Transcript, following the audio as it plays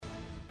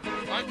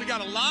right? We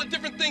got a lot of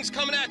different things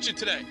coming at you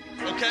today,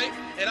 okay?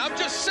 And I'm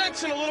just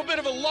sensing a little bit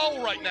of a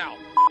lull right now.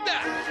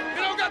 That.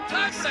 We don't got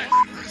time for that.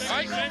 All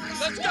right?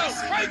 Let's go.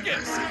 Crank it.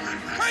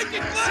 Crank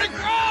it, Glenn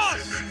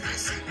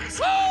Cross.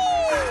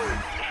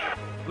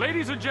 Woo!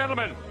 Ladies and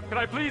gentlemen, can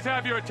I please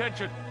have your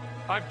attention?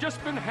 I've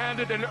just been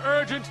handed an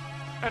urgent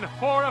and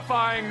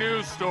horrifying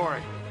news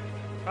story.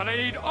 And I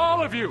need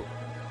all of you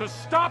to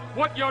stop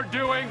what you're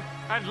doing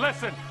and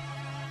listen.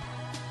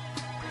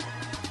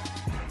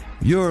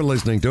 You're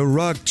listening to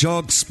Rock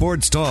Chalk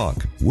Sports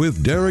Talk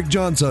with Derek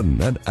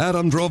Johnson and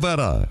Adam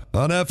Drovetta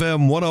on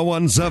FM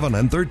 1017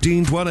 and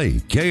 1320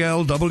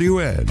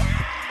 KLWN.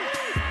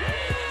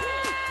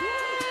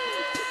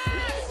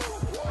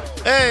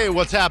 Hey,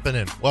 what's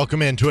happening?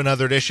 Welcome into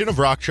another edition of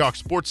Rock Chalk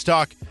Sports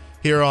Talk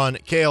here on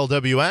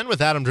KLWN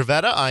with Adam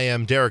Drovetta. I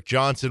am Derek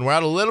Johnson. We're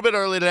out a little bit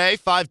early today,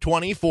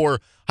 5:20 for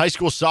high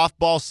school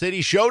softball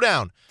city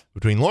showdown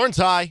between Lawrence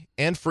High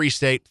and Free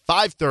State,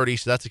 5:30,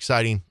 so that's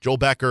exciting. Joel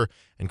Becker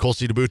and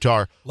Colsey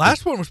DeButar.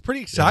 Last one was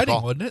pretty exciting,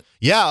 wasn't it?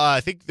 Yeah, I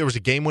think there was a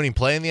game-winning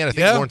play in the end. I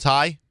think Lawrence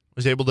High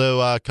was able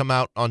to come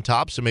out on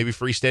top, so maybe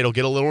Free State will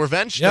get a little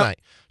revenge tonight.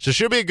 So it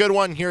should be a good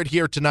one here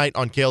tonight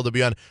on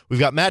KLWN.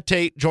 We've got Matt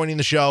Tate joining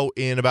the show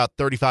in about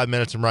 35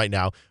 minutes from right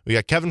now. We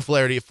got Kevin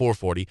Flaherty at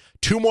 4:40.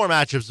 Two more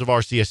matchups of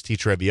RCST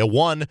trivia,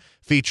 one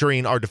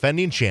featuring our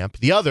defending champ,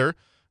 the other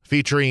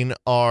featuring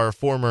our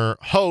former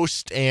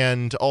host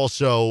and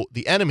also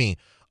the enemy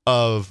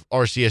of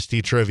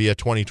RCST Trivia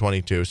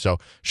 2022. So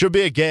should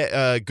be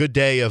a good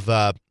day of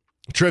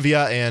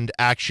trivia and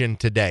action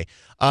today.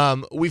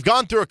 We've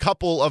gone through a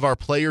couple of our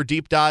player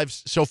deep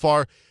dives so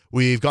far.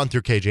 We've gone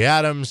through KJ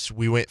Adams.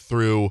 We went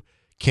through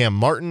Cam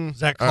Martin.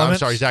 Zach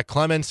Clements. Zach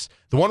Clements.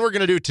 The one we're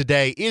going to do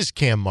today is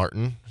Cam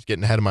Martin. I was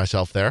getting ahead of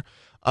myself there.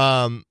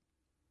 And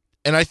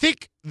I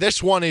think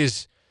this one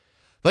is,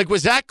 like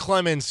with Zach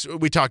Clements,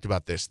 we talked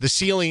about this. The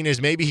ceiling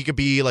is maybe he could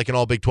be like an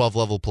all Big 12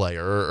 level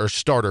player or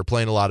starter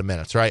playing a lot of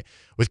minutes, right?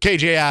 With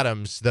KJ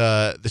Adams,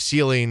 the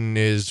ceiling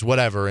is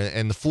whatever,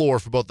 and the floor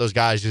for both those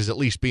guys is at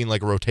least being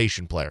like a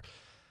rotation player.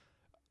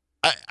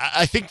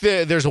 I think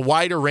there's a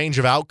wider range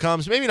of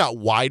outcomes. Maybe not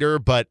wider,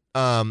 but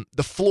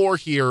the floor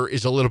here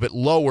is a little bit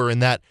lower in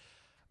that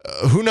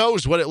who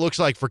knows what it looks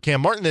like for Cam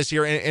Martin this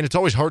year, and it's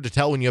always hard to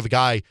tell when you have a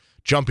guy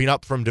jumping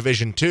up from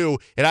Division II.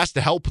 It has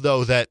to help,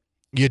 though, that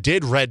you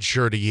did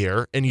redshirt a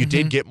year, and you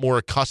did get more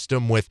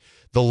accustomed with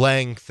the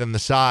length and the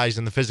size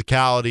and the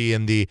physicality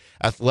and the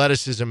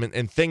athleticism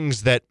and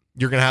things that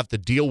you're going to have to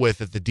deal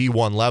with at the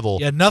D1 level.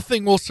 Yeah,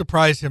 nothing will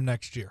surprise him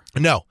next year.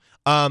 No.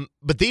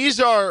 But these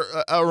are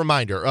a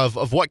reminder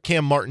of what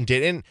Cam Martin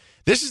did. And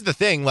this is the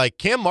thing, like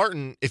Cam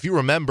Martin, if you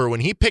remember, when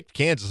he picked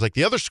Kansas, like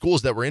the other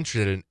schools that were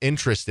interested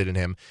in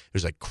him, it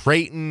was like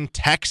Creighton,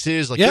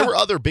 Texas, there were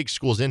other big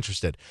schools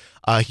interested.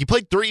 He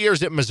played 3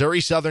 years at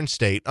Missouri Southern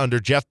State under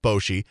Jeff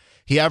Boschee.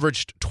 He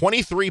averaged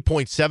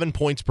 23.7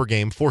 points per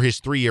game for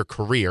his 3-year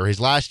career. His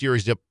last year,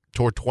 he's up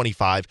toward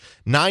 25,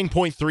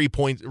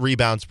 9.3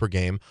 rebounds per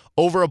game,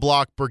 over a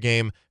block per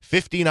game,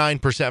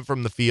 59%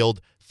 from the field,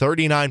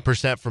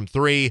 39% from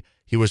three.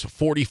 He was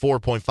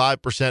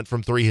 44.5%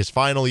 from three his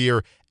final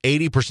year,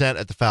 80%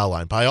 at the foul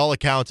line. By all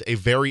accounts, a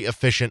very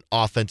efficient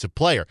offensive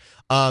player.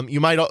 You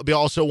might be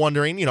also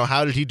wondering,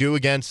 how did he do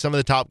against some of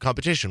the top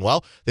competition?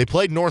 Well, they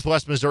played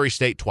Northwest Missouri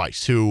State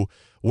twice, who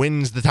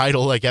wins the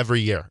title like every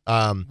year.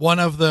 One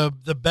of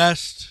the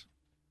best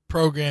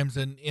programs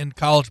in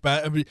college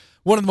basketball.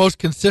 One of the most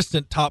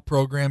consistent top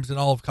programs in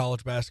all of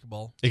college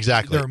basketball.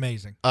 Exactly. They're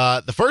amazing.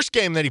 The first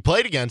game that he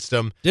played against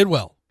them did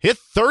well. Hit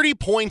 30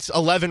 points,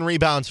 11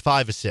 rebounds,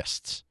 5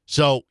 assists.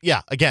 So, yeah,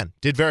 again,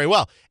 did very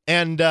well.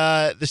 And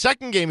the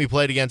second game he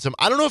played against him,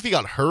 I don't know if he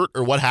got hurt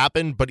or what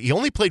happened, but he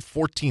only played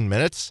 14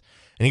 minutes,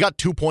 and he got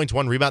 2 points,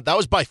 1 rebound. That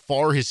was by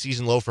far his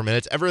season low for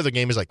minutes. Every other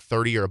game is like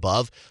 30 or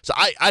above. So,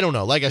 I don't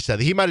know. Like I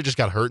said, he might have just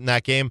got hurt in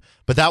that game,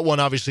 but that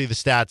one, obviously, the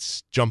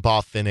stats jump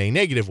off in a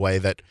negative way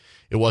that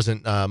it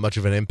wasn't much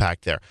of an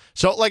impact there.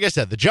 So, like I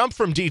said, the jump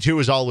from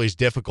D2 is always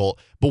difficult,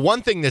 but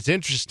one thing that's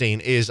interesting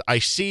is I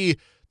see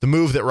the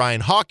move that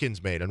Ryan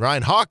Hawkins made. And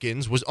Ryan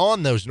Hawkins was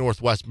on those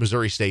Northwest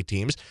Missouri State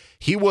teams.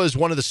 He was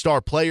one of the star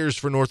players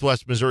for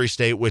Northwest Missouri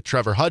State with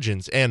Trevor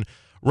Hudgens. And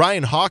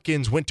Ryan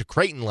Hawkins went to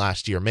Creighton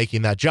last year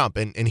making that jump.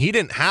 And he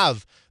didn't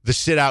have the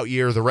sit-out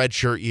year, the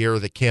redshirt year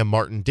that Cam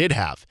Martin did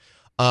have.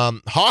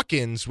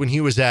 Hawkins, when he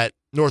was at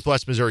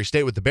Northwest Missouri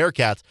State with the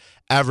Bearcats,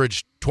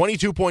 averaged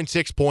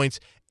 22.6 points,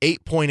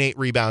 8.8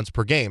 rebounds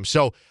per game.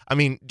 So, I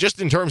mean,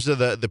 just in terms of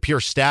the pure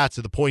stats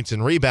of the points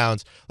and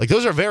rebounds, like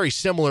those are very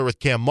similar with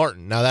Cam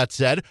Martin. Now, that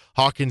said,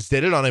 Hawkins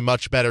did it on a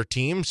much better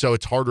team, so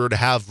it's harder to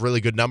have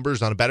really good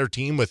numbers on a better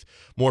team with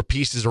more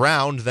pieces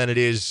around than it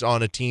is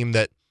on a team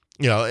that,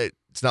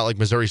 it's not like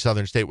Missouri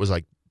Southern State was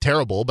like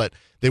terrible, but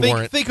they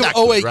weren't. Think of that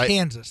 08 good, right?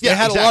 Kansas. Yeah, they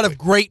had exactly. a lot of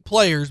great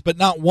players, but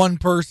not one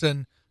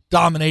person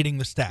dominating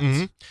the stats.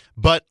 Mm-hmm.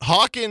 But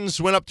Hawkins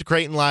went up to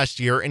Creighton last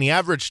year, and he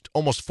averaged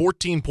almost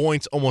 14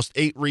 points, almost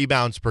 8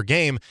 rebounds per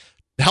game,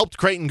 helped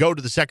Creighton go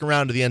to the second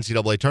round of the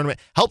NCAA tournament,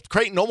 helped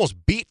Creighton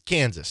almost beat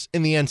Kansas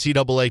in the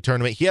NCAA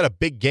tournament. He had a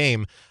big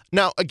game.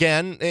 Now,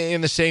 again,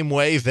 in the same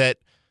way that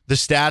the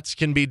stats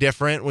can be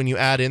different when you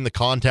add in the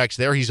context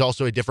there. He's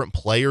also a different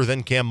player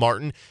than Cam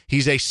Martin.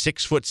 He's a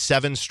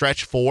 6'7"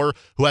 stretch 4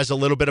 who has a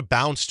little bit of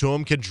bounce to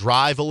him, can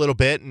drive a little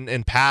bit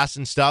and pass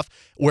and stuff.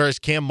 Whereas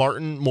Cam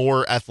Martin,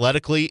 more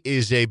athletically,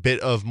 is a bit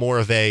of more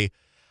of a,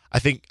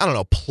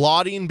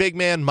 plodding big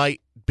man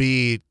might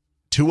be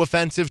too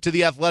offensive to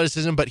the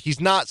athleticism, but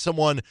he's not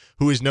someone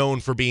who is known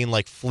for being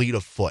like fleet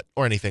of foot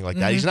or anything like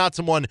that. He's not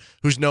someone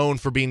who's known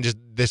for being just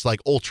this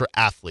like ultra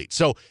athlete.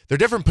 So they're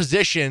different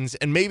positions,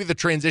 and maybe the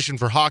transition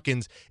for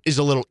Hawkins is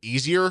a little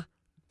easier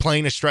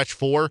playing a stretch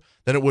 4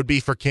 than it would be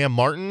for Cam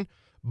Martin.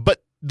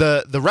 But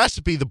the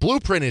recipe, the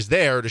blueprint is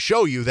there to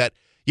show you that,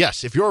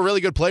 yes, if you're a really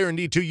good player in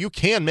D2, you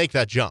can make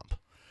that jump.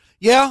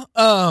 Yeah,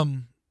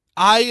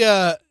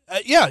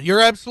 yeah,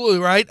 you're absolutely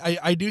right.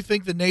 I do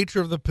think the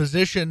nature of the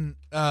position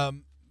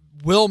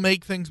will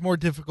make things more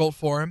difficult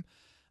for him.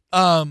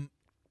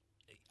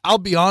 I'll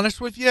be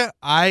honest with you.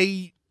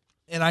 I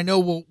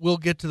know we'll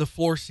get to the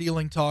floor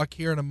ceiling talk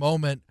here in a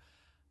moment.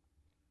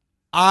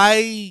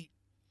 I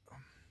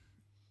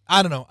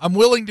don't know. I'm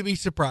willing to be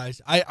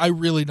surprised. I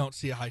really don't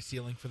see a high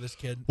ceiling for this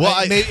kid.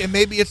 Well,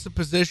 maybe it's the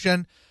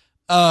position.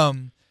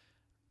 The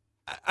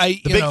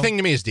big thing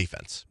to me is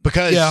defense,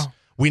 because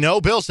we know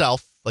Bill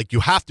Self. Like,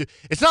 you have to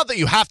 – it's not that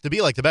you have to be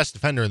like the best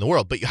defender in the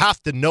world, but you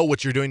have to know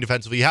what you're doing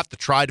defensively. You have to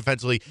try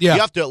defensively. Yeah.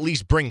 You have to at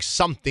least bring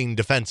something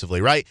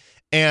defensively, right?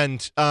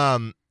 And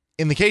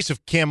in the case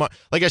of Cam,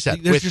 like I said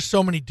 – there's just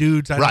so many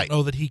dudes I don't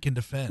know that he can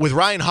defend. With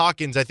Ryan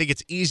Hawkins, I think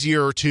it's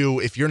easier to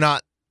 – if you're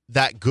not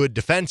that good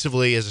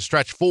defensively as a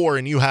stretch 4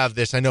 and you have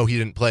this – I know he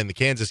didn't play in the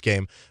Kansas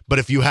game, but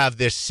if you have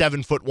this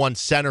 7'1"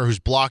 center who's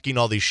blocking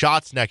all these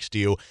shots next to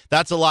you,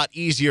 that's a lot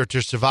easier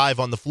to survive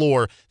on the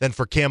floor than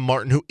for Cam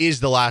Martin, who is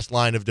the last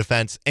line of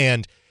defense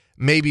and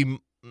maybe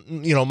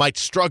might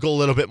struggle a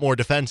little bit more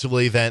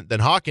defensively than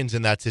Hawkins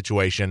in that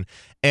situation.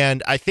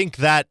 And I think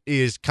that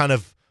is kind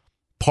of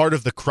part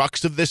of the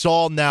crux of this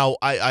all. Now,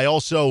 I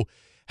also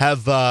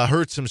have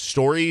heard some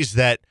stories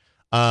that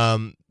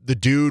the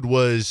dude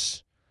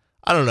was –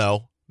 I don't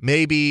know,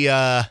 maybe,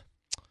 how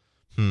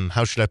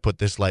should I put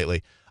this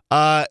lightly?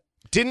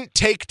 Didn't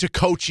take to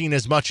coaching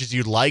as much as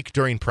you'd like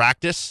during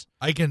practice.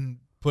 I can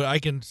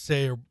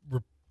say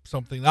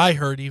something I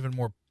heard even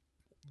more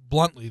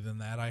bluntly than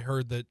that. I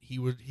heard that he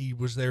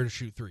was there to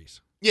shoot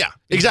threes. Yeah,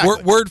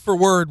 exactly. Word for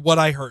word, what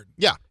I heard.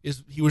 Yeah.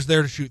 Is he was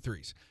there to shoot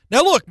threes.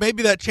 Now, look,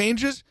 maybe that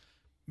changes.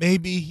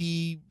 Maybe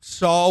he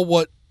saw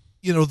what,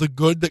 the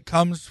good that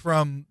comes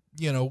from,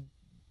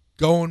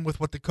 going with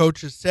what the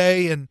coaches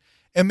say,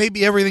 and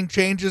maybe everything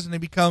changes and he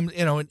becomes,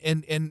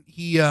 and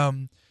he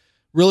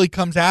really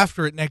comes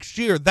after it next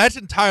year. That's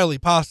entirely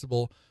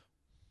possible.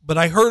 But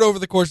I heard over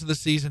the course of the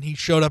season he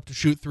showed up to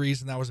shoot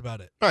threes, and that was about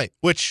it. Right,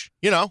 which,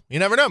 you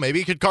never know. Maybe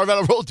he could carve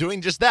out a role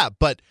doing just that.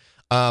 But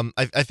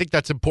I think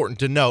that's important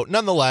to note.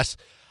 Nonetheless,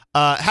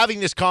 having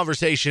this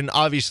conversation,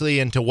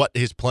 obviously, into what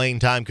his playing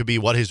time could be,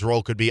 what his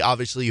role could be,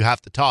 obviously you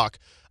have to talk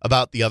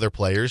about the other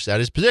players at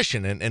his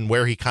position and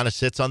where he kind of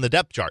sits on the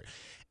depth chart.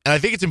 And I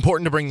think it's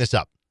important to bring this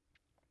up.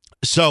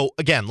 So,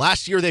 again,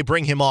 last year they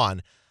bring him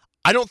on.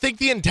 I don't think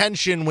the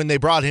intention when they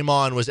brought him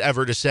on was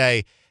ever to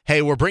say,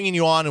 hey, we're bringing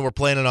you on and we're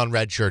planning on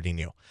redshirting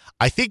you.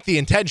 I think the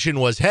intention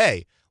was,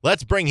 hey,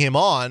 let's bring him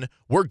on.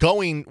 We're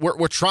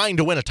trying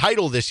to win a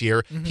title this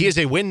year. Mm-hmm. He is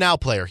a win-now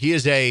player. He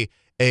is he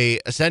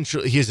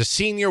is a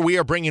senior we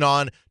are bringing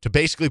on to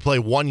basically play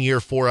 1 year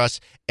for us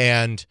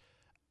and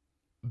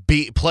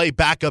play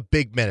backup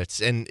big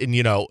minutes and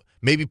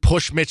maybe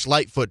push Mitch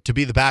Lightfoot to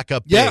be the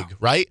backup big,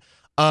 right?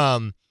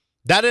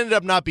 That ended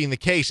up not being the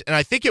case, and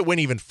I think it went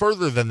even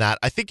further than that.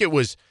 I think it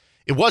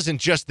wasn't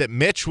just that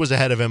Mitch was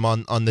ahead of him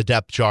on the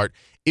depth chart.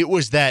 It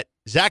was that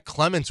Zach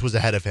Clemence was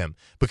ahead of him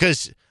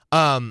because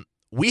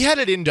we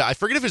headed into, I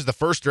forget if it was the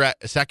first or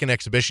second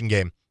exhibition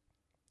game,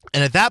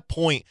 and at that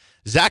point,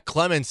 Zach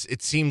Clemence,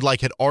 it seemed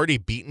like, had already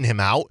beaten him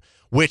out,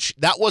 which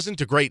that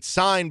wasn't a great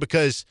sign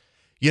because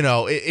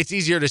it's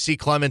easier to see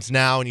Clemence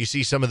now, and you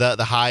see some of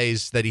the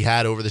highs that he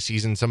had over the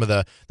season, some of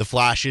the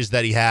flashes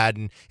that he had,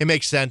 and it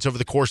makes sense over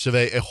the course of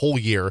a whole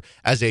year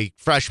as a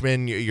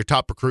freshman, your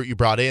top recruit you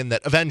brought in,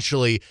 that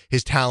eventually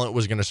his talent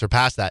was going to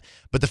surpass that.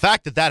 But the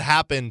fact that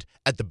happened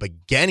at the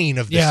beginning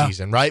of the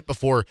season, right,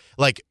 before,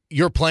 like,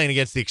 you're playing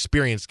against the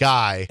experienced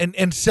guy.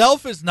 And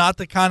Self is not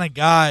the kind of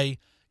guy,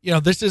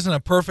 this isn't a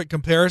perfect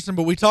comparison,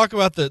 but we talk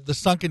about the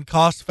sunken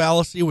cost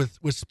fallacy with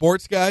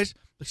sports guys.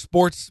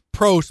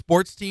 Pro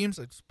sports teams,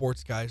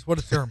 sports guys, what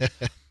a term.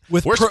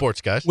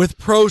 Sports guys. With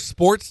pro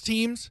sports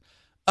teams,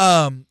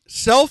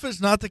 Self is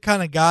not the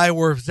kind of guy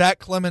where if Zach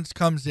Clemence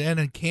comes in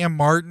and Cam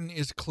Martin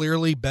is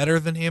clearly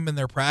better than him in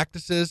their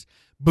practices,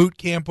 boot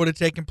camp would have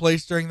taken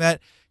place during that.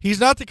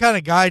 He's not the kind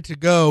of guy to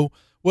go,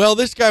 well,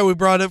 this guy we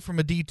brought up from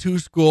a D2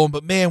 school,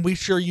 but man, we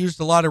sure used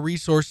a lot of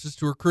resources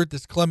to recruit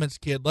this Clemence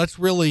kid.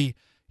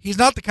 He's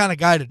not the kind of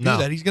guy to do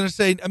that. He's going to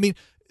say,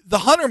 the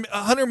Hunter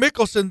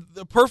Mickelson,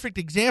 the perfect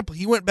example.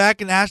 He went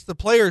back and asked the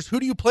players, who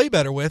do you play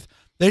better with?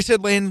 They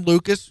said Landon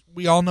Lucas.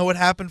 We all know what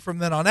happened from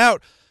then on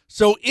out.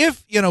 So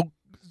if,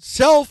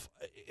 Self,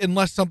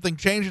 unless something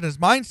changed in his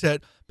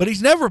mindset, But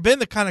he's never been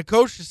the kind of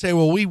coach to say,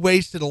 well, we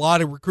wasted a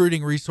lot of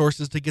recruiting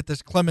resources to get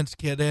this Clements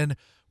kid in.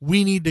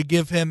 We need to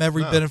give him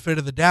every benefit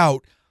of the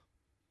doubt.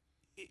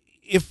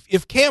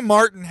 If Cam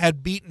Martin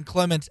had beaten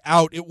Clements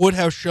out, it would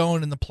have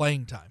shown in the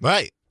playing time.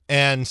 Right.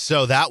 And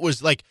so that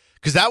was like,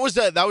 because that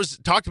was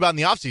talked about in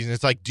the offseason.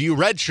 It's like, do you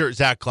redshirt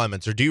Zach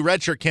Clements or do you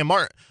redshirt Cam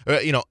Martin?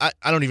 I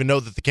don't even know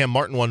that the Cam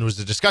Martin one was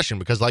a discussion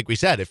because, like we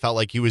said, it felt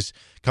like he was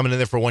coming in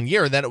there for 1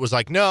 year. And then it was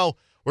like, no,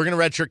 we're going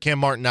to redshirt Cam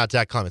Martin, not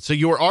Zach Clements. So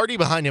you were already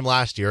behind him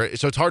last year.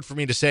 So it's hard for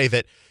me to say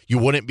that you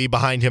wouldn't be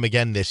behind him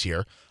again this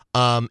year.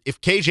 If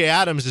KJ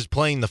Adams is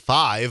playing the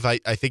 5, I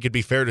think it'd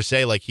be fair to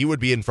say like he would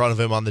be in front of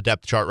him on the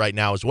depth chart right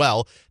now as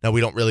well. Now we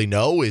don't really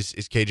know. Is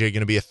KJ going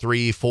to be a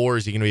 3, 4?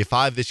 Is he going to be a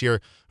 5 this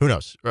year? Who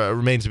knows?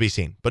 Remains to be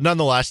seen. But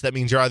nonetheless, that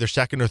means you're either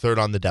second or third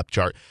on the depth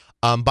chart.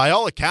 By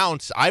all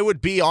accounts, I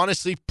would be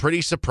honestly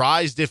pretty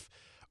surprised if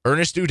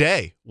Ernest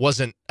Uday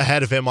wasn't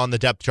ahead of him on the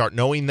depth chart,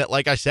 knowing that,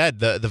 like I said,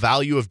 the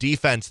value of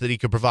defense that he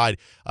could provide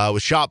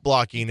with shot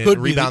blocking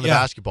and rebound the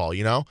basketball,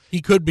 you know?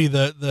 He could be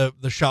the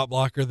shot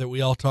blocker that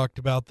we all talked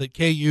about, that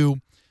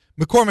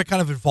McCormick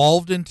kind of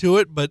evolved into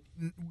it, but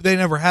they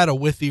never had a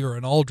Withey or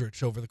an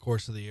Aldrich over the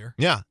course of the year.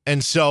 Yeah,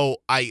 and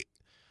so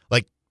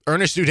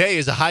Ernest Uday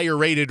is a higher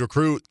rated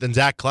recruit than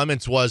Zach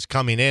Clements was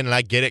coming in, and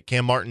I get it.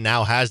 Cam Martin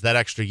now has that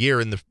extra year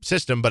in the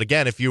system, but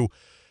again, if you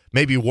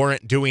maybe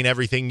weren't doing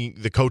everything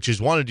the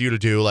coaches wanted you to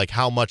do, like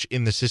how much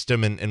in the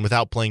system and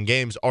without playing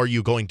games are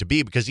you going to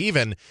be? Because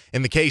even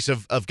in the case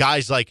of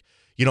guys like,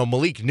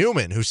 Malik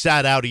Newman, who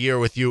sat out a year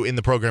with you in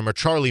the program, or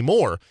Charlie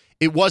Moore,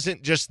 it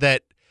wasn't just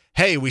that,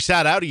 hey, we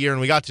sat out a year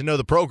and we got to know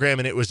the program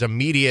and it was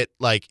immediate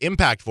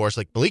impact for us.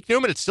 Like Malik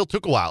Newman, it still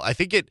took a while. I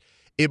think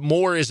it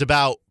more is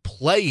about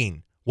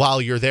playing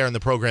while you're there in the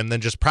program than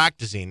just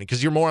practicing,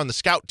 because you're more on the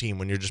scout team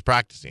when you're just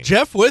practicing.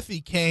 Jeff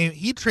Withey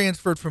he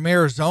transferred from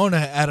Arizona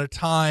at a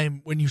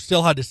time when you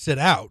still had to sit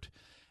out.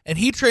 And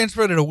he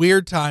transferred at a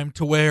weird time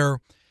to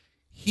where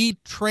he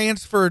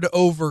transferred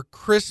over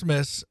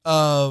Christmas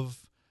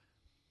of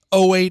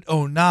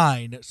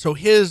 08-09. So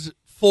his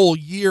full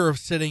year of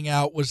sitting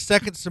out was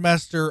second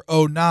semester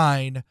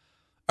 09.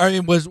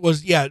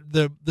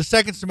 The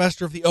second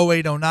semester of the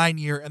 08-09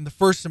 year and the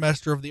first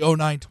semester of the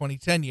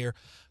 09-2010 year.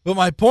 But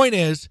my point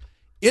is,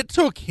 it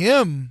took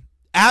him,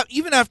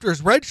 even after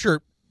his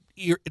redshirt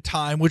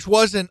time, which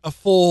wasn't a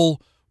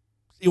full,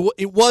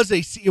 it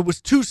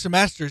was 2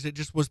 semesters. It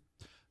just was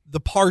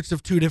the parts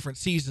of 2 different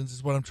seasons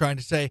is what I'm trying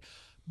to say.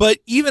 But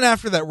even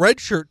after that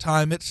redshirt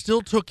time, it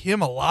still took him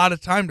a lot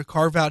of time to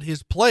carve out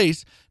his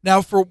place.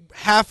 Now, for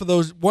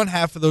one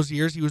half of those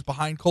years, he was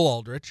behind Cole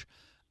Aldrich.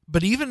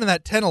 But even in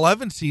that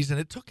 10-11 season,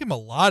 it took him a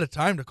lot of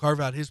time to carve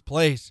out his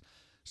place.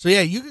 So,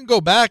 yeah, you can go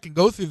back and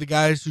go through the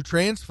guys who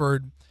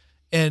transferred,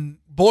 and,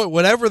 boy,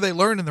 whatever they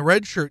learned in the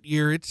redshirt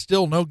year, it's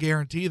still no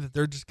guarantee that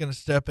they're just going to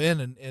step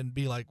in and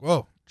be like,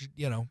 whoa,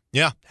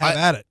 have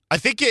at it. I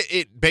think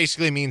it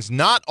basically means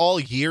not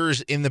all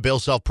years in the Bill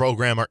Self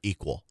program are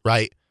equal,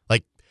 right?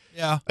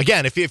 Yeah.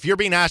 Again, if you're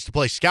being asked to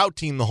play scout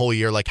team the whole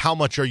year, how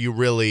much are you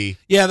really?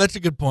 Yeah, that's a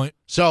good point.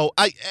 So,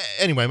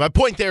 anyway, my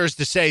point there is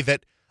to say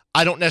that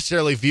I don't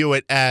necessarily view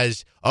it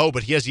as,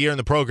 but he has a year in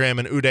the program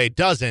and Uday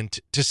doesn't,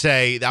 to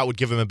say that would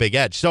give him a big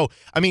edge. So,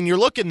 you're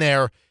looking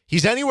there,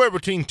 he's anywhere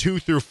between 2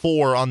 through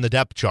 4 on the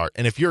depth chart.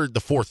 And if you're the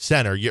 4th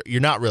center,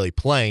 you're not really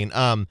playing.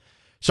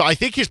 So I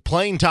think his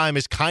playing time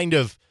is kind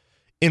of,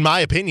 in my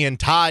opinion,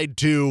 tied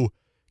to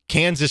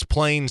Kansas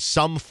playing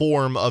some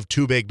form of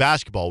 2-big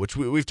basketball, which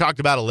we've talked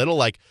about a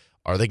little.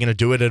 Are they going to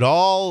do it at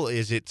all?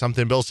 Is it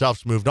something Bill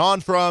Self's moved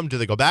on from? Do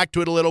they go back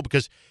to it a little?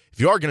 Because if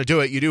you are going to do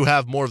it, you do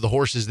have more of the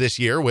horses this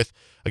year with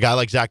a guy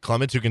like Zach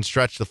Clements who can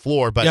stretch the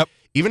floor. But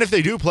even if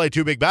they do play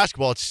 2-big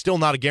basketball, it's still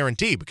not a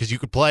guarantee, because you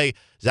could play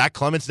Zach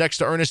Clements next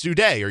to Ernest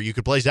Uday, or you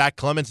could play Zach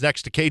Clements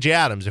next to KJ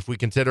Adams if we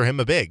consider him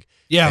a big.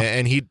 Yeah.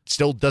 And he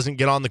still doesn't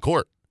get on the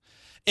court.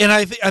 And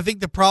I think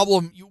the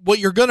problem, what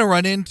you're going to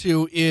run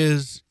into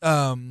is,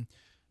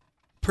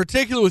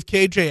 particularly with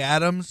KJ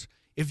Adams,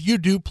 if you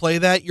do play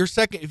that, your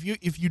second,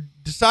 if you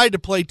decide to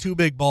play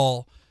 2-big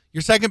ball,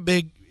 your second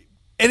big,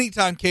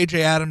 anytime KJ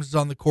Adams is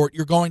on the court,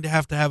 you're going to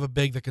have a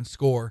big that can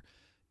score,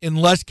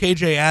 unless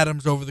KJ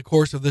Adams over the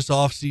course of this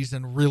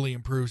offseason really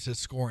improves his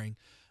scoring.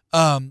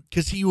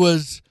 Because he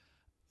was,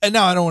 and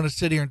now I don't want to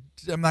sit here and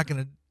I'm not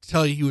going to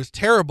tell you he was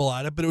terrible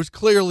at it, but it was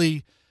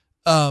clearly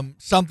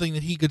something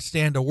that he could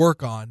stand to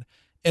work on.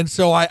 And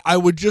so I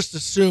would just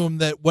assume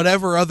that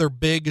whatever other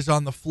big is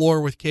on the floor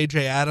with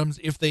KJ Adams,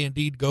 if they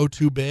indeed go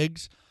 2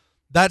 bigs,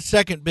 that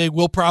second big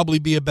will probably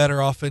be a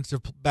better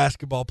offensive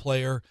basketball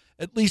player,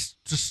 at least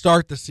to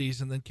start the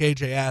season, than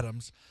KJ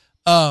Adams.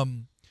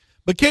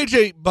 But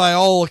KJ, by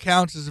all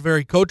accounts, is a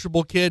very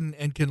coachable kid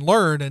and can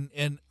learn,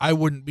 and I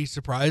wouldn't be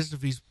surprised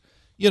if he's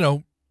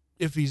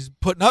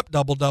putting up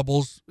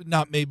double-doubles,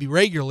 not maybe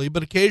regularly,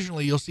 but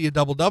occasionally you'll see a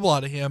double-double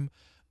out of him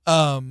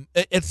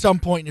at some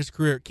point in his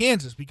career at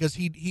Kansas, because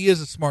he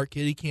is a smart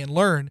kid. He can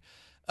learn.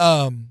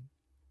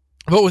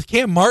 But with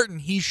Cam Martin,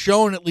 he's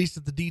shown, at least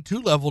at the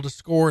D2 level, to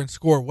score and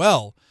score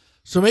well.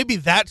 So maybe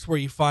that's where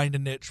you find a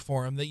niche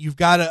for him, that you've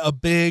got a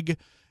big,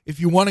 if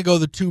you want to go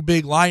the two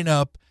big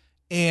lineup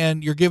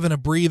and you're given a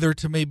breather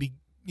to maybe,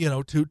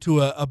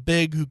 to a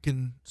big who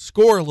can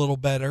score a little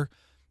better,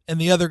 and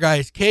the other guy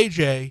is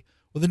KJ,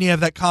 well, then you have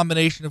that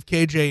combination of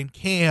KJ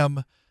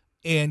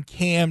and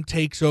Cam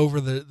takes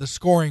over the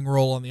scoring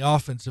role on the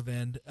offensive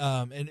end,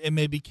 and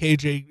maybe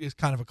KJ is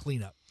kind of a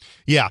cleanup.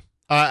 Yeah,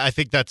 I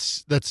think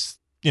that's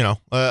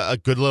a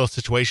good little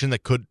situation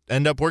that could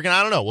end up working.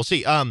 I don't know. We'll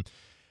see.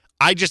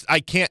 I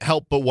can't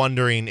help but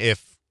wondering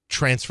if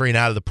transferring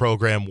out of the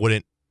program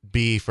wouldn't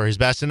be for his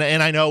best. And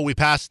I know we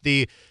passed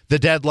the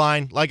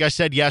deadline. Like I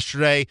said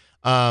yesterday,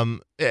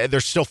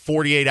 there's still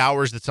 48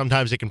 hours that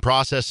sometimes it can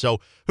process. So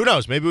who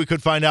knows? Maybe we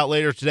could find out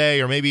later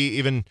today, or maybe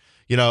even,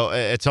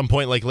 at some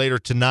point like later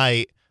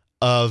tonight,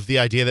 of the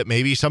idea that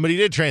maybe somebody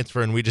did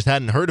transfer and we just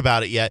hadn't heard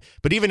about it yet.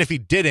 But even if he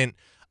didn't,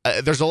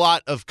 there's a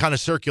lot of kind of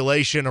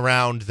circulation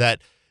around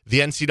that the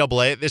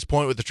NCAA at this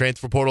point with the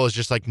transfer portal is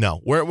just like,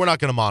 no, we're not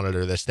going to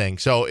monitor this thing.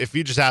 So if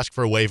you just ask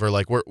for a waiver,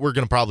 like we're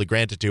going to probably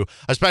grant it to,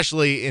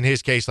 especially in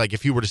his case, like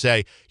if you were to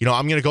say,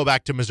 I'm going to go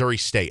back to Missouri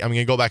State, I'm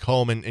going to go back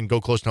home and go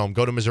close to home,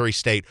 go to Missouri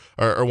State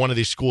or one of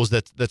these schools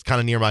that's kind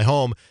of near my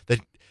home, that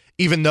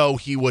even though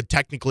he would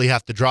technically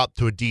have to drop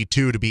to a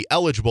D2 to be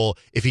eligible,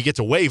 if he gets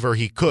a waiver,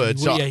 he could.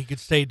 Well, yeah, he could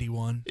stay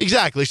D1.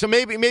 Exactly. So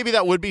maybe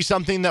that would be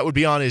something that would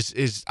be on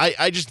his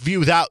I just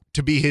view that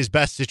to be his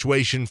best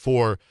situation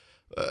for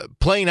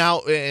playing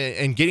out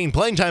and getting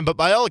playing time. But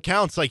by all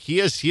accounts, like he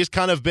has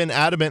kind of been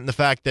adamant in the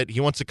fact that he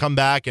wants to come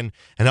back and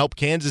help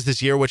Kansas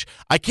this year, which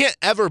I can't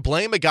ever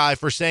blame a guy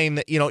for saying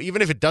that,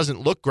 even if it doesn't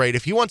look great,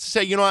 if he wants to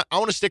say, what, I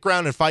want to stick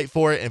around and fight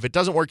for it, and if it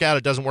doesn't work out,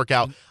 it doesn't work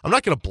out, I'm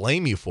not going to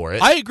blame you for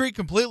it. I agree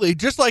completely.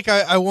 Just like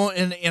I won't,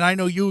 and I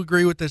know you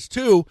agree with this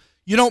too,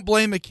 you don't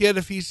blame a kid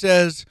if he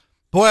says,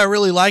 boy, I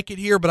really like it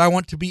here, but I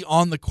want to be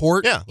on the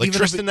court. Yeah, like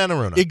Tristan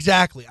Enaruna.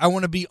 Exactly. I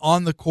want to be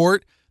on the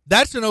court.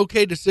 That's an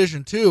okay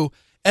decision too.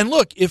 And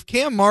look, if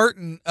Cam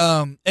Martin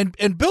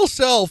and Bill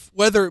Self,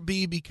 whether it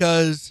be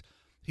because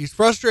he's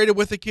frustrated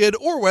with the kid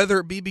or whether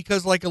it be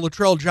because like a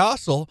Latrell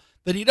Jostle,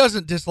 that he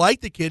doesn't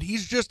dislike the kid,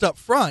 he's just up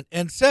front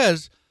and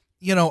says,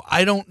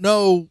 I don't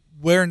know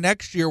where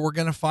next year we're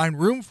going to find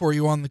room for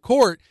you on the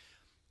court.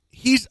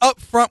 He's up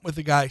front with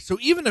the guy. So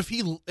even if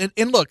he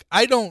and look,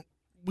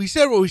 we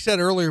said what we said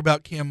earlier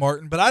about Cam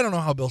Martin, but I don't know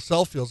how Bill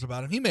Self feels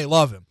about him. He may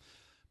love him.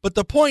 But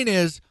the point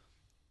is,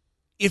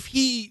 if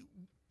he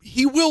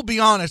will be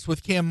honest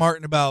with Cam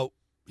Martin about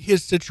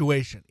his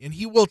situation, and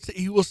he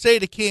will say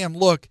to Cam,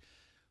 look,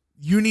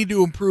 you need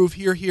to improve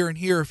here, here, and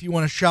here if you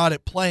want a shot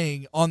at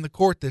playing on the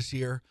court this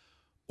year.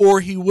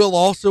 Or he will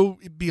also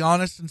be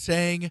honest in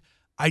saying,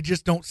 I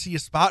just don't see a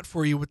spot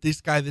for you with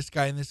this guy,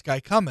 and this guy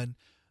coming.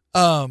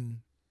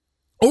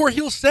 Or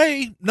he'll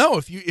say, no,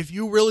 if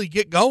you really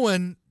get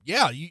going,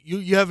 yeah,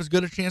 you have as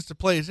good a chance to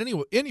play as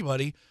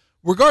anybody.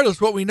 Regardless,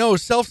 what we know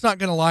is Self's not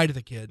going to lie to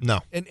the kid. No.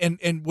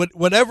 And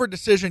whatever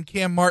decision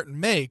Cam Martin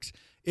makes,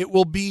 he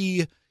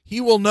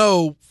will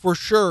know for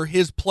sure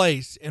his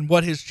place and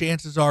what his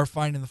chances are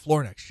finding the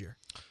floor next year.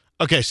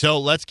 Okay, so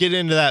let's get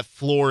into that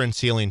floor and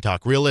ceiling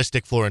talk.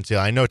 Realistic floor and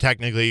ceiling. I know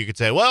technically you could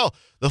say, well,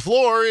 the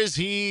floor is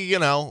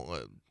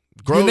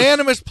grows.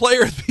 Unanimous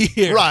player of the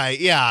year. Right,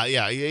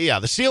 yeah.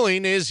 The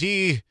ceiling is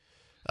he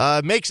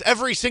makes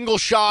every single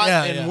shot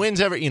and wins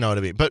every, you know what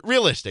I mean. But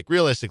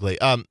realistically,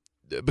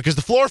 because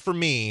the floor for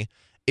me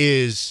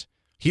is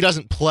he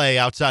doesn't play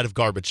outside of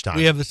garbage time.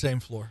 We have the same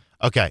floor.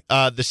 Okay.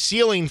 The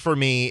ceiling for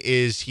me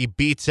is he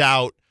beats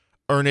out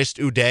Ernest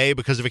Uday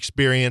because of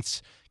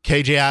experience.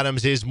 KJ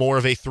Adams is more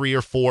of a 3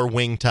 or 4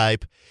 wing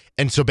type.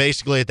 And so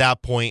basically at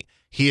that point,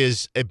 he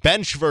is a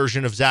bench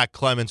version of Zach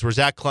Clemence, where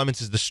Zach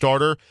Clemence is the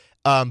starter.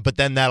 But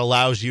then that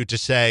allows you to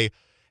say,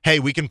 hey,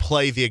 we can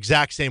play the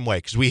exact same way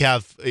because we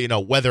have,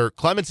 whether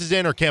Clemence is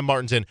in or Cam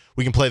Martin's in,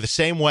 we can play the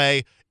same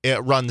way,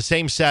 run the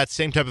same sets,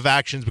 same type of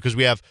actions because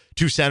we have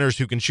 2 centers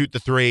who can shoot the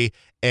 3,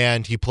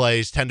 and he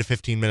plays 10 to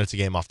 15 minutes a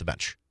game off the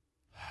bench.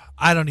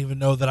 I don't even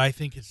know that I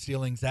think his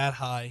ceiling's that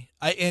high.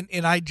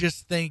 I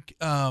just think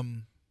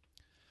I'm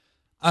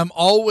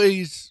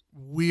always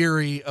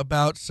weary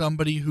about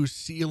somebody whose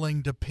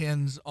ceiling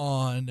depends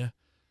on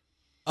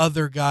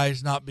other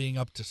guys not being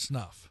up to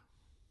snuff.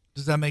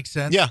 Does that make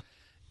sense? Yeah.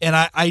 And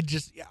I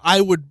just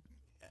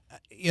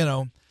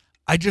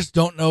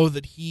don't know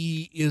that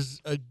he is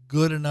a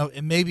good enough,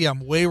 and maybe I'm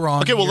way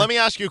wrong. Okay, well, let me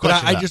ask you a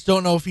question. I just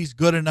don't know if he's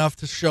good enough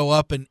to show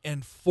up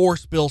and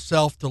force Bill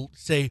Self to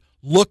say,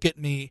 look at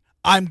me,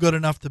 I'm good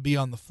enough to be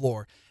on the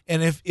floor.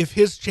 And if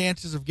his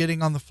chances of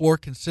getting on the floor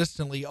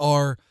consistently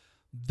are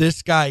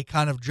this guy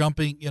kind of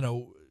jumping,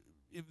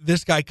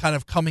 this guy kind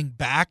of coming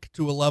back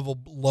to a level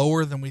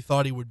lower than we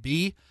thought he would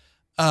be,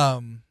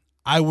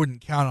 I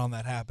wouldn't count on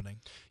that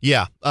happening.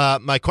 Yeah.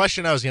 My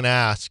question I was going to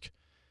ask,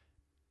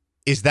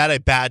 is that a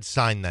bad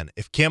sign then?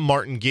 If Cam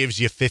Martin gives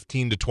you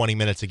 15 to 20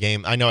 minutes a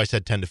game, I know I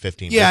said 10 to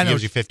 15, yeah, but he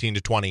gives you 15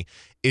 to 20,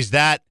 is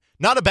that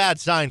not a bad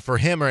sign for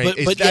him, or is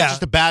that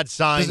just a bad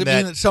sign mean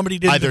that somebody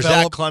didn't either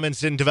develop? Zach Clemence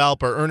didn't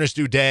develop or Ernest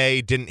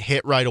Uday didn't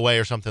hit right away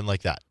or something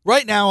like that?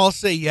 Right now, I'll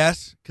say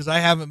yes, because I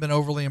haven't been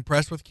overly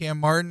impressed with Cam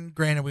Martin.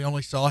 Granted, we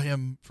only saw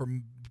him for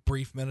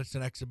brief minutes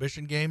in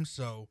exhibition games,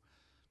 so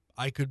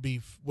I could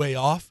be way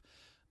off.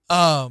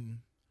 But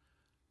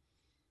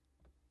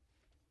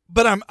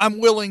I'm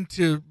willing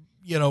to,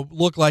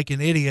 look like an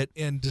idiot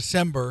in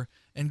December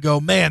and go,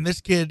 man,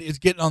 this kid is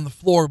getting on the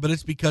floor, but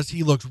it's because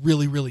he looks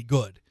really, really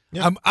good.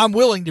 Yeah. I'm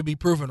willing to be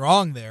proven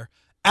wrong there.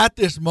 At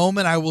this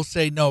moment, I will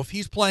say no. If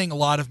he's playing a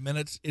lot of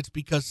minutes, it's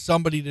because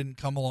somebody didn't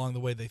come along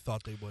the way they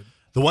thought they would.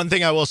 The one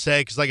thing I will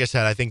say, because like I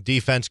said, I think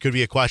defense could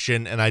be a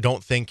question, and I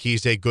don't think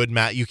he's a good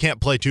match. You can't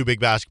play two big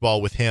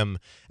basketball with him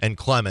and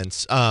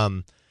Clements,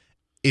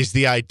 is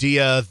the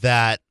idea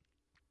that,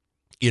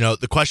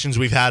 the questions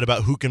we've had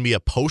about who can be a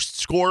post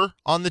scorer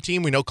on the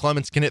team. We know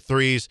Clements can hit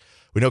threes.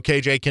 We know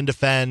KJ can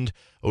defend.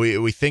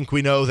 We think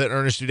we know that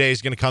Ernest Udeh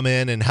is going to come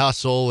in and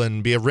hustle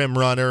and be a rim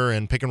runner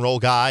and pick and roll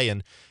guy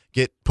and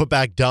get put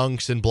back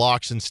dunks and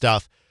blocks and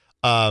stuff.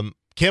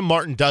 Cam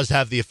Martin does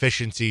have the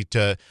efficiency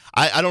to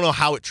I don't know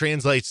how it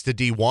translates to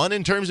D1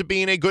 in terms of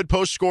being a good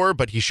post scorer,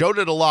 but he showed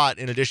it a lot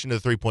in addition to the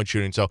three-point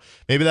shooting. So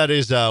maybe that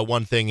is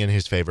one thing in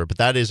his favor. But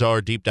that is our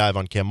deep dive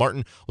on Cam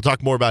Martin. We'll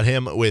talk more about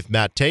him with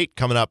Matt Tate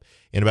coming up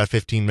in about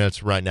 15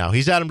 minutes right now.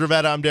 He's Adam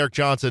Dravetta. I'm Derek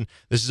Johnson.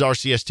 This is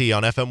RCST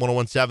on FM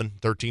 1017,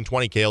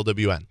 1320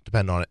 KLWN.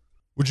 Depend on it.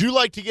 Would you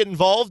like to get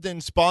involved in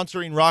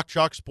sponsoring Rock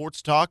Chalk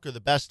Sports Talk or the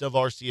Best of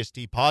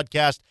RCST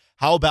podcast?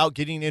 How about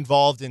getting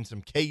involved in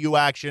some KU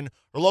action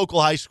or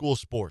local high school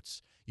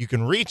sports? You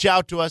can reach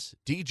out to us,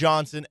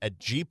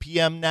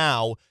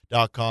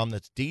 djohnson@gpmnow.com.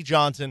 That's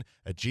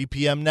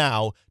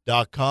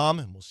djohnson@gpmnow.com,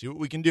 and we'll see what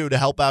we can do to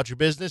help out your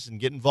business and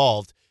get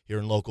involved here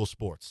in local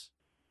sports.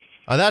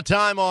 That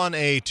time on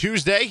a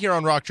Tuesday here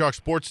on Rock Chalk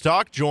Sports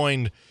Talk,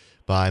 joined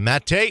by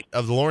Matt Tate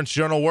of the Lawrence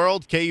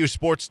Journal-World,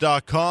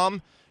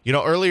 KUSports.com.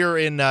 Earlier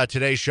in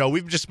today's show,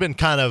 we've just been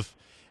kind of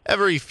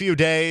every few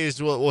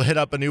days we'll hit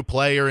up a new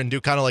player and do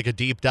kind of like a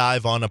deep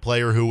dive on a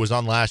player who was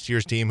on last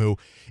year's team who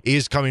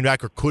is coming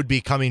back or could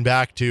be coming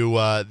back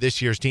to this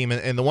year's team.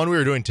 And the one we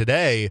were doing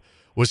today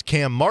was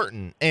Cam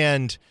Martin.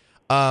 And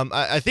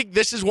I think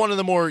this is one of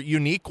the more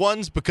unique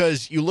ones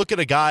because you look at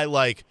a guy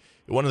like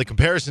one of the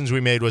comparisons we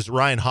made was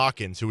Ryan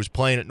Hawkins, who was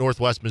playing at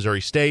Northwest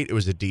Missouri State. It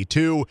was a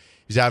D2.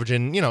 He's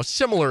averaging,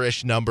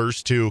 similar-ish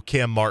numbers to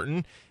Cam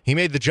Martin. He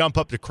made the jump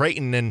up to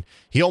Creighton, and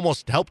he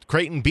almost helped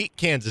Creighton beat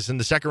Kansas in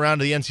the second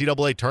round of the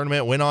NCAA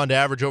tournament, went on to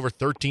average over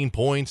 13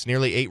 points,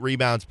 nearly 8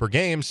 rebounds per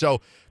game. So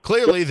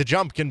clearly the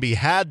jump can be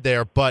had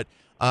there, but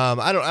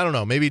I don't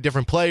know, maybe a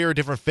different player,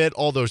 different fit,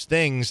 all those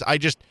things. I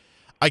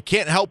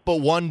can't help but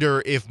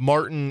wonder if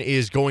Martin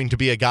is going to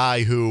be a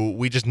guy who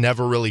we just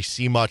never really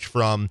see much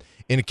from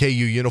in a KU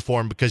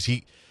uniform because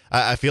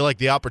I feel like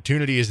the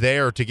opportunity is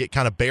there to get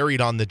kind of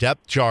buried on the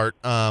depth chart,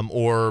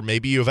 or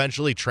maybe you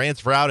eventually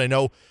transfer out. I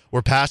know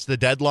we're past the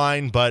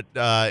deadline, but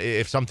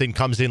if something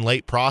comes in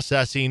late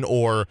processing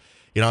or,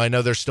 I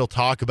know there's still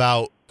talk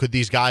about could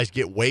these guys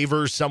get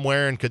waivers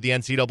somewhere and could the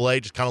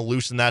NCAA just kind of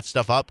loosen that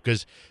stuff up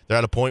because they're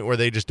at a point where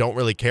they just don't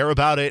really care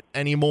about it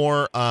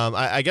anymore.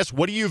 I guess,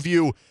 what do you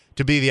view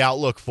to be the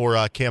outlook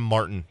for Cam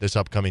Martin this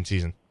upcoming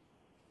season?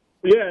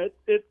 Yeah,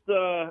 it's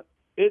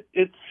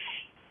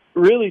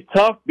really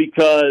tough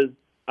because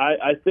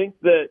I think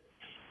that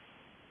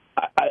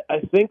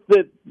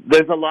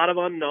there's a lot of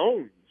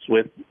unknowns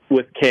with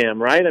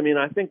Cam, right? I mean,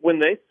 I think when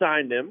they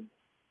signed him,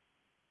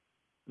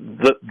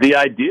 the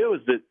idea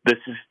was that this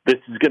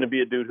is going to be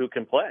a dude who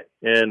can play,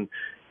 and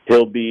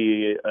he'll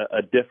be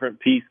a different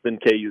piece than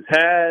KU's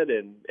had,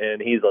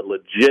 and he's a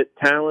legit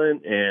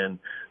talent. And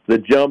the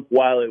jump,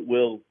 while it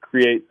will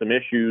create some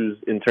issues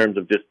in terms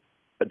of just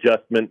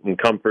adjustment and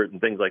comfort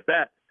and things like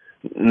that,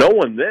 no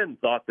one then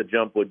thought the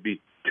jump would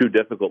be too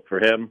difficult for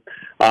him.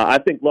 I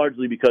think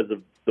largely because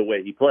of the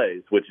way he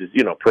plays, which is,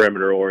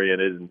 perimeter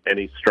oriented, and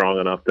he's strong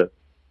enough to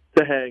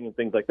hang and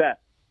things like that.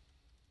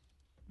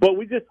 But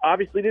we just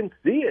obviously didn't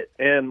see it.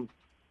 And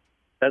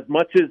as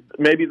much as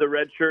maybe the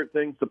red shirt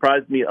thing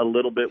surprised me a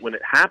little bit when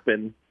it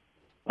happened,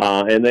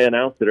 and they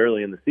announced it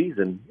early in the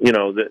season,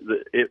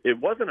 it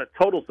wasn't a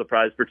total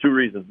surprise for two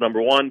reasons.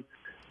 Number one,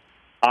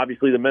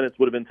 obviously the minutes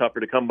would have been tougher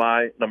to come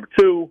by. Number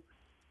two,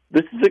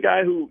 this is a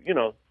guy who,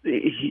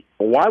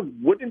 why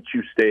wouldn't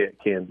you stay at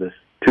Kansas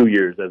 2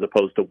 years as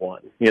opposed to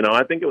one?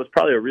 I think it was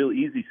probably a real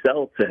easy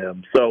sell to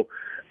him. So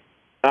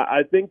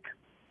I think,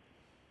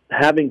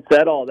 having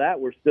said all that,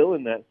 we're still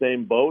in that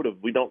same boat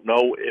of we don't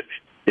know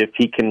if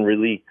he can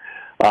really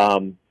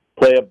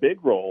play a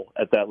big role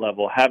at that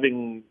level.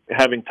 Having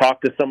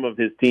talked to some of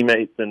his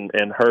teammates and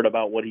heard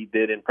about what he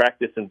did in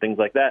practice and things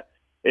like that,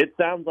 it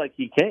sounds like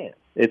he can.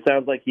 It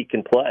sounds like he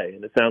can play,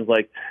 and it sounds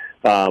like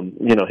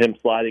him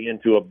sliding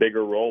into a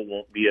bigger role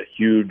won't be a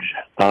huge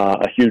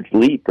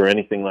leap or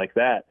anything like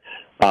that.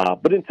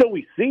 But until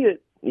we see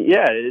it,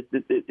 yeah,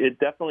 it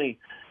definitely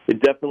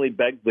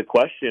begs the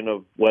question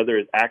of whether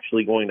it's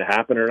actually going to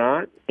happen or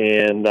not.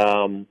 And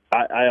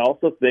I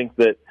also think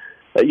that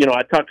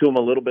I talked to him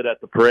a little bit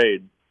at the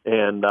parade,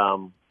 and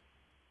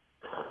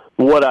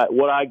what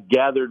I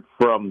gathered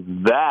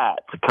from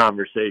that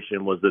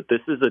conversation was that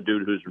this is a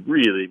dude who's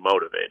really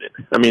motivated.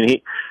 I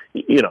mean,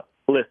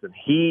 listen,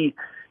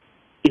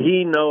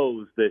 he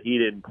knows that he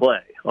didn't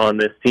play on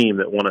this team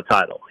that won a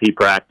title. He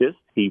practiced,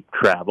 he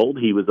traveled,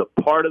 he was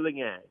a part of the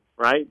gang,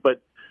 right?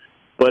 But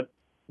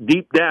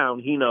deep down,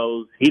 he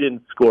knows he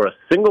didn't score a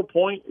single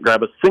point,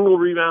 grab a single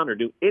rebound, or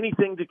do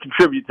anything to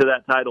contribute to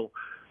that title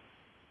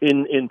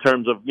in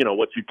terms of,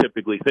 what you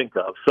typically think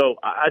of. So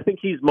I think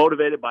he's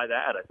motivated by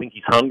that. I think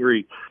he's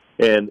hungry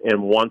and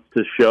wants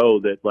to show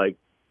that,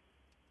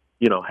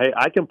 hey,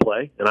 I can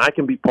play and I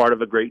can be part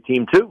of a great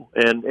team too.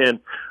 And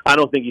I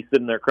don't think he's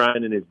sitting there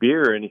crying in his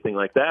beer or anything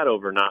like that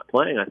over not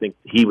playing. I think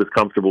he was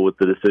comfortable with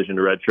the decision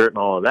to redshirt and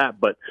all of that.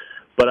 But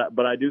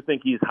I do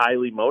think he's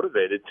highly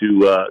motivated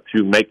to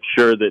make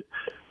sure that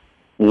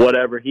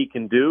whatever he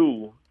can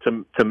do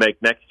to make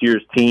next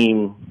year's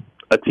team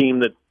a team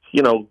that's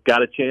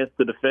got a chance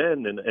to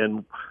defend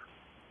and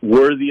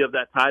worthy of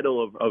that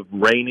title of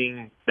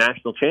reigning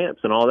national champs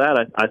and all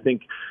that. I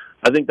think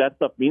that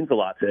stuff means a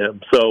lot to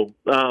him. So,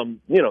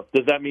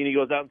 does that mean he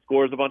goes out and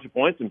scores a bunch of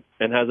points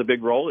and has a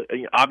big role?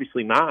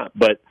 Obviously not.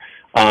 But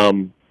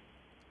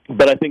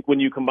I think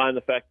when you combine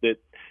the fact that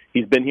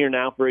he's been here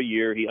now for a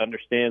year, he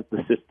understands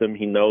the system,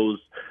 he knows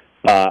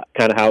kind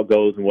of how it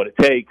goes and what it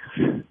takes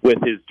with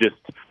his just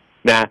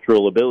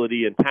natural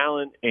ability and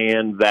talent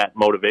and that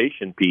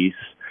motivation piece.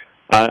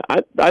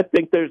 I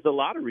think there's a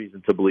lot of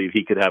reason to believe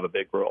he could have a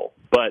big role.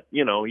 But,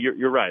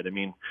 you're right. I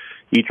mean,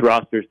 each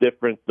roster is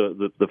different.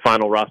 The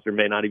final roster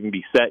may not even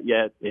be set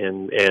yet.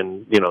 And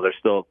there's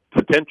still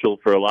potential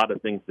for a lot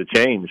of things to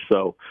change.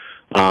 So,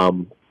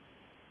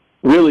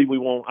 really,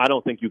 I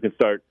don't think you can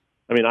start.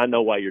 I mean, I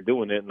know why you're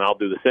doing it, and I'll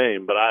do the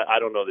same. But I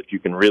don't know that you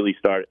can really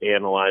start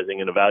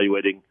analyzing and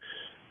evaluating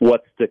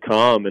what's to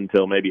come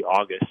until maybe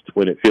August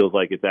when it feels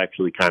like it's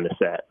actually kind of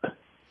set.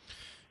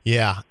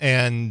 Yeah,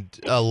 and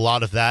a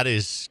lot of that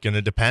is going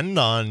to depend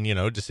on,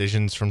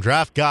 decisions from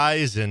draft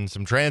guys and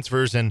some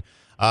transfers, and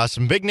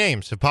some big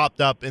names have popped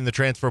up in the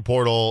transfer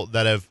portal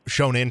that have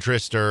shown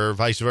interest or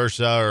vice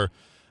versa, or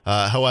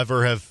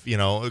however have,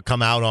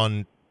 come out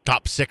on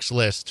top 6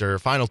 lists or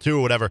final 2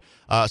 or whatever.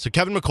 So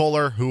Kevin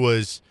McCullar, who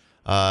was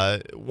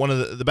one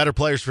of the better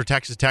players for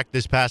Texas Tech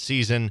this past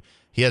season,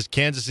 he has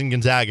Kansas and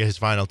Gonzaga, his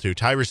final 2.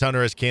 Tyrese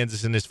Hunter has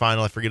Kansas in his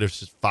final, I forget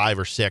if it's 5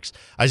 or 6.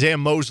 Isaiah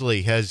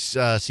Mosley has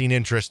seen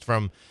interest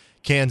from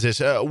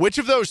Kansas. Which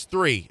of those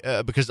 3,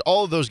 because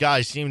all of those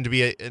guys seem to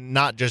be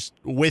not just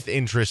with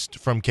interest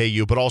from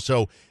KU, but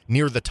also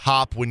near the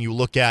top when you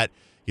look at,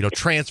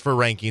 transfer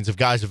rankings of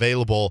guys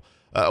available.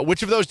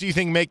 Which of those do you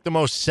think make the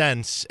most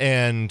sense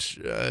and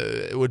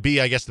would be,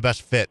 I guess, the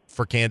best fit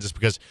for Kansas?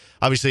 Because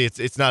obviously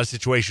it's not a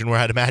situation where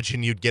I'd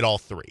imagine you'd get all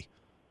 3.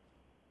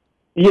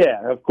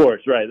 Yeah, of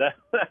course, right.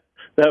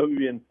 That would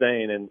be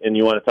insane, and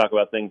you want to talk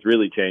about things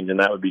really changing,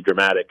 that would be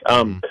dramatic.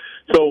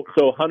 So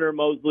Hunter,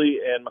 Mosley,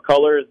 and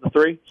McCullar is the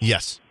 3?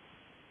 Yes.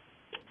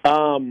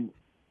 My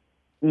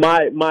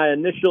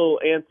initial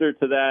answer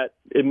to that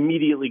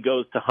immediately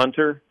goes to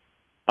Hunter,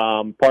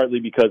 partly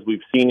because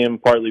we've seen him,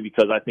 partly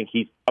because I think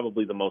he's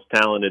probably the most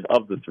talented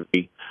of the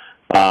 3,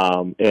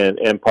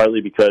 and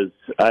partly because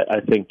I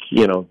think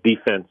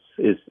defense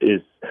is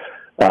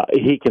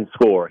he can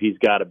score. He's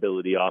got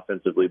ability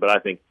offensively, but I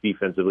think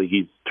defensively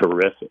he's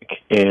terrific.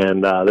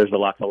 And there's a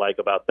lot to like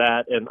about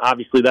that. And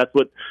obviously that's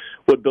what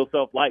Bill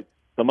Self likes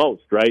the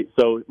most, right?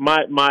 So my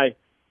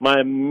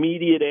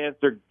immediate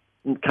answer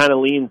kind of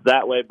leans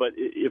that way. But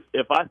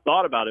if I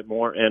thought about it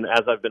more, and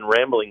as I've been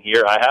rambling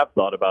here, I have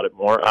thought about it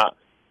more,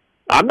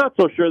 I'm not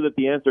so sure that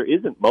the answer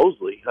isn't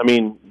Mosley. I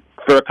mean,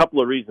 for a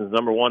couple of reasons.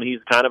 Number one, he's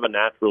kind of a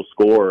natural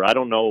scorer. I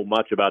don't know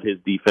much about his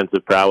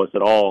defensive prowess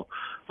at all.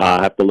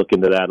 I have to look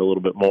into that a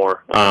little bit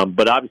more.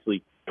 But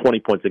obviously, 20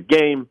 points a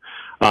game,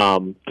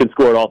 can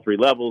score at all 3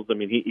 levels. I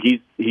mean,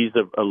 he's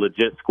a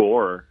legit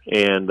scorer.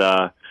 And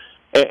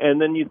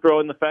then you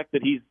throw in the fact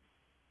that he's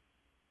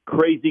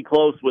crazy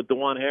close with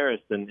DeJuan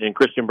Harris and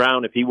Christian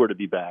Braun if he were to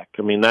be back.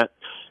 I mean, that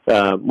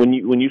when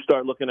you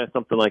start looking at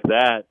something like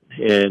that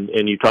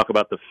and you talk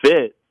about the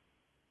fit,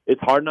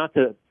 it's hard not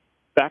to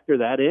factor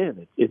that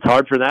in. It's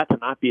hard for that to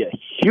not be a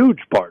huge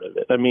part of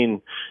it. I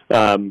mean,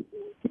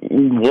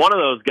 one of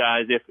those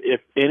guys,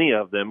 if any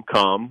of them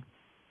come,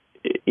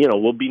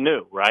 will be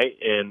new, right?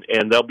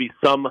 And there'll be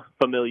some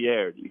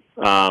familiarity.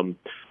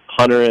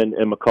 Hunter and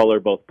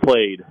McCullar both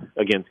played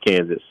against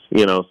Kansas,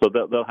 so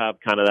they'll have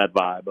kind of that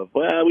vibe of,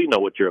 well, we know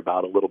what you're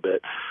about a little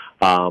bit.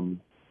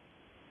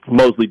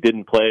 Mosley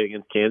didn't play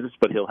against Kansas,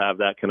 but he'll have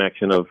that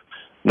connection of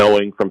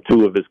knowing from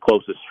 2 of his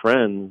closest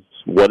friends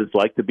what it's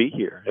like to be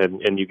here.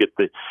 And you get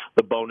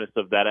the bonus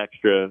of that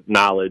extra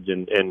knowledge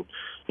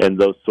and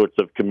those sorts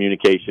of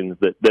communications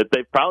that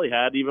they've probably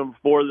had even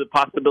before the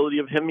possibility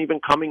of him even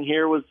coming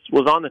here was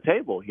on the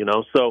table,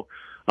 So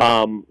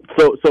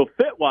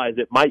fit-wise,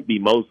 it might be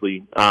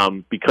Mosley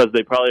because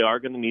they probably are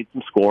going to need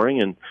some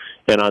scoring,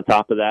 and on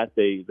top of that,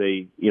 they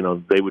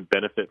would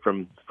benefit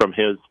from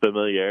his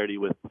familiarity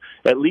with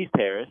at least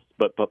Harris,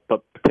 but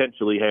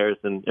potentially Harris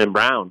and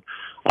Braun.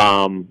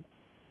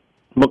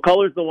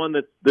 McCullar's the one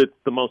that's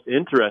the most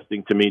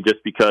interesting to me,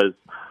 just because,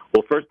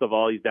 well, first of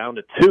all, he's down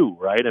to 2,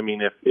 right? I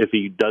mean, if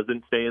he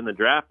doesn't stay in the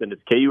draft, then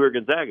it's KU or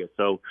Gonzaga.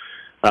 So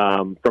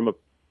from a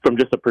from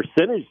just a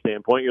percentage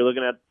standpoint, you're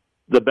looking at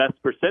the best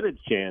percentage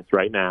chance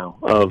right now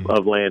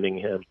of landing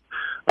him.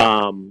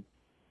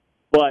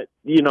 But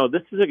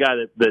this is a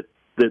guy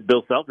that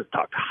Bill Self has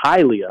talked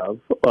highly of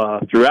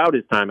throughout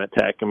his time at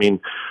Tech. I mean,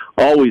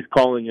 always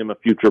calling him a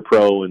future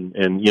pro, and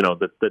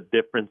the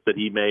difference that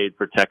he made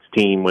for Tech's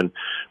team when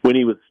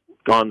he was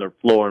on the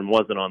floor and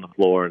wasn't on the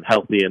floor, and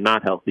healthy and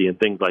not healthy, and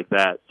things like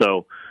that.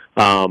 So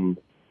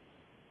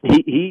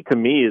he to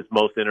me is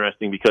most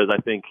interesting because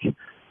I think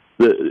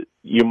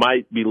you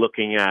might be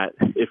looking at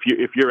if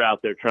you're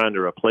out there trying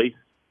to replace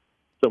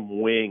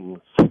some wings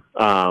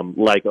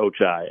like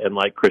Ochai and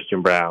like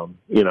Christian Brown,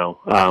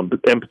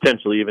 and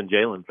potentially even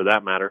Jalen for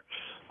that matter.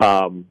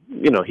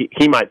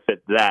 He might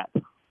fit that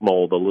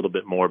mold a little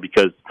bit more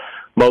because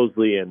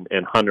Mosley and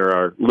Hunter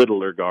are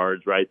littler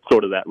guards, right?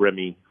 Sort of that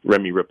Remy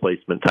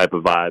replacement type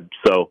of vibe.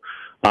 So,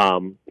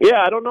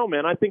 I don't know,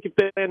 man. I think if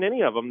they land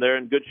any of them, they're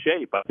in good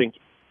shape. I think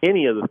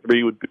any of the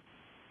three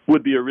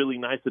would be a really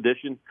nice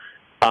addition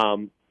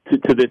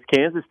to this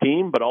Kansas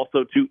team, but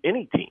also to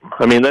any team.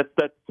 I mean,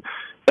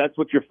 that's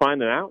what you're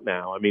finding out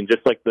now. I mean,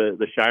 just like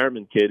the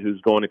Shireman kid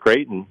who's going to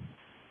Creighton,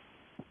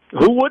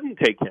 who wouldn't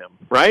take him,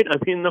 right? I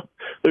mean,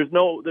 there's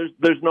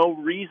no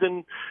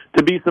reason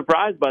to be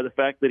surprised by the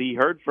fact that he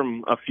heard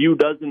from a few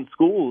dozen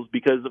schools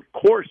because, of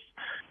course,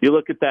 you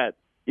look at that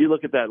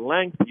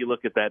length, you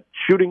look at that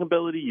shooting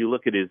ability, you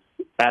look at his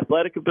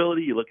athletic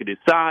ability, you look at his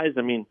size.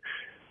 I mean,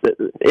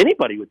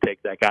 anybody would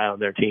take that guy on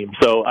their team.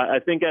 So I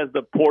think as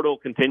the portal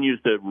continues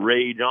to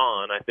rage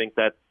on, I think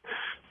that's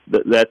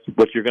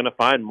what you're going to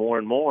find more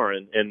and more.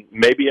 And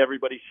maybe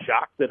everybody's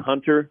shocked that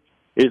Hunter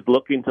is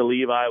looking to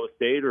leave Iowa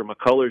State or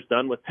McCullough's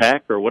done with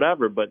Tech or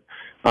whatever. But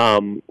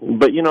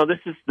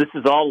this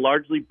is all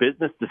largely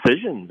business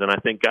decisions. And I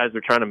think guys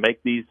are trying to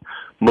make these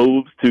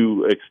moves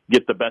to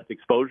get the best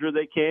exposure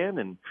they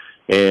can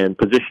and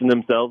position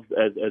themselves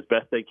as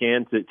best they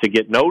can to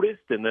get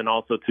noticed, and then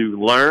also to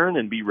learn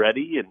and be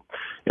ready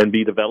and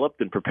be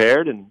developed and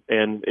prepared. And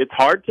it's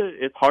hard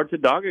to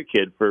dog a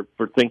kid for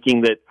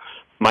thinking that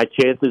my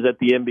chances at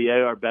the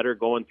NBA are better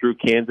going through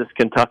Kansas,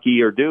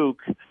 Kentucky, or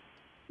Duke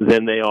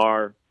than they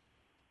are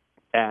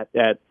at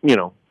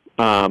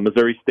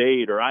Missouri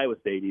State or Iowa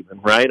State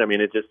even, right? I mean,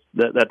 it just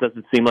that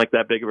doesn't seem like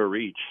that big of a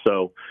reach.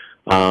 So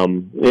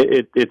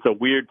it's a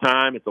weird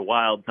time, it's a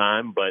wild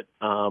time, but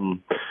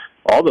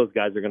all those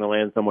guys are going to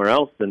land somewhere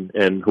else,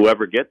 and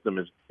whoever gets them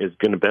is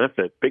going to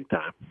benefit big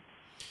time.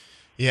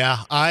 Yeah,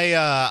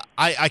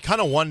 I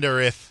kind of wonder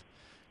if,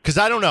 because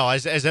I don't know,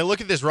 as I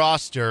look at this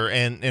roster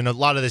and a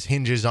lot of this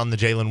hinges on the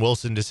Jalen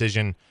Wilson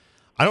decision,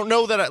 I don't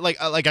know that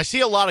I see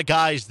a lot of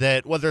guys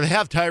that whether they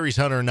have Tyrese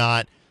Hunter or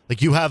not,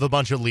 like you have a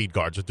bunch of lead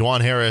guards with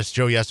Dwan Harris,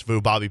 Joe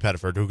Yesufu, Bobby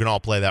Pettiford, who can all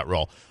play that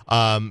role.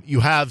 You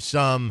have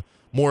some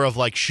more of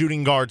like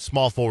shooting guard,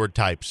 small forward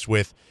types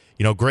with,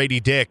 Grady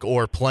Dick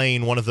or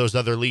playing one of those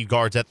other lead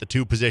guards at the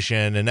 2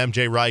 position and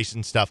MJ Rice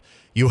and stuff.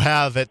 You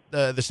have at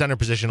the center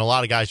position a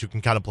lot of guys who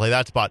can kind of play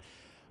that spot.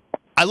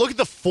 I look at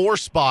the 4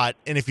 spot,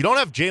 and if you don't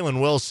have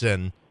Jalen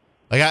Wilson,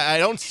 like I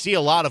don't see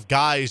a lot of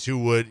guys who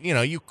would,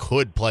 you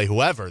could play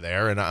whoever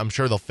there, and I'm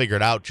sure they'll figure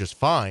it out just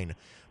fine.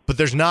 But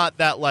there's not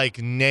that like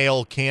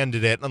nail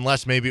candidate,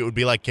 unless maybe it would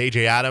be like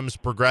KJ Adams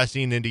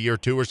progressing into year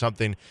 2 or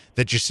something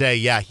that you say,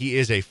 yeah, he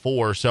is a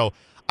 4. So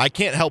I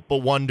can't help but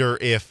wonder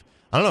if,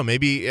 I don't know,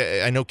 maybe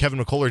I know Kevin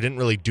McCullough didn't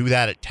really do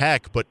that at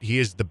Tech, but he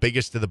is the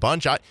biggest of the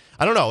bunch. I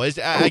don't know.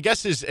 I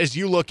guess as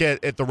you look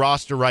at the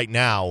roster right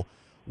now,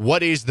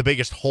 what is the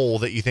biggest hole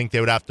that you think they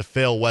would have to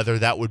fill, whether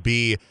that would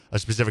be a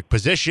specific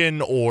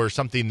position or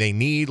something they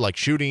need, like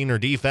shooting or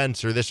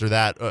defense or this or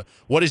that?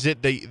 What is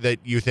it that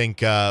you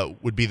think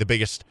would be the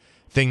biggest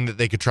thing that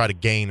they could try to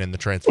gain in the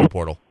transfer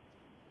portal?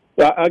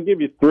 I'll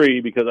give you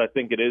 3 because I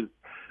think it is.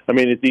 I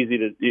mean, it's easy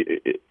to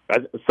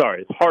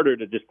it's harder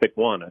to just pick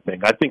one,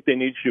 I think they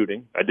need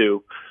shooting. I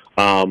do.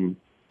 And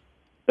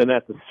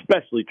that's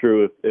especially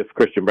true if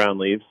Christian Brown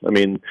leaves. I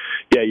mean,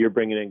 yeah, you're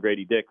bringing in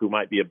Grady Dick, who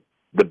might be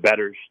the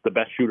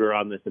best shooter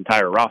on this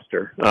entire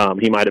roster.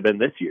 He might have been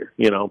this year,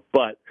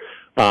 but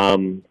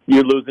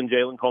you're losing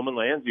Jalen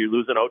Coleman-Lands, you're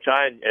losing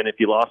Ochai, and if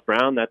you lost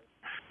Brown, that's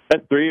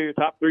 3 of your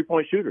top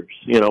 3-point shooters,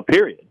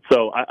 period.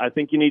 So I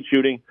think you need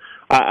shooting.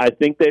 I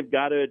think they've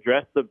got to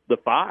address the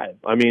 5.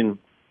 I mean,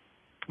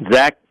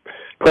 Zach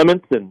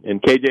Clements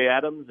and KJ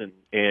Adams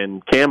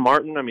and Cam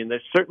Martin. I mean,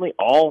 there's certainly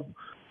all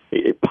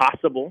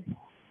possible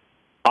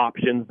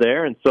options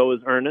there, and so is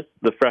Ernest,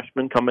 the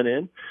freshman coming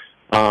in.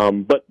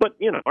 But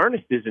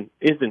Ernest isn't.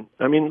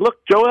 I mean, look,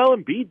 Joel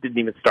Embiid didn't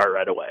even start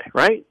right away,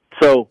 right?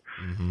 So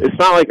It's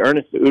not like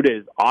Ernest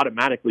Udeh is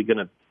automatically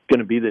going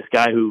to be this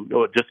guy who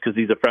just because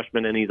he's a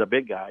freshman and he's a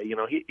big guy.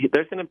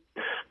 There's going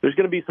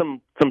to be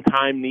some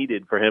time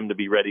needed for him to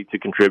be ready to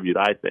contribute,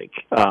 I think.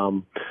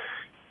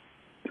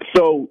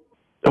 So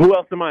who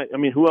else am I? I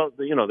mean, who else?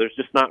 There's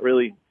just not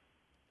really.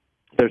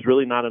 There's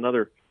really not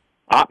another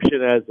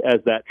option as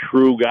that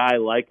true guy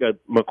like a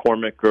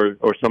McCormick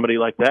or somebody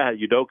like that,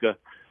 Udoka,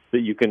 that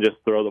you can just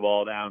throw the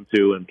ball down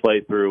to and play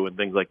through and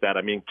things like that.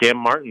 I mean, Cam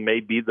Martin may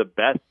be the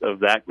best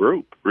of that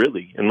group,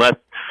 really, unless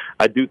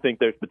I do think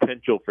there's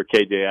potential for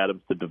KJ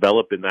Adams to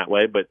develop in that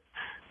way, but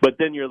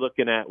then you're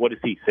looking at, what is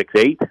he,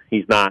 6'8"?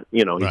 He's not,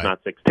 he's Right.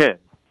 not 6'10".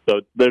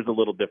 So there's a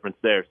little difference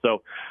there.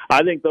 So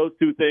I think those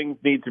two things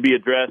need to be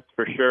addressed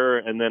for sure.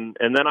 And then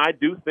I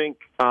do think,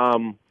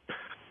 I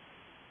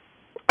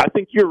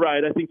think you're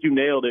right. I think you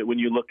nailed it when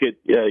you look at,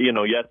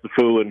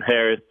 Yesufu and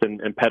Harris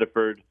and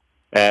Pettiford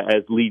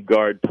as lead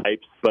guard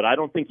types, but I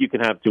don't think you can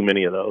have too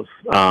many of those.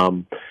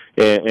 And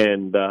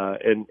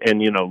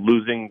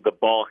losing the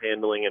ball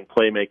handling and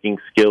playmaking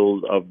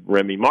skills of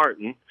Remy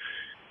Martin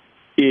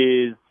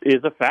is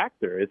a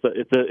factor. It's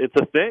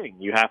a thing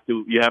you have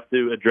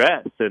to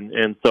address.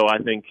 And so I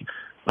think,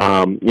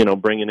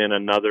 bringing in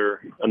another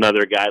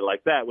guy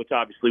like that, which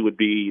obviously would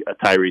be a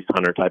Tyrese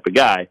Hunter type of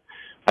guy,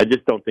 I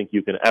just don't think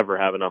you can ever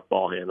have enough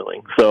ball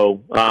handling.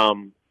 So,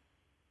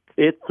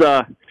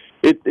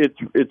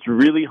 it's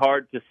really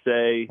hard to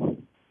say,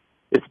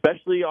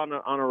 especially on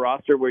a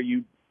roster where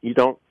you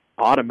don't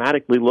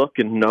automatically look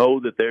and know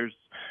that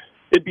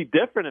it'd be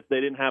different if they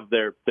didn't have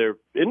their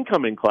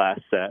incoming class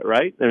set,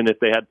 right? I mean, if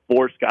they had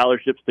 4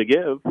 scholarships to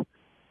give,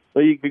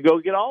 well, you could go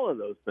get all of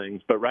those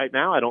things. But right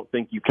now, I don't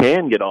think you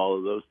can get all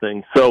of those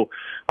things. So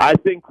I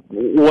think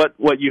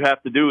what you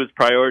have to do is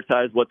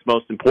prioritize what's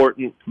most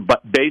important,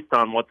 but based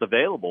on what's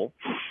available.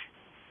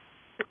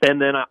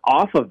 And then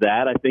off of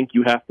that, I think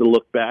you have to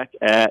look back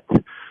at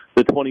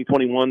the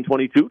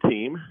 2021-22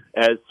 team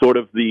as sort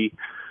of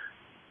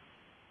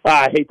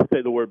I hate to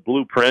say the word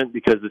blueprint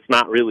because it's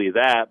not really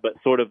that, but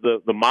sort of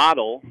the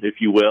model,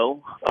 if you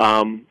will,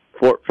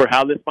 for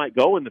how this might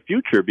go in the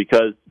future,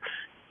 because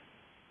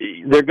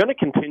they're going to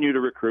continue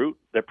to recruit.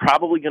 They're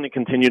probably going to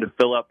continue to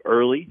fill up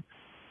early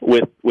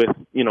with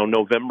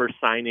November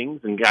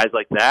signings and guys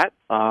like that.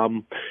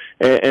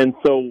 And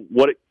so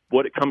what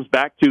it comes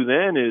back to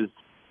then is,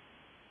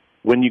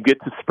 when you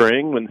get to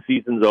spring, when the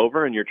season's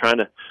over and you're trying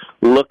to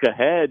look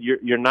ahead,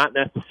 you're not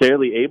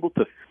necessarily able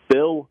to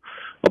fill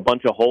a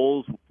bunch of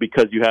holes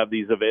because you have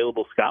these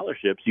available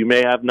scholarships. You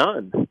may have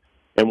none.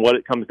 And what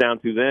it comes down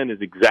to then is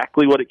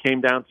exactly what it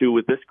came down to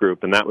with this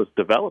group, and that was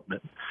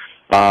development.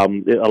 A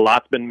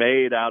lot's been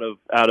made out of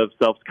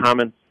Self's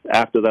comments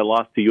after they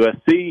lost to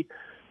USC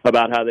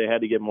about how they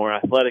had to get more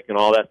athletic and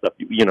all that stuff.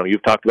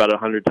 You've talked about it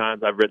 100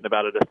 times. I've written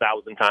about it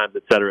 1,000 times,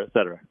 et cetera, et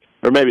cetera.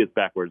 Or maybe it's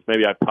backwards.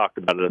 Maybe I've talked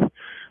about it,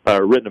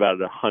 written about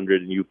it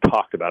 100, and you've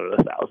talked about it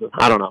 1,000.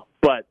 I don't know.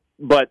 But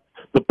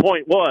the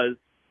point was,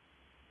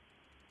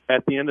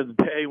 at the end of the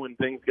day, when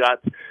things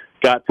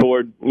got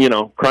toward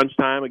crunch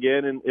time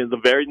again in the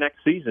very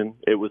next season,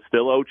 it was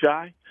still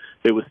Ochai,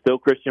 it was still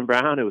Christian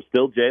Brown, it was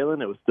still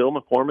Jalen, it was still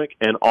McCormick,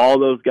 and all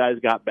those guys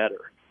got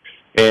better.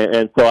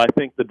 And so I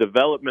think the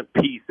development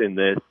piece in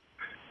this,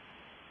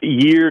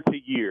 year to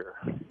year,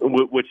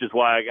 which is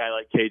why a guy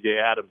like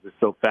KJ Adams is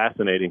so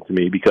fascinating to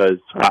me, because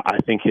I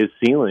think his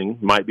ceiling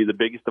might be the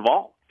biggest of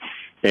all.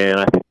 And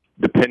I think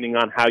depending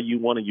on how you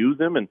want to use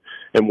him and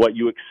what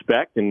you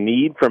expect and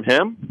need from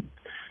him,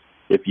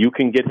 if you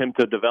can get him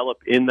to develop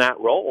in that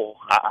role,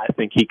 I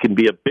think he can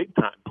be a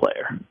big-time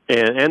player.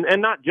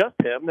 And not just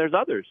him, there's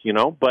others,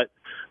 but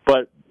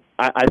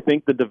I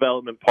think the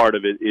development part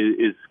of it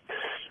is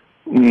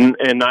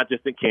and not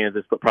just in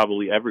Kansas, but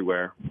probably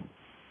everywhere,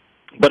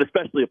 but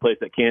especially a place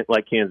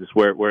like Kansas,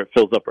 where it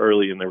fills up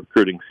early in the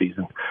recruiting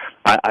season.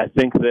 I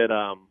think that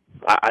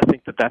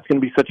that's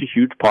going to be such a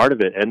huge part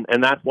of it,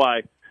 and that's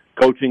why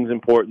coaching is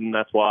important.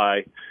 That's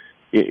why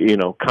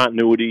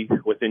continuity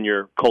within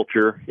your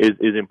culture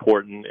is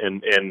important,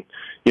 and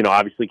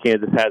obviously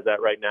Kansas has that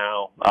right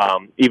now.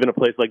 Even a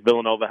place like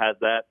Villanova has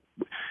that.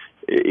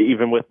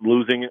 Even with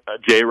losing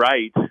Jay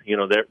Wright,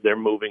 they're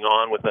moving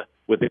on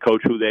with a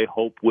coach who they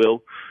hope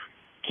will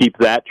keep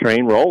that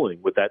train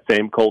rolling with that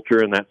same culture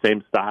and that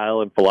same style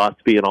and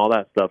philosophy and all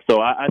that stuff.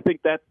 So I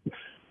think that's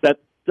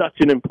such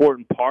an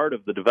important part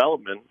of the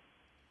development.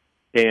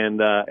 And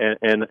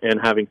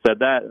having said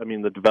that, I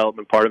mean, the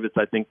development part of it's,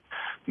 I think,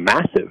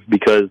 massive,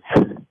 because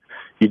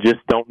you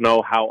just don't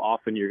know how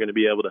often you're going to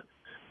be able to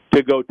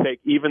go take,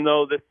 even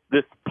though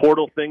this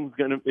portal thing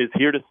is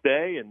here to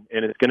stay and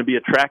it's going to be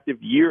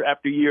attractive year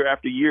after year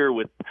after year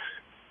with,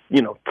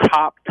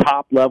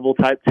 top level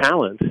type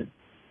talent.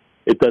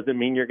 It doesn't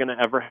mean you're going to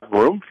ever have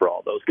room for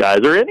all those guys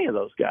or any of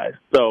those guys.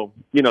 So,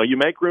 you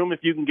make room if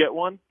you can get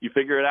one, you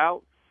figure it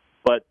out.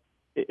 But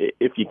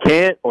if you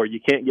can't, or you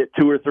can't get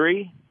 2 or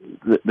 3,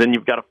 then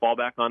you've got to fall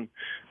back on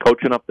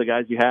coaching up the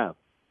guys you have.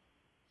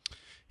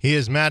 He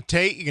is Matt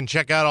Tate. You can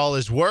check out all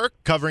his work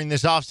covering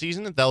this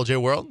offseason at the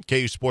LJ World,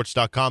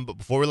 KUSports.com. But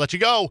before we let you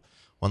go,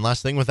 one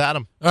last thing with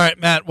Adam. All right,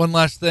 Matt, one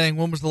last thing.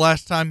 When was the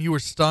last time you were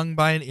stung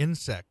by an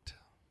insect?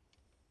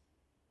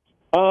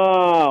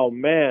 Oh,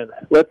 man.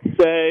 Let's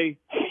say,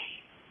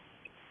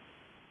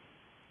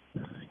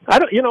 I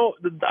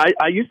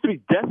used to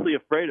be deathly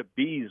afraid of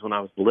bees when I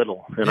was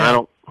little. And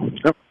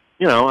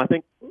yeah. I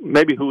think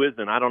maybe who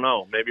isn't? I don't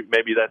know.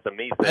 Maybe that's a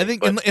me thing. I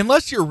think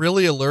unless you're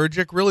really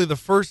allergic, really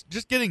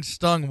just getting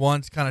stung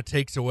once kind of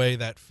takes away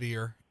that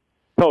fear.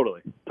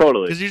 Totally.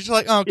 Because you're just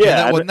like, oh, okay,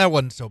 yeah, that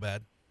wasn't so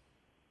bad.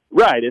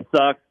 Right. It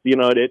sucks.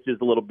 It itches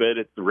a little bit.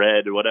 It's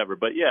red or whatever.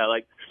 But yeah,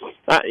 like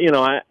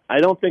I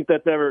don't think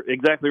that's ever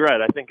exactly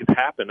right. I think it's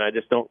happened. I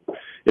just don't.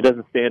 It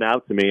doesn't stand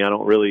out to me. I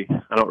don't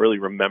really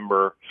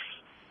remember.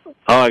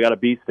 Oh, I got a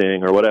bee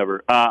sting or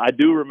whatever. I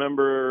do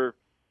remember.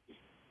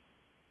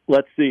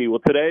 Let's see.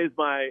 Well, today is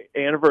my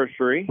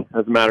anniversary.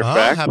 As a matter of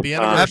fact, happy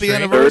anniversary!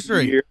 Happy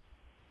anniversary!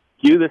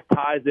 This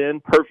ties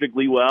in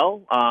perfectly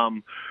well.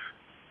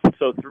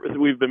 So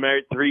we've been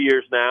married 3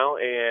 years now,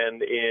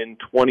 and in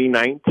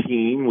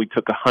 2019 we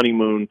took a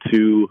honeymoon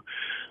to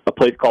a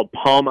place called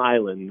Palm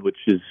Island, which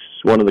is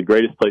one of the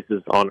greatest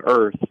places on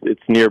earth.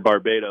 It's near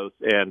Barbados,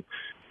 and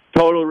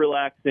total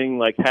relaxing.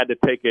 Like, had to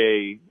take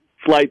a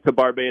flight to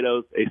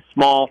Barbados, a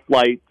small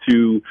flight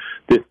to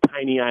this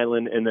tiny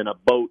island, and then a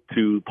boat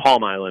to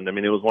Palm Island. I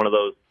mean, it was one of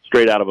those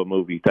straight out of a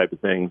movie type of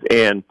things.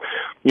 And,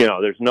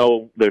 there's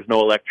no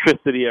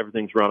electricity.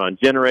 Everything's run on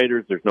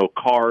generators. There's no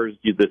cars.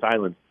 This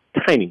island's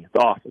tiny. It's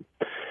awesome.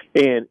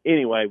 And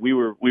anyway, we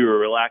were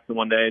relaxing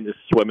one day and just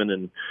swimming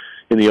in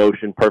the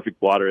ocean,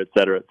 perfect water, et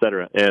cetera, et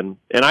cetera. And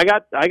I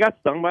got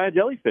stung by a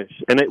jellyfish,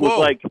 and it was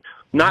like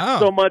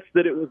not so much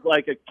that it was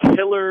like a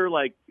killer,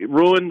 like it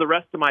ruined the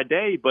rest of my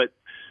day, but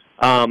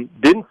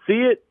didn't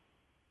see it.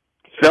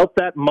 Felt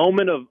that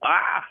moment of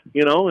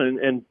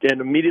and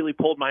immediately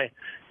pulled my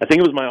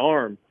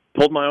arm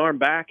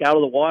back out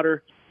of the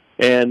water,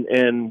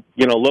 and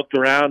looked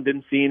around,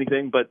 didn't see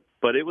anything, but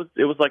it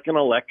was like an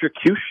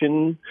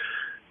electrocution,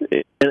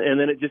 and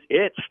then it just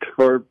itched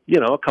for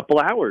a couple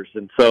hours,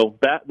 and so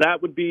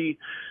that would be,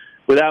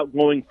 without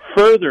going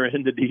further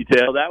into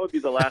detail, that would be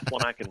the last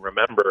one I can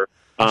remember.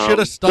 You should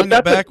have stung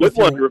it back with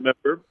one to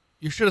remember.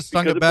 You should have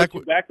stung it back.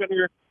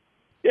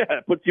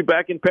 It puts you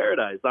back in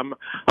paradise. I'm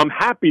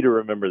happy to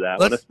remember that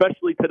one,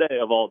 especially today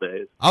of all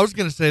days. I was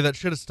going to say that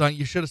should have stung.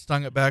 You should have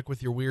stung it back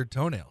with your weird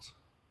toenails.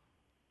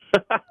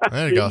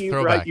 There you go.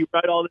 Throwback. You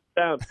write all this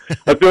down.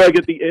 I feel like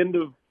at the end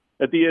of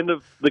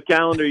the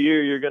calendar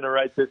year, you're going to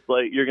write this,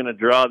 like, you're going to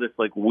draw this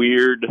like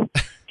weird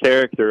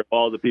character of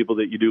all the people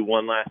that you do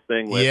one last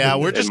thing with. Yeah,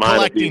 we're just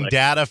collecting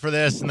data for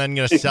this, and then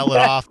going to sell it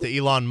off to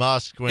Elon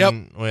Musk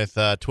with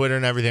Twitter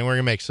and everything. We're going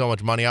to make so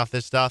much money off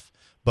this stuff.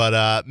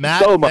 But,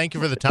 Matt, thank you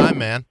for the time,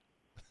 man.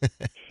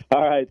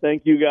 All right.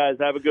 Thank you, guys.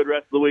 Have a good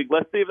rest of the week.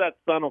 Let's see if that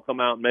sun will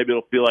come out, and maybe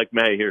it'll feel like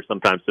May here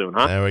sometime soon,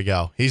 huh? There we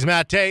go. He's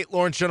Matt Tate,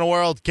 Lawrence Journal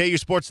World,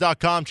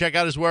 KUSports.com. Check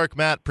out his work,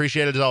 Matt.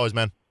 Appreciate it as always,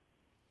 man.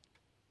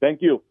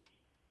 Thank you.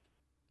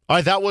 All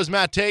right, that was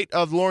Matt Tate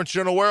of the Lawrence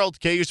Journal World,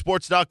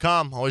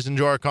 KUSports.com. Always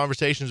enjoy our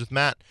conversations with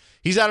Matt.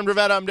 He's Adam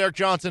Dravetta. I'm Derek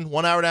Johnson.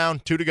 1 hour down,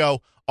 2 to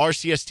go.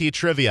 RCST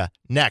trivia.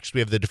 Next, we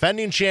have the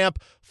defending champ,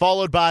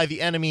 followed by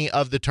the enemy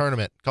of the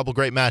tournament. A couple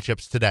great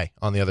matchups today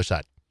on the other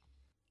side.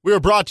 We are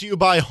brought to you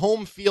by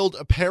Home Field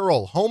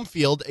Apparel. Home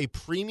Field, a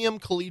premium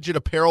collegiate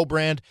apparel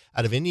brand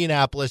out of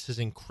Indianapolis, is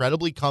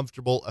incredibly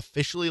comfortable,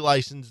 officially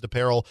licensed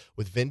apparel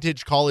with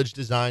vintage college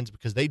designs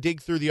because they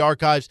dig through the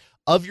archives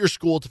of your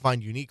school to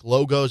find unique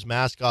logos,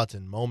 mascots,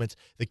 and moments.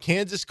 The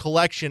Kansas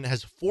collection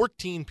has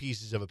 14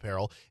 pieces of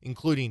apparel,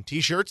 including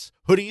t-shirts,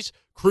 hoodies,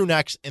 crew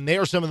necks, and they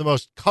are some of the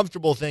most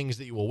comfortable things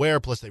that you will wear.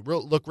 Plus, they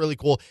look really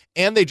cool.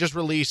 And they just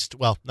released,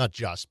 well, not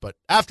just, but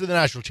after the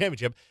national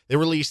championship, they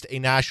released a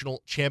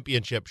national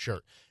championship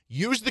shirt.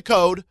 Use the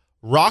code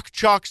Rock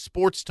Chalk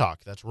Sports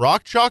Talk. That's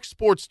Rock Chalk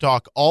Sports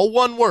Talk, all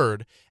one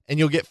word, and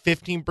you'll get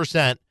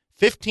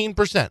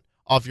 15%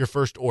 off your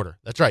first order.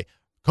 That's right.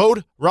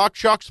 Code Rock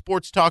Chalk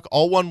Sports Talk,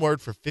 all one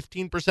word, for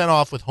 15%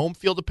 off with Home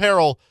Field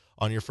Apparel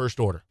on your first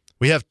order.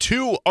 We have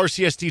 2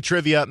 RCST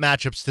trivia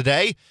matchups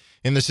today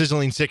in the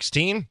Sizzling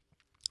 16.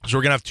 So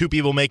we're going to have 2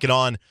 people make it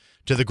on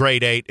to the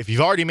Grade 8. If you've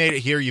already made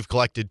it here, you've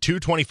collected 2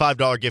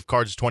 $25 gift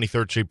cards to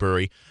 23rd Street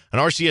Brewery, an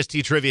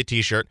RCST trivia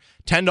t-shirt,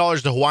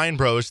 $10 to Hawaiian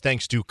Bros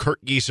thanks to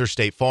Kurt Gieser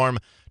State Farm,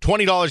 $20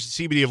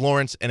 to CBD of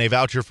Lawrence, and a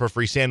voucher for a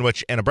free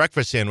sandwich and a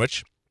breakfast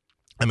sandwich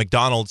at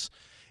McDonald's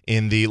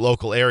in the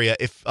local area.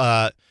 If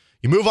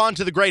you move on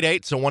to the Grade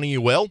 8, so one of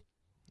you will.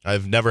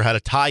 I've never had a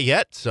tie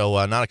yet,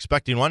 so not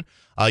expecting one.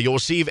 You'll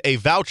receive a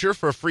voucher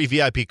for a free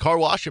VIP car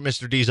wash at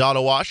Mr. D's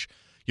Auto Wash.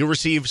 You'll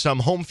receive some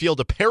Home Field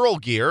Apparel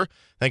gear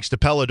thanks to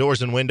Pella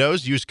Doors and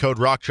Windows. Use code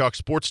RockChalk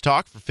Sports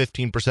Talk for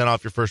 15%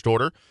 off your first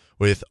order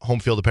with Home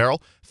Field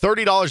Apparel.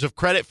 $30 of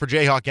credit for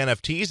Jayhawk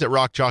NFTs at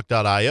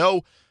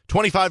rockchalk.io.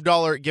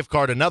 $25 gift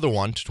card, another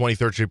one, to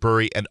 23rd Street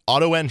Brewery and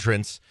auto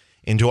entrance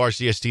into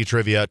RCST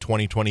Trivia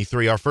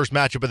 2023. Our first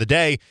matchup of the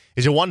day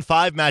is a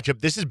 1-5 matchup.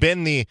 This has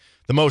been the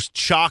most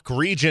chalk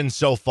region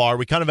so far.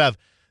 We kind of have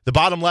the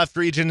bottom left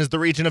region is the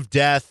region of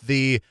death.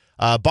 The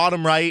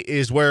bottom right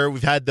is where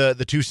we've had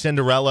the 2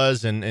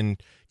 Cinderellas,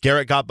 and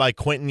Garrett got by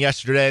Quentin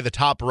yesterday. The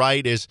top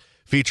right is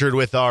featured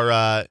with our,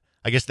 I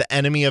guess, the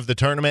enemy of the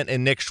tournament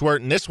in Nick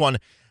Schwert. And this one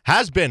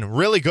has been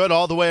really good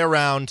all the way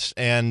around.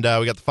 And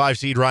we got the 5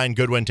 seed Ryan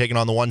Goodwin taking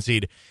on the 1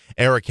 seed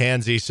Eric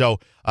Hansey. So,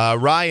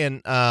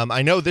 Ryan,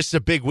 I know this is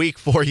a big week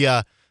for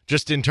you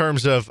just in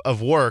terms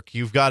of work.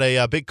 You've got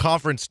a big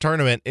conference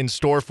tournament in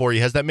store for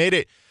you. Has that made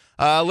it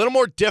a little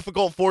more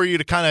difficult for you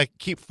to kind of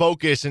keep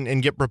focus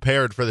and get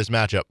prepared for this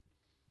matchup?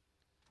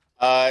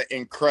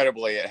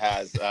 Incredibly, it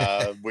has.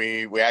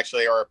 We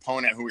actually, our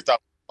opponent who we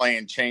thought was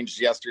playing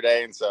changed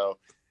yesterday, and so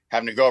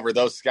having to go over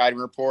those scouting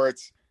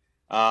reports.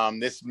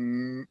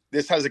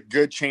 This has a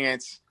good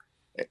chance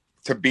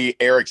to be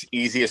Eric's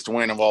easiest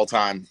win of all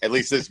time, at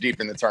least this deep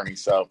in the tourney.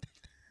 So,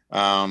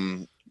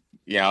 and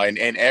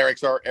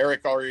Eric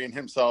already in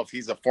himself,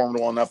 he's a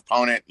formidable enough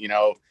opponent.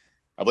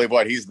 I believe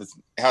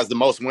has the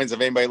most wins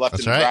of anybody left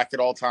in the bracket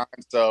all time.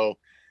 So,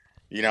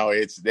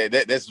 this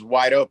is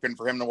wide open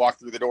for him to walk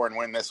through the door and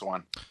win this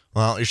one.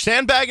 Well, you're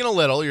sandbagging a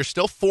little. You're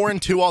still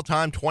 4-2 all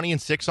time,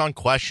 20-6 on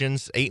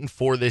questions,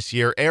 8-4 this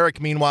year.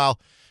 Eric, meanwhile,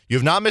 you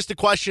have not missed a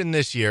question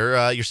this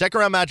year. Your second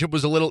round matchup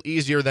was a little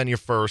easier than your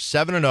first,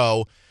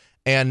 7-0,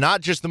 and not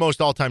just the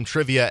most all-time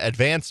trivia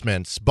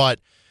advancements, but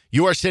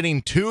you are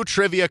sitting 2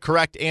 trivia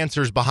correct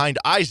answers behind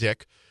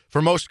Isaac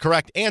for most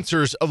correct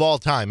answers of all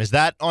time. Is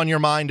that on your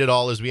mind at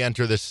all as we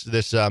enter this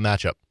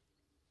matchup?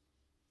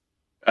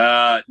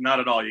 Not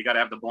at all. You got to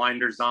have the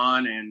blinders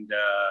on, and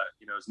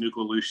as Nuke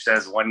Lelouch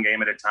says, one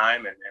game at a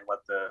time, and let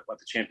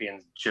the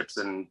championships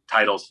and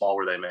titles fall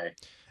where they may.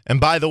 And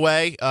by the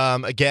way,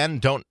 again,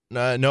 don't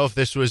know if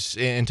this was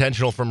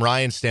intentional from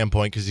Ryan's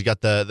standpoint because he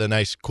got the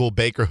nice, cool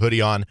Baker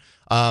hoodie on.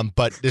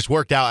 But this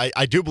worked out.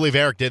 I do believe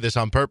Eric did this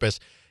on purpose.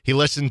 He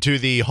listened to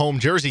the home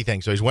jersey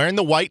thing. So he's wearing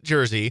the white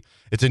jersey.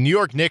 It's a New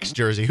York Knicks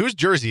jersey. Whose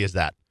jersey is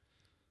that?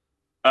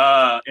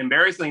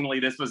 Embarrassingly,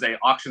 this was a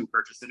auction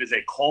purchase. It is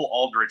a Cole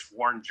Aldrich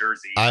worn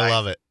jersey. I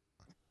love it.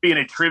 Being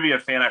a trivia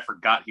fan, I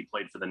forgot he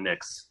played for the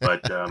Knicks.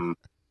 But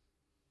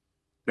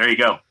there you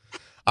go.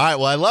 All right,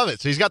 well, I love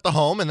it. So he's got the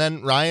home, and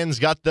then Ryan's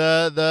got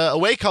the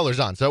away colors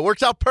on. So it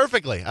works out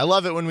perfectly. I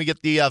love it when we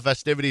get the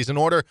festivities in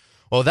order.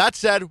 Well, that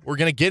said, we're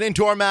going to get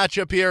into our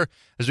matchup here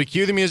as we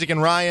cue the music. And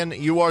Ryan,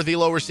 you are the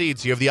lower seed,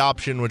 so you have the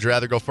option. Would you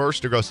rather go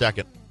first or go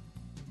second?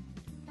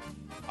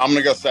 I'm going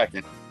to go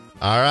second.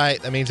 All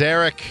right, that means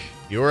Eric,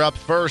 you're up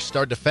first,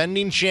 our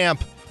defending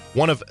champ,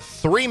 one of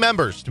 3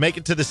 members to make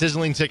it to the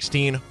Sizzling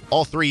 16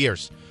 all 3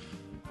 years.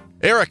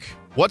 Eric,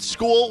 what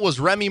school was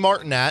Remy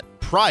Martin at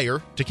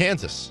prior to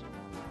Kansas?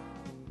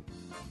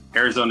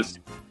 Arizona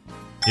State.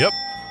 Yep.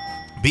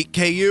 Beat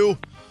KU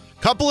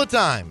a couple of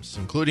times,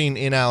 including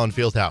in Allen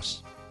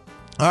Fieldhouse.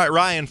 All right,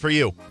 Ryan, for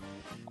you.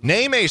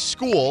 Name a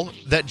school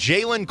that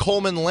Jalen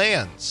Coleman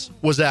Lands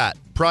was at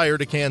prior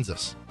to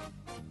Kansas.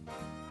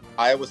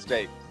 Iowa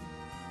State.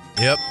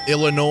 Yep.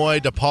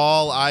 Illinois,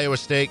 DePaul, Iowa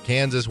State,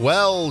 Kansas.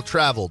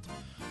 Well-traveled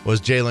was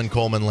Jalen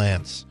Coleman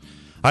Lands.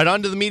 All right,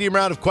 on to the medium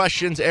round of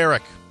questions.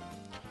 Eric,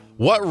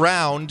 what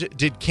round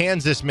did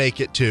Kansas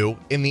make it to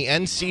in the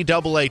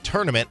NCAA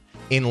tournament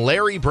in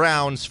Larry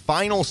Brown's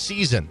final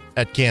season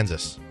at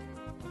Kansas?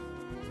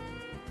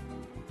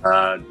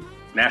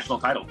 National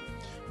title.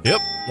 Yep,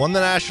 won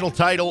the national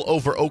title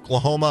over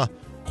Oklahoma.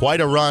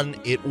 Quite a run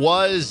it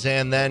was,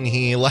 and then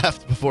he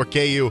left before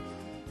KU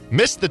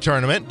missed the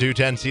tournament due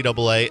to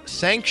NCAA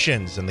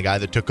sanctions, and the guy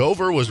that took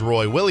over was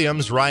Roy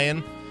Williams.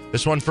 Ryan,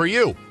 this one for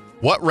you.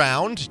 What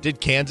round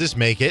did Kansas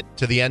make it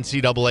to the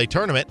NCAA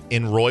tournament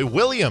in Roy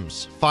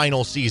Williams'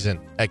 final season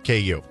at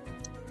KU?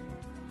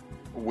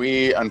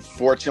 We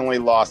unfortunately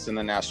lost in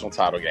the national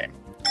title game.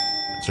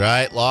 That's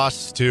right,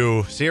 lost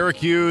to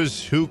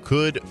Syracuse. Who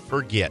could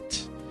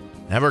forget?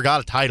 Never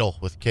got a title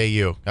with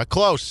KU. Got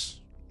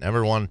close.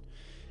 Never won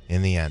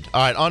in the end.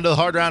 All right, on to the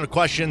hard round of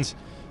questions.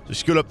 To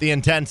scoot up the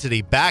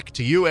intensity, back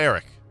to you,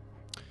 Eric.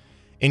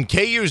 In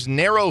KU's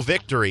narrow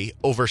victory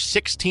over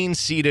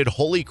 16-seeded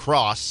Holy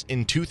Cross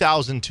in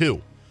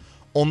 2002,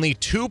 only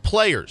 2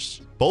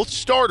 players, both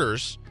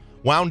starters,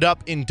 wound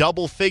up in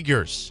double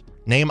figures.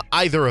 Name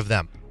either of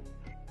them.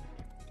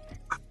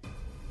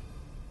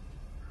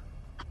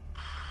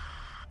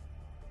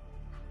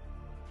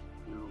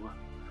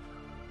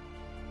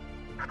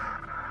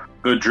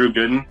 Good, Drew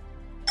Gooden.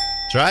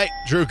 That's right.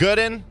 Drew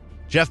Gooden,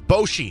 Jeff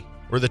Boschee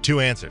were the 2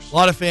 answers. A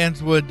lot of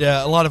fans would,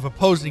 a lot of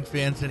opposing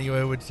fans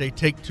anyway, would say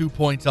take 2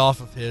 points off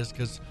of his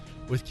because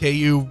with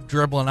KU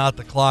dribbling out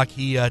the clock,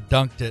 he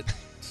dunked it.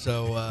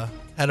 So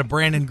had a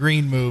Brandon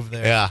Green move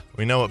there. Yeah,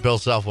 we know what Bill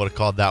Self would have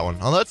called that one.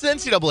 Although it's the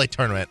NCAA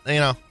tournament.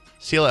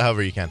 Seal it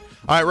however you can.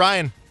 All right,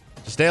 Ryan,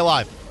 stay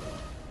alive.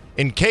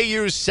 In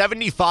KU's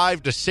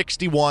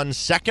 75-61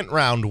 second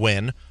round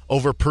win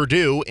over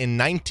Purdue in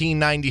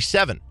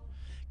 1997,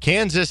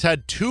 Kansas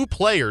had 2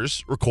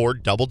 players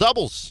record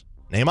double-doubles.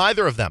 Name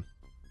either of them.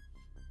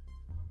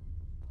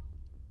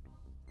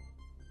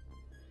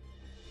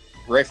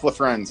 Rafe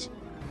LaFrentz.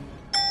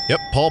 Yep,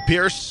 Paul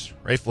Pierce,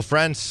 Rafe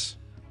LaFrentz.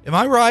 Am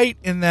I right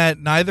in that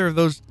neither of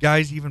those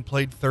guys even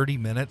played 30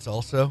 minutes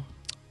also?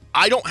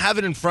 I don't have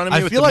it in front of me.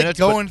 I with feel the like minutes,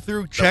 going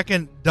through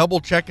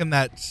double checking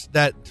that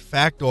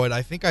factoid.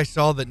 I think I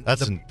saw that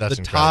that's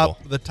incredible.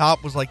 The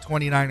top was like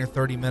 29 or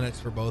 30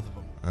 minutes for both of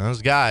them.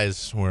 Those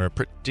guys were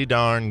pretty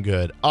darn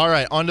good. All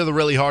right, on to the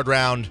really hard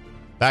round.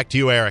 Back to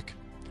you, Eric.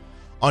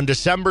 On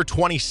December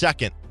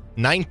 22nd,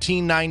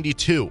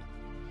 1992,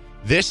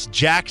 this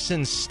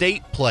Jackson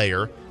State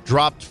player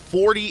dropped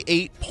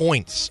 48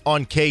 points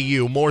on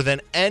KU, more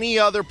than any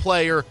other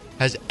player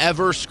has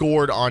ever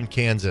scored on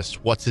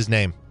Kansas. What's his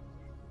name?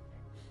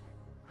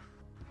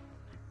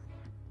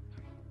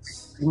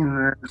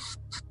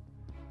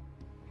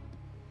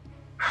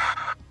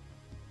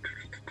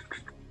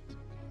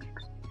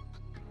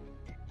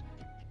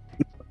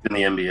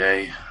 in the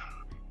NBA.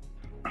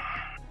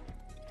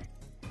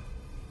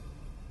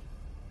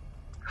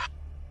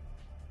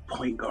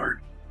 Point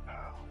guard.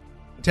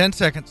 10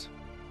 seconds.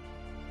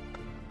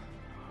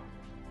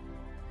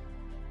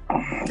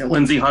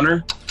 Lindsey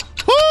Hunter.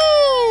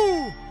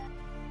 Woo!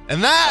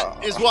 And that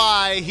is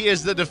why he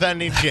is the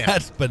defending champ.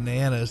 That's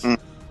bananas.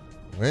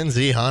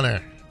 Lindsey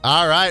Hunter.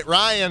 All right,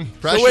 Ryan,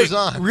 pressure's So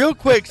wait, on. real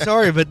quick,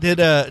 sorry, but did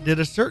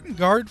a certain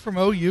guard from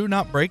OU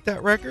not break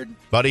that record?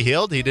 Buddy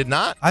Hield, he did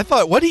not. I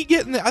thought, what did he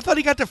get I thought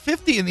he got to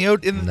 50 in the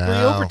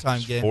three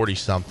overtime game.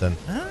 40-something.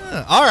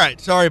 All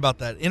right, sorry about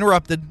that.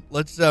 Interrupted.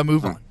 Let's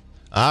move on.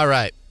 All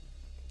right.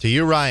 To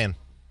you, Ryan.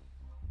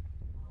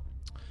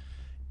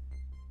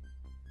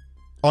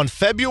 On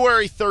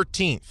February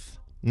 13th,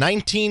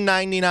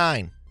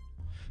 1999,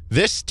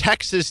 this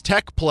Texas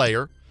Tech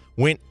player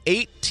went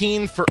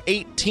 18 for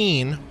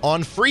 18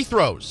 on free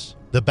throws,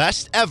 the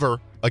best ever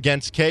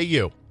against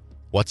KU.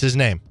 What's his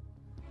name?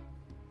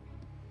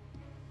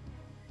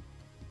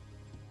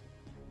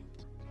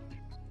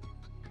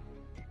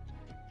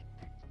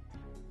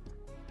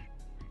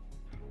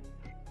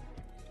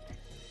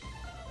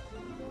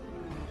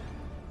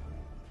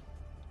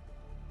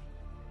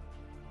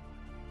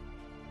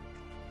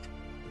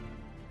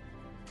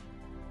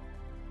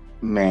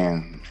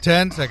 Man,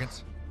 10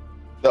 seconds.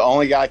 the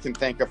only guy I can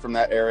think of from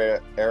that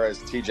era is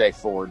TJ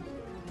Ford.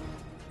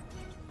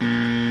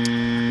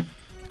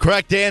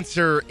 Correct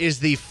answer is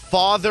the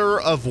father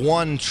of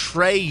one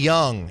Trey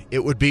Young.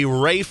 It would be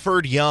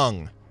Rayford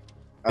Young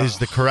is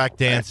the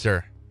correct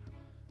answer.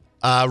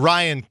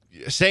 Ryan,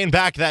 saying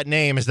back that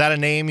name, is that a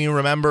name you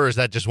remember, or is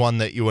that just one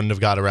that you wouldn't have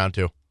got around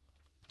to?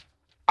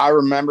 I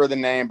remember the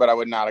name, but I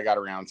would not have got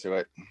around to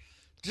it.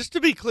 Just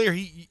to be clear,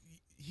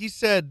 he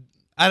said,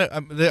 I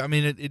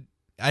mean,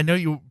 I know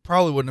you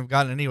probably wouldn't have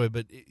gotten it anyway,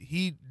 but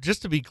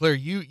just to be clear,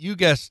 you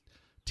guessed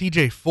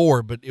TJ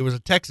Ford, but it was a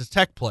Texas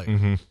Tech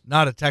player,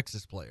 not a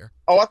Texas player.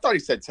 Oh, I thought he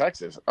said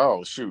Texas.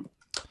 Oh, shoot.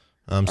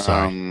 I'm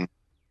sorry.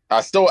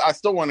 I still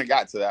wouldn't have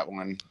got to that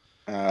one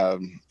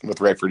with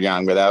Rayford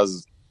Young, but that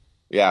was,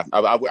 yeah.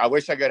 I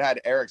wish I could have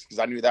had Eric's because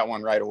I knew that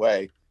one right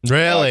away.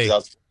 Really?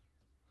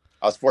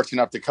 I was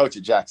fortunate enough to coach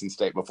at Jackson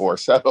State before.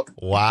 So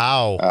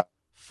wow.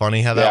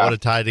 Funny how that yeah. would have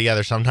tied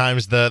together.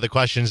 Sometimes the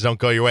questions don't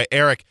go your way.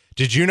 Eric,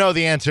 did you know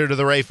the answer to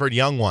the Rayford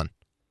Young one?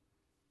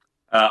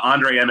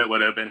 Andre Emmett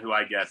would have been who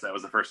I guessed. That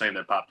was the first name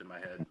that popped in my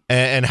head.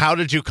 And how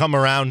did you come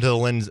around to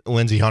the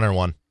Lindsey Hunter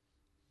one?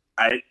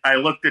 I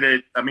looked at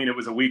it. I mean, it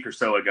was a week or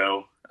so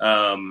ago.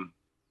 And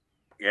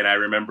I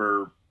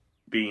remember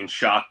being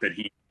shocked that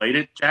he played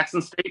at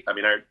Jackson State. I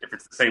mean, if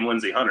it's the same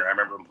Lindsey Hunter, I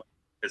remember him playing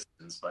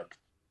Pistons, but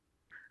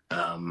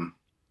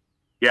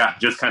yeah,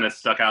 just kind of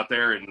stuck out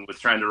there and was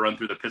trying to run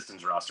through the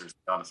Pistons rosters, to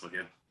be honest with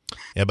you.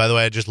 Yeah, by the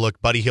way, I just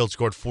looked. Buddy Hield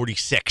scored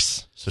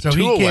 46. So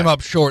he came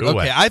up short. Two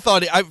away. Okay, I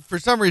thought, for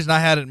some reason I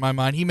had it in my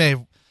mind. He may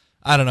have,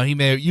 I don't know,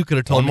 you could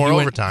have told me. One more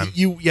he overtime.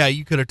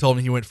 You could have told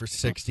me he went for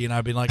 60, and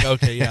I'd be like,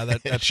 okay, yeah,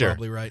 that's Sure.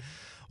 probably right.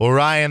 Well,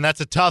 Ryan,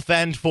 that's a tough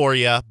end for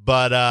you,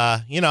 but,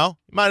 you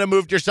might have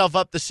moved yourself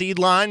up the seed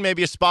line,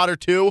 maybe a spot or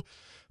two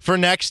for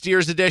next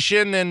year's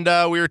edition, and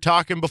we were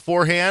talking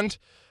beforehand.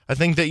 I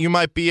think that you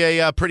might be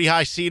a pretty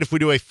high seed if we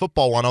do a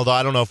football one, although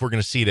I don't know if we're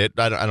going to seed it.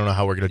 I don't know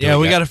how we're going to do it. Yeah,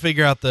 we yet. got to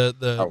figure out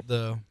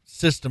the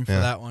system for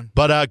that one.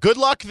 But good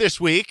luck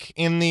this week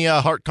in the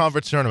Hart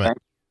Conference Tournament.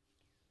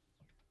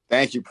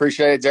 Thank you.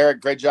 Appreciate it,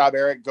 Derek. Great job,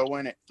 Eric. Go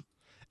win it.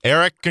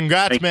 Eric,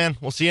 congrats, man.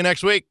 We'll see you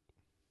next week.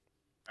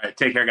 All right,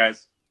 take care,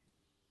 guys.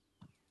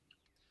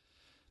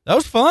 That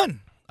was fun.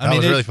 That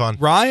was really fun.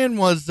 Ryan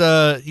was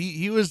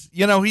he was,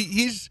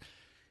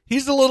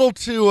 he's a little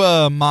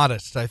too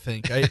modest, I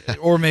think.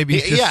 Or maybe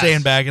he's just Yes.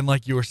 sandbagging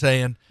like you were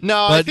saying.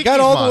 No, but I think got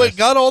he's modest.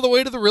 got all the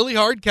way to the really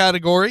hard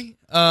category.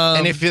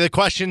 And if the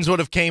questions would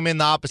have came in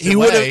the opposite he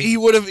way,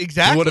 would have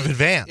exactly he would have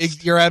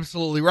advanced. You're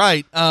absolutely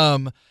right.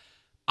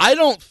 I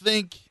don't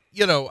think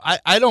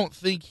I don't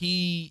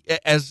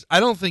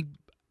think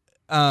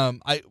how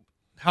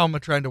am I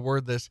trying to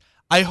word this?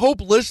 I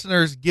hope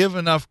listeners give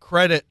enough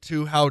credit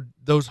to how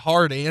those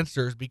hard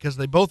answers, because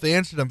they both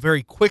answered them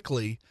very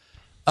quickly.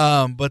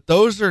 But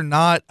those are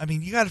not, I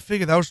mean, you got to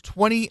figure that was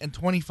 20 and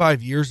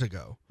 25 years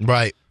ago.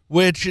 Right.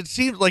 Which it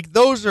seems like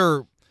those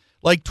are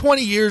like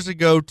 20 years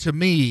ago to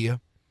me.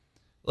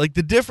 Like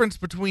the difference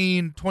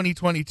between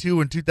 2022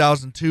 and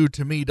 2002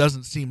 to me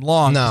doesn't seem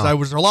long. No.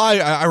 Because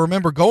I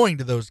remember going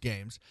to those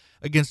games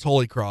against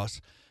Holy Cross.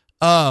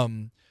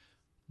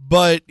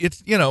 But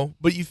it's,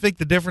 but you think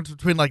the difference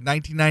between like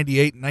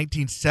 1998 and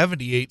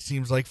 1978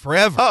 seems like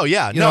forever. Oh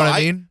yeah, you know what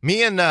I mean?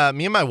 Me and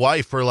my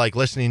wife were like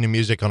listening to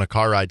music on a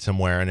car ride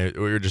somewhere, and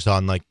we were just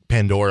on like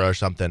Pandora or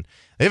something.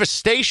 They have a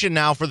station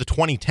now for the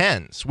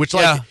 2010s, which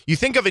you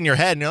think of in your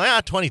head, and you're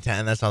like,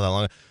 2010, that's not that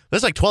long.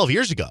 That's like 12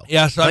 years ago.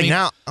 Yeah, so I mean,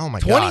 now, oh my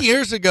 20 gosh.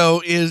 years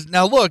ago is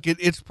now. Look,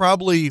 it's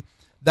probably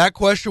that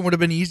question would have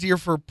been easier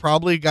for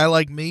probably a guy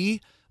like me.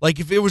 Like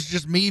if it was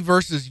just me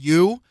versus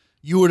you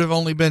would have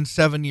only been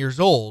 7 years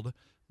old.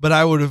 But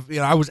I would have,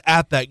 I was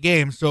at that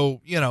game. So,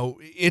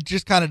 it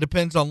just kind of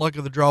depends on luck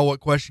of the draw what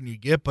question you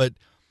get. But,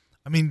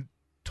 I mean,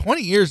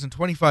 20 years and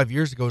 25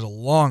 years ago is a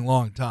long,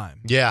 long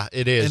time. Yeah,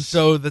 it is. And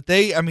so that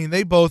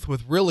they both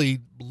with really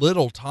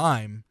little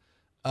time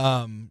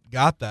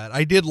got that.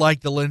 I did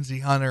like the Lindsey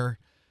Hunter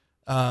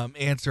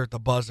answer at the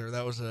buzzer.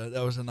 That was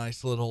a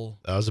nice little.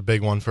 That was a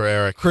big one for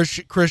Eric.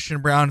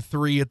 Christian Brown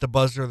 3 at the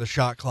buzzer of the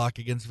shot clock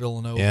against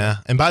Villanova. Yeah,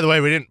 and by the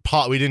way, we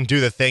didn't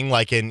do the thing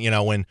like in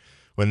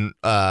when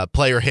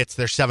player hits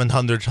their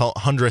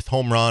 700th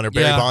home run or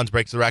Barry Bonds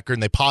breaks the record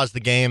and they pause the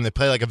game, they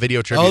play like a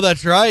video tribute. Oh,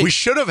 that's right. We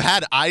should have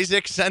had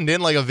Isaac send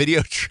in like a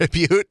video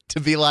tribute to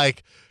be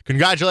like,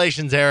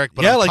 congratulations, Eric,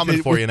 but I'm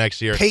coming for you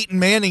next year. Peyton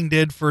Manning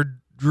did for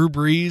Drew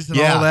Brees and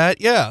all that.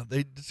 Yeah,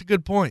 that's a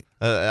good point.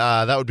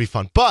 That would be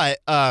fun. But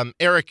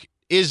Eric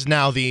is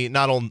now the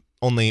not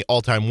only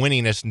all-time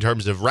winningest in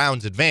terms of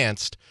rounds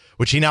advanced,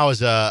 which he now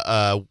has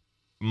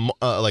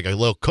like a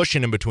little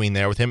cushion in between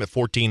there with him at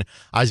 14,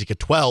 Isaac at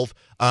 12.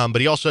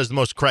 But he also has the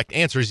most correct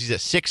answers. He's at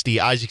 60,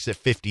 Isaac's at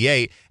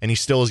 58, and he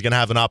still is going to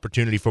have an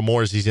opportunity for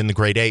more as he's in the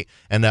grade 8.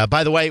 And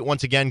by the way,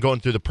 once again, going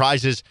through the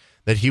prizes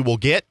that he will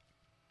get,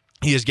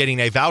 he is getting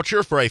a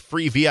voucher for a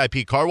free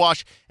VIP car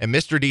wash at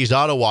Mr. D's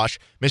Auto Wash.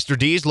 Mr.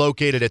 D's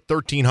located at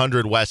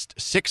 1300 West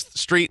 6th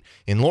Street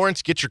in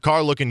Lawrence. Get your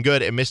car looking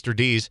good at Mr.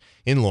 D's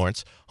in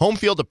Lawrence. Home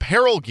field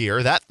apparel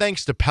gear, that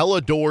thanks to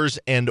Pella Doors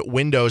and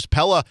Windows.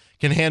 Pella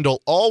can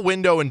handle all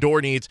window and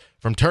door needs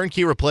from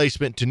turnkey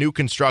replacement to new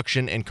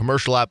construction and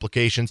commercial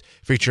applications,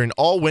 featuring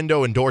all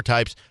window and door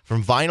types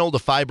from vinyl to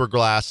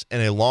fiberglass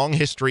and a long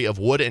history of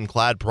wood and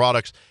clad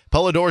products.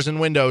 Pella Doors and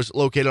Windows,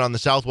 located on the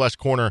southwest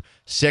corner,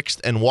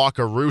 6th and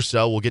Walker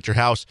Russo, will get your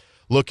house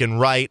looking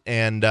right,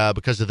 and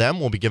because of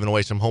them, we'll be giving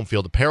away some home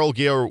field apparel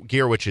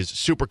gear, which is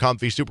super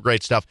comfy, super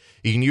great stuff.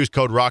 You can use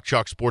code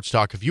RockChalk Sports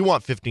Talk if you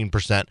want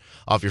 15%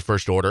 off your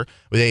first order.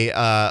 With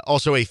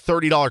also a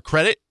 $30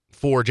 credit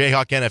for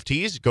Jayhawk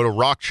NFTs. Go to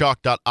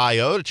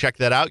rockchalk.io to check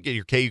that out, get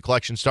your KU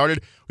collection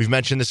started. We've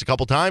mentioned this a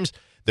couple times.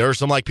 There are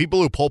some like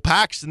people who pull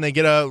packs and they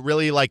get a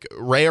really like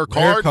rare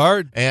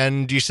card,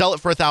 and you sell it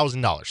for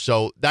 $1,000.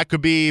 So that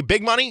could be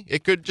big money.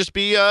 It could just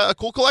be a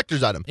cool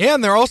collector's item. Yeah,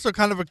 and they're also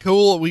kind of a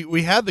cool.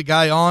 We had the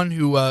guy on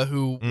who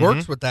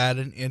works with that,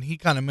 and he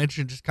kind of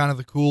mentioned just kind of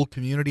the cool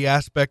community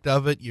aspect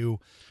of it. You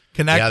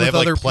connect with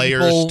other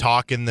players people.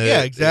 Talking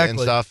and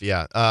stuff.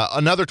 Yeah,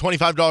 another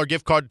 $25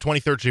 gift card to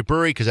 23rd Street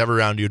Brewery because every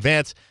round you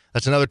advance.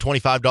 That's another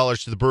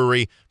 $25 to the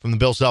brewery, from the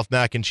Bill Self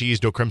Mac and Cheese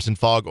to a Crimson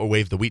Fog or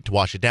Wave the Wheat to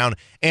wash it down.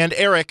 And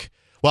Eric,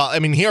 well, I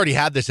mean, he already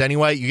had this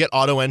anyway. You get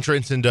auto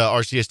entrance into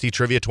RCST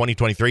Trivia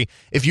 2023.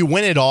 If you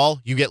win it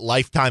all, you get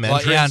lifetime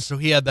entrance. Yeah, and so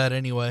he had that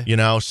anyway.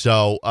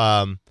 So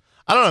I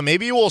don't know.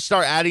 Maybe we'll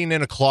start adding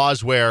in a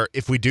clause where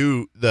if we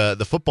do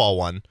the football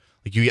one,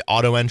 like you get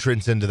auto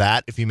entrance into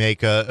that if you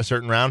make a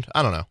certain round.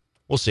 I don't know.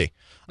 We'll see.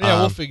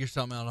 Yeah, we'll figure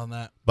something out on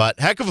that. But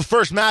heck of a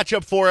first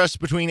matchup for us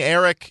between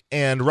Eric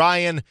and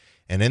Ryan.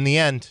 And in the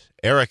end,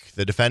 Eric,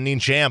 the defending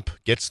champ,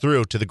 gets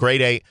through to the grade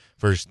 8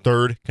 for his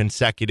 3rd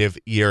consecutive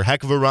year.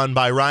 Heck of a run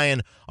by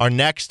Ryan. Our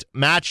next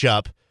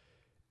matchup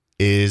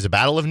is a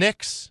battle of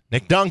Nicks.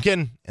 Nick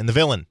Duncan and the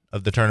villain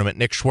of the tournament,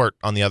 Nick Schwert,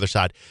 on the other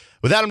side.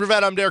 With Adam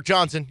Dravette, I'm Derek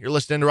Johnson. You're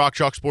listening to Rock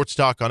Chalk Sports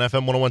Talk on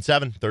FM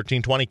 1017,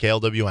 1320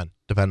 KLWN.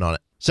 Depend on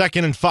it.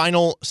 Second and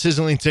final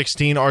Sizzling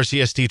 16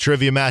 RCST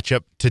trivia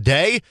matchup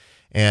today.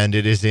 And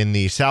it is in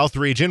the South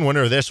region.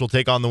 Winner of this will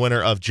take on the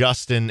winner of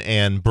Justin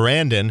and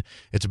Brandon.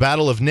 It's a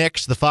battle of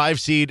Nicks, the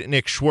 5 seed,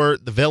 Nick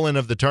Schwert, the villain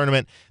of the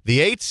tournament. The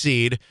 8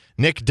 seed,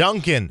 Nick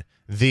Duncan,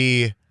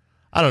 the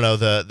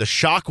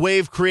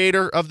shockwave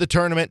creator of the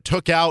tournament,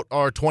 took out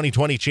our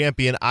 2020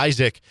 champion,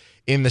 Isaac,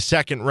 in the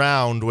second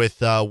round with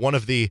one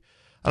of the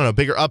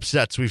bigger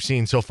upsets we've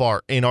seen so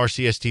far in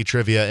RCST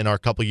trivia in our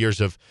couple years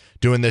of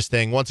doing this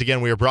thing. Once again,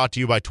 we are brought to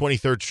you by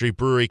 23rd Street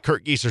Brewery,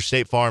 Kurt Gieser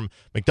State Farm,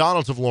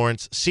 McDonald's of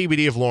Lawrence,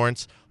 CBD of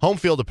Lawrence, Home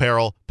Field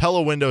Apparel,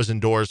 Pella Windows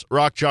and Doors,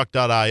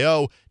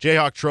 RockChalk.io,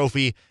 Jayhawk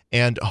Trophy,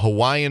 and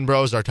Hawaiian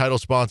Bros, our title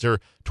sponsor,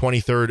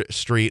 23rd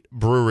Street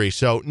Brewery.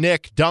 So,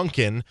 Nick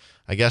Duncan,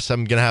 I guess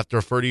I'm going to have to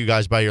refer to you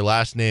guys by your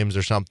last names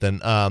or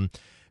something.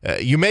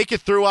 You make it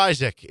through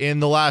Isaac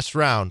in the last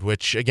round,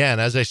 which, again,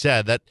 as I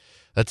said,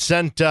 that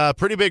sent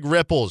pretty big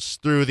ripples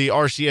through the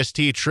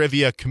RCST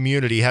trivia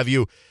community. Have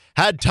you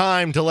had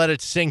time to let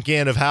it sink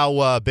in of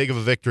how big of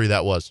a victory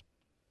that was?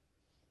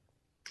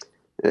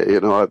 I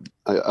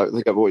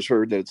think I've always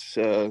heard that it's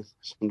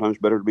sometimes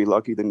better to be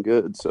lucky than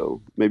good.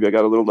 So maybe I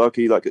got a little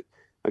lucky. Like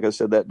I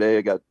said that day,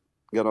 I got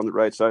on the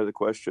right side of the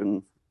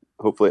question.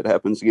 Hopefully it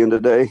happens again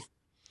today.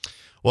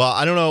 Well,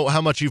 I don't know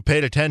how much you've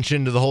paid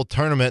attention to the whole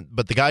tournament,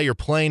 but the guy you're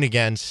playing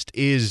against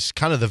is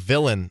kind of the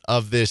villain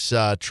of this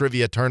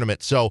trivia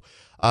tournament. So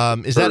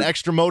is that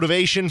extra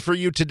motivation for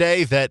you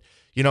today that,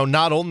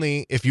 not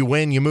only if you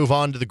win, you move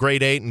on to the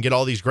grade 8 and get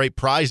all these great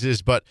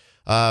prizes, but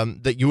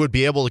that you would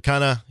be able to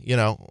kind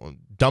of,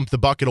 dump the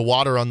bucket of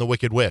water on the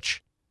Wicked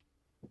Witch?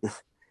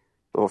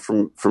 Well,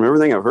 from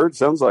everything I've heard,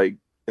 sounds like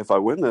if I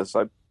win this,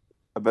 I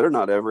better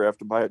not ever have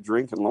to buy a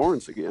drink in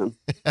Lawrence again.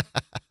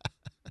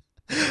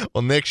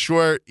 Well, Nick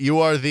Schwert, you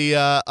are the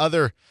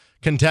other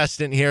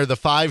contestant here, the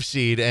 5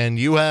 seed, and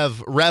you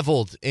have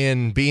reveled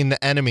in being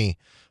the enemy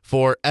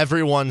for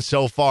everyone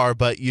so far,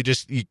 but you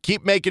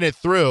keep making it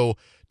through.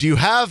 Do you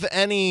have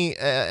any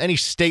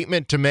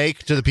statement to make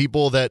to the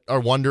people that are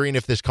wondering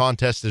if this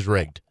contest is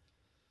rigged?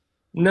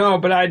 No,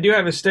 but I do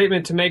have a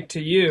statement to make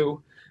to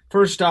you.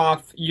 First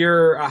off,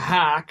 you're a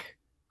hack.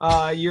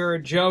 You're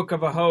a joke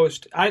of a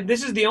host.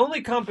 This is the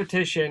only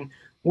competition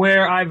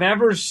where I've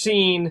ever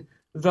seen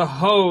the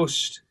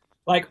host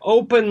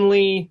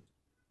openly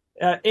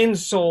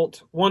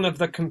insult one of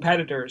the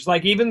competitors.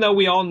 Even though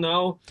we all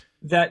know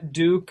that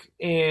Duke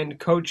and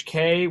Coach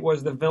K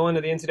was the villain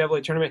of the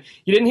NCAA tournament,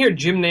 you didn't hear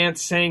Jim Nantz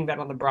saying that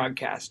on the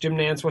broadcast. Jim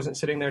Nantz wasn't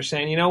sitting there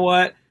saying, you know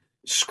what?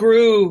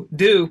 Screw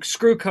Duke,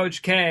 screw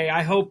Coach K.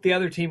 I hope the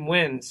other team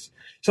wins.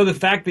 So the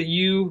fact that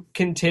you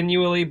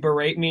continually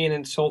berate me and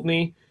insult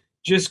me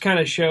just kind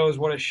of shows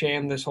what a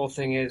sham this whole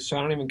thing is. So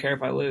I don't even care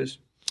if I lose.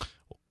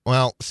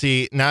 Well,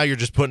 see, now you're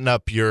just putting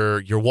up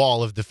your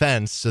wall of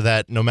defense so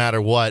that no matter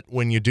what,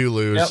 when you do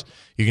lose,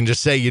 you can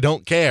just say you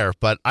don't care.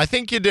 But I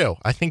think you do.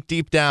 I think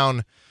deep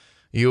down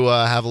you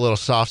have a little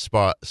soft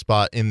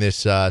spot in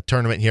this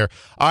tournament here.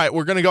 All right,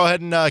 we're going to go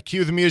ahead and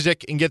cue the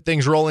music and get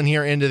things rolling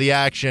here into the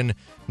action.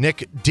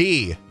 Nick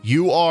D,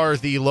 you are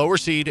the lower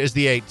seed as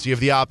the 8, so you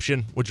have the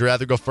option. Would you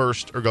rather go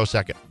first or go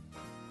second?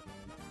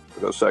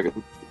 Go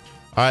second.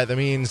 All right, that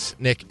means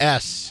Nick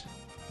S,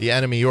 the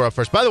enemy, you're up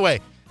first. By the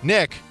way,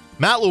 Nick,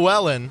 Matt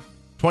Llewellyn,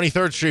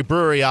 23rd Street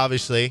Brewery,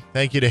 obviously.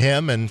 Thank you to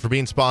him and for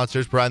being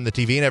sponsors, providing the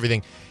TV and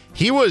everything.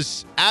 He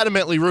was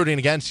adamantly rooting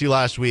against you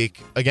last week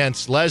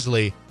against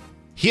Leslie.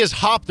 He has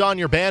hopped on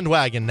your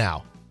bandwagon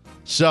now.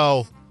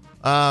 So,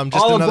 just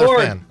all another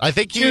aboard. fan. I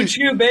think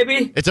Choo-choo,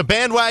 baby. It's a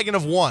bandwagon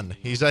of one.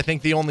 He's, I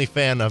think, the only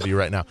fan of you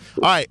right now.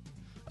 All right,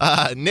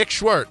 Nick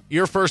Schwert,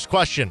 your first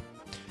question.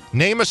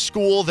 Name a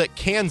school that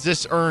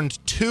Kansas earned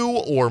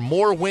 2 or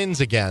more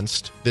wins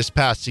against this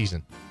past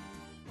season.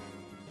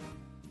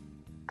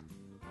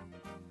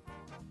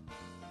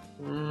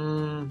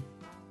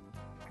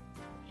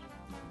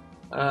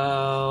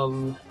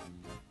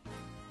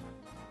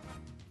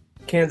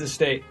 Kansas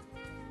State.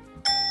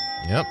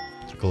 Yep.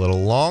 Took a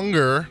little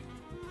longer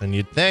than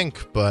you'd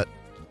think, but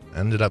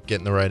ended up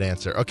getting the right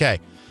answer. Okay.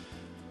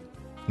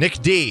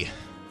 Nick D.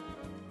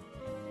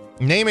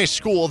 Name a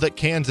school that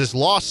Kansas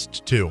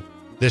lost to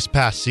this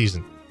past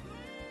season.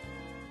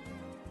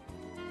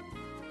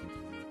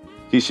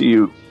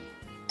 TCU.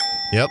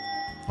 Yep.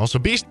 Also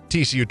beat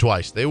TCU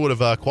twice. They would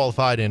have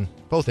qualified in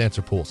both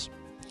answer pools.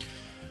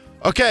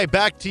 Okay,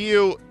 back to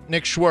you,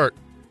 Nick Schwert.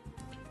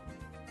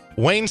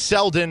 Wayne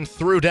Selden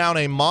threw down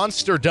a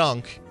monster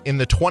dunk in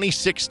the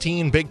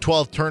 2016 Big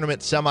 12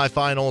 tournament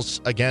semifinals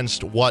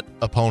against what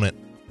opponent?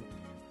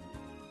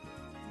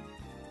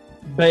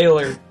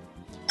 Baylor.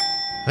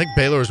 I think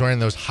Baylor was wearing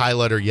those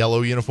highlighter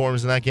yellow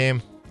uniforms in that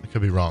game. I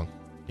could be wrong.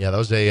 Yeah, that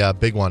was a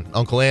big one.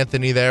 Uncle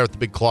Anthony there with the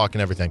big clock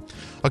and everything.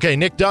 Okay,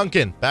 Nick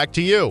Duncan, back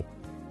to you.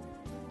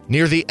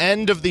 Near the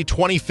end of the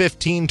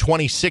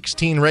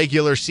 2015-2016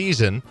 regular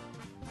season,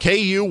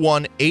 KU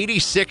won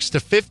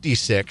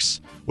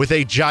 86-56 with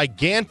a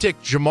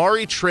gigantic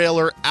Jamari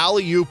Traylor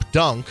alley-oop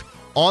dunk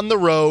on the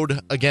road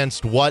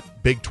against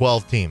what Big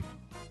 12 team?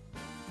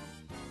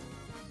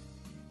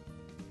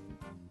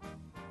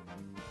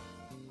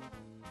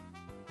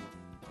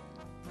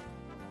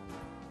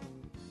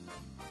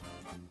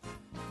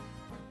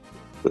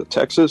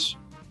 Texas?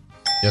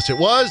 Yes, it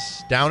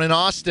was. Down in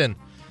Austin.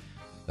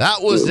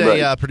 That was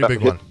a pretty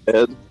big one.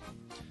 Head.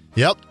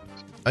 Yep.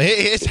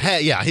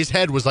 His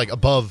head was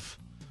above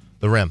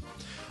the rim.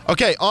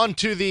 Okay, on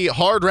to the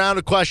hard round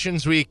of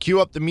questions. We cue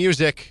up the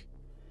music.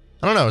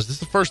 I don't know. Is this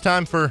the first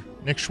time for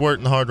Nick Schwert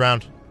in the hard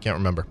round? Can't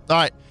remember. All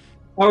right.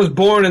 I was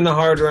born in the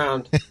hard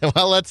round.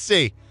 Well, let's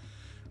see.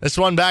 This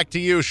one back to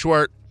you,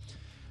 Schwert.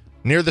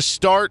 Near the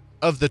start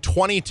of the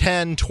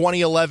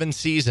 2010-2011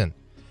 season,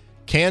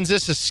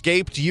 Kansas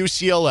escaped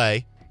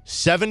UCLA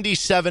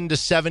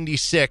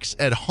 77-76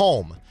 at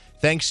home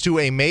thanks to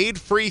a made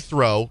free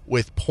throw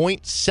with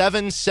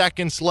 0.7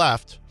 seconds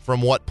left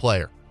from what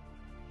player?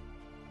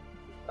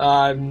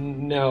 I have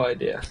no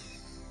idea.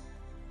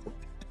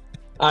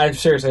 I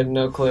seriously have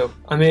no clue.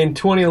 I mean,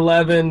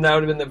 2011, that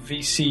would have been the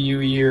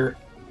VCU year.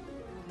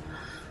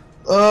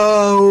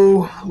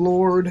 Oh,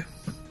 Lord.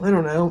 I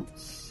don't know.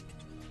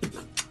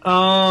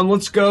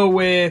 Let's go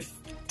with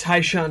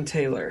Tyshawn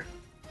Taylor.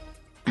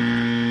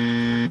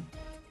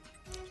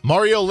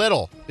 Mario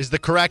Little is the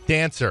correct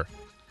answer.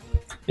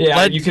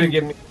 Yeah, you could have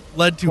given me.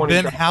 Led to 20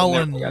 Ben seconds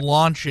Howland there.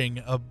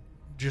 launching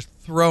just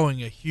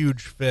throwing a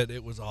huge fit.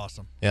 It was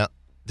awesome. Yeah.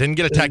 Didn't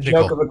get a It's a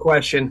technical. joke of a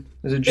question.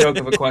 It's a joke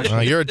of a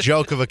question. You're a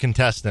joke of a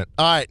contestant.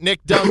 All right,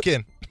 Nick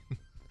Duncan.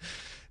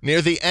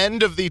 Near the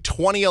end of the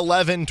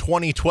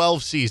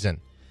 2011-2012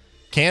 season,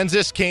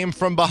 Kansas came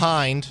from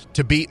behind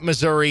to beat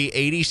Missouri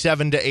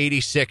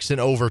 87-86 in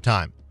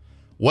overtime.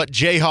 What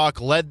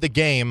Jayhawk led the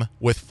game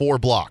with 4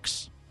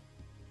 blocks?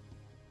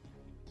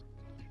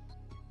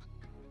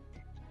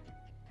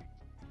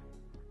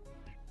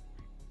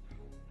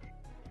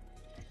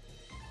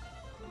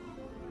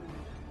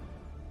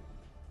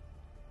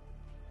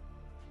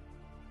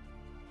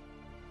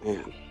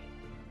 Man.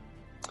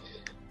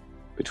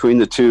 Between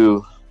the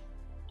two,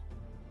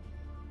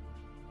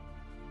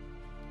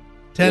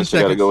 10 I got to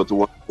seconds. go with the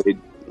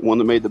one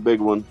that made the big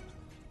one,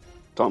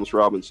 Thomas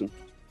Robinson.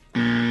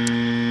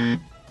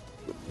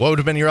 What would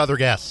have been your other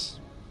guess?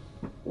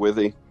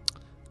 Withy.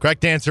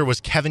 Correct answer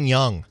was Kevin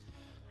Young.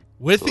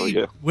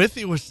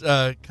 Withy was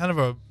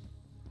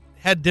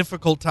had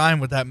difficult time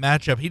with that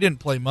matchup. He didn't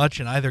play much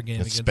in either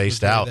game It's against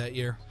spaced Missouri out that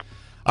year.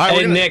 All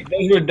right, Hey, Nick,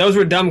 those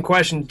were dumb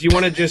questions. Do you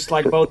want to just,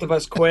 like, both of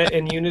us quit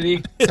in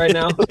unity right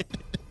now?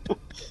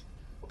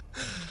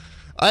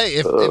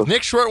 If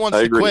Nick Short wants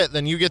I to agree. quit,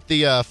 then you get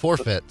the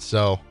forfeit.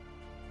 So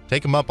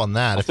take him up on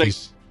that. I'll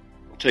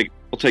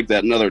take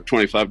that, another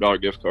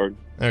 $25 gift card.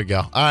 There you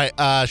go. All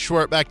right,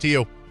 Short, back to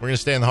you. We're going to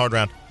stay in the hard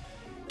round.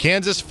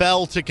 Kansas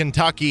fell to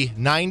Kentucky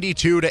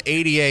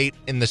 92-88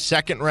 in the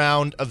second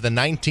round of the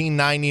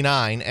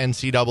 1999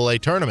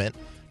 NCAA tournament,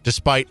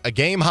 despite a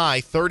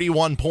game-high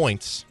 31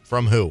 points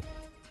from who?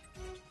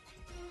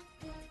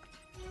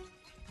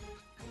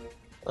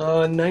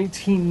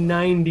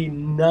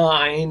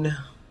 1999.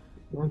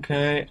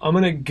 Okay, I'm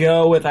gonna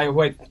go with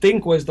who I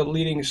think was the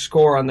leading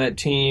scorer on that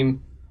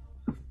team.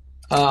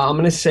 I'm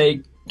gonna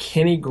say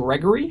Kenny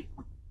Gregory.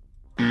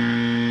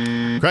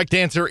 Correct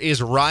answer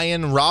is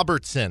Ryan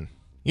Robertson.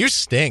 You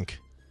stink.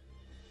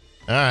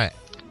 All right.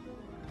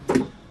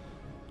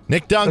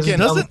 Nick Duncan.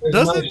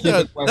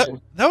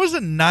 That was a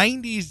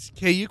 90s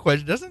KU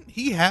question. Doesn't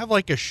he have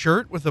like a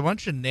shirt with a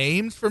bunch of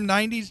names from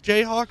 90s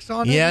Jayhawks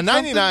on it? Yeah, or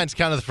something? 99's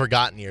kind of the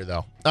forgotten year,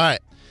 though. All right.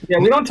 Yeah,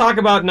 we don't talk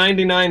about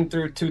 99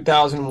 through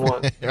 2001.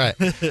 All right.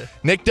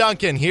 Nick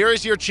Duncan, here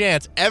is your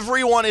chance.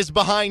 Everyone is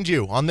behind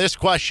you on this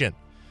question.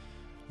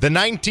 The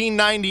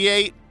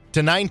 1998 to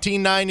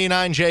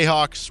 1999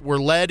 Jayhawks were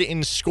led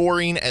in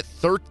scoring at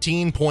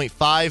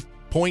 13.5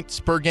 points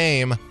per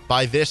game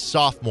by this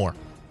sophomore.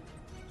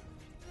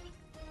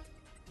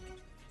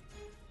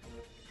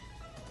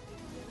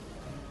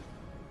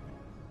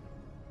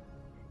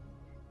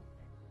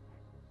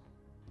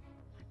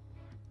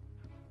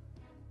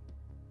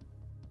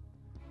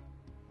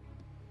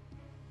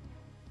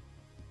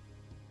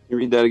 You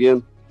read that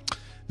again?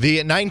 The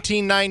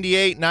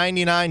 1998-99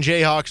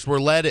 Jayhawks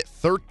were led at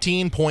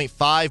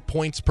 13.5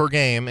 points per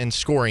game in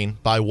scoring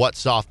by what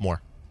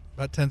sophomore?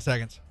 About 10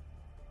 seconds.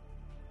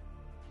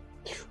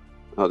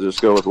 I'll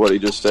just go with what he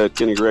just said,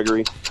 Kenny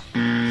Gregory.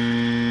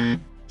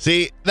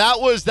 See, that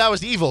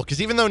was evil because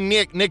even though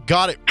Nick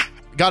got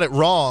it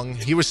wrong,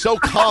 he was so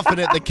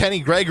confident that Kenny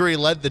Gregory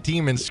led the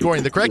team in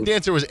scoring. The correct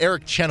answer was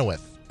Eric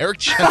Chenoweth. Eric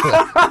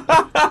Chenoweth.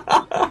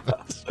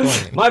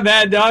 My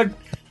bad, dog.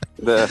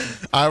 All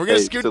right, we're gonna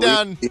scoot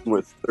down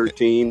with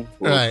 13.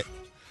 All right,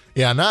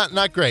 yeah,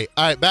 not great.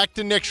 All right, back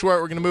to Nick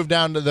Schwartz. We're gonna move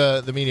down to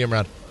the medium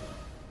round.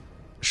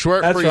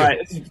 Schwartz, That's for you.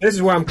 right. This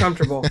is where I'm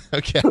comfortable.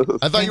 Okay,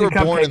 I thought you were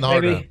born in the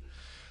hard round.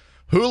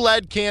 Who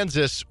led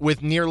Kansas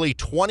with nearly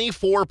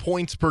 24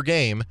 points per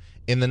game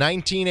in the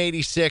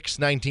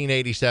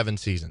 1986-1987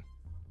 season?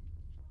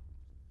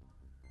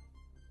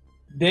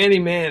 Danny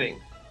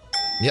Manning.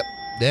 Yep,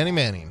 Danny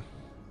Manning.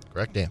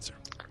 Correct answer.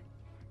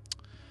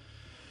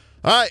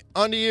 All right,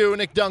 on to you,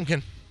 Nick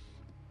Duncan.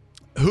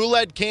 Who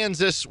led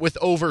Kansas with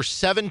over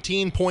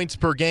 17 points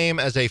per game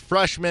as a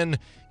freshman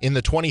in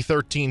the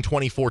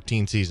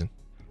 2013-2014 season?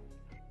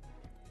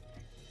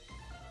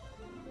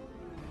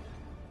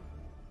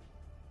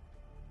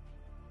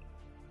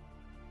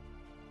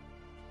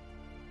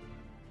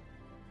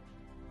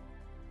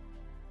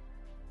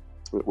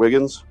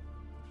 Wiggins?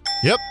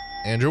 Yep,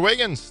 Andrew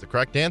Wiggins, the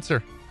correct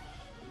answer.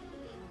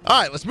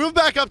 All right, let's move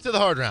back up to the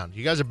hard round.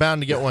 You guys are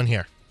bound to get one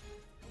here.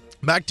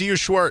 Back to you,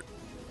 Schwartz.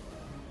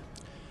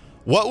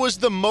 What was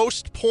the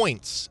most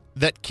points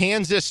that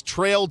Kansas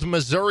trailed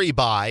Missouri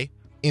by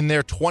in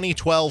their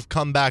 2012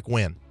 comeback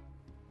win?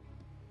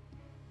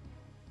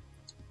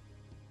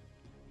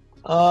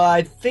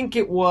 I think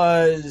it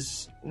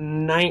was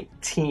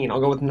 19. I'll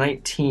go with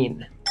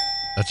 19.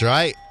 That's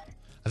right.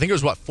 I think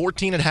it was,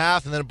 14 at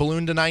half, and then it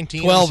ballooned to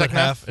 19 12 in the second at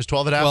half? half. It was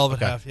 12 at half? 12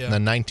 Okay. at half, yeah. And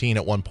then 19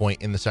 at one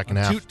point in the second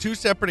half. Two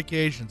separate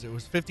occasions. It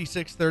was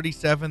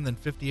 56-37, then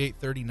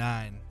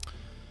 58-39.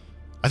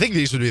 I think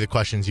these would be the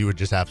questions you would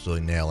just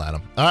absolutely nail,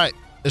 Adam. All right,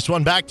 this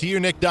one back to you,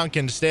 Nick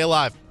Duncan, to stay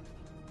alive.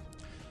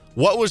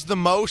 What was the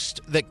most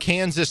that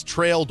Kansas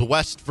trailed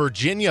West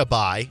Virginia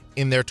by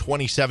in their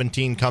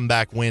 2017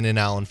 comeback win in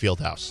Allen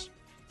Fieldhouse?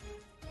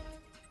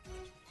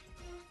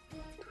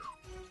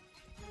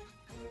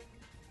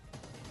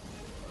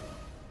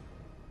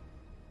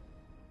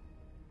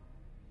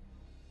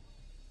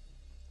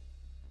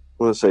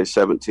 I want to say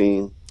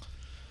 17.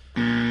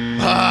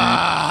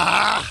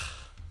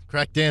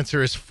 Correct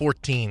answer is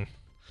 14.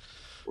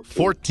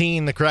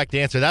 14, the correct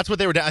answer. That's what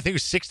they were doing. I think it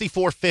was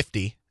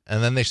 64-50,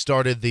 and then they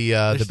started the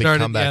big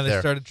comeback yeah, there. they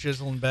started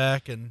chiseling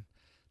back, and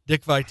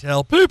Dick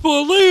Vitale, people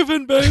are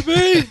leaving,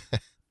 baby.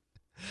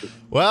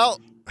 Well,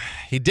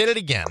 he did it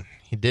again.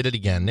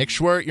 Nick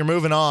Schwartz, you're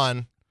moving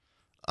on.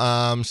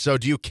 So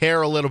do you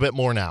care a little bit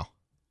more now?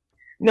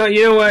 No,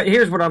 you know what?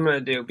 Here's what I'm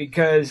going to do,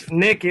 because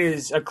Nick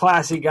is a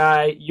classy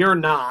guy. You're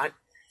not.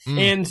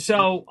 And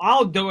so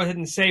I'll go ahead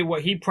and say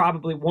what he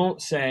probably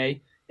won't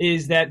say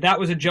is that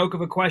was a joke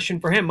of a question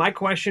for him. My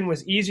question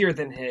was easier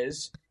than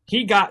his.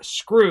 he got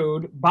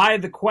screwed by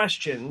the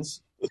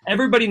questions.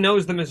 Everybody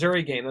knows the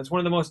Missouri game. That's one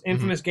of the most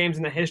infamous games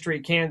in the history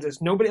of Kansas.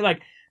 Nobody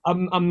like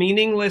a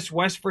meaningless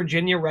West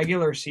Virginia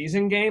regular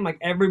season game. Like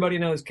everybody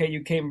knows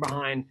KU came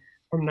behind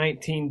from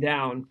 19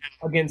 down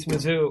against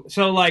Mizzou.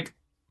 So like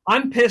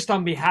I'm pissed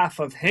on behalf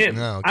of him.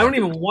 Oh, okay. I don't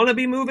even want to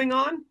be moving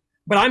on,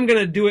 but I'm going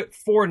to do it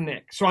for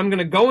Nick. So I'm going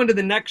to go into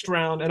the next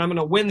round and I'm going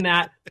to win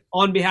that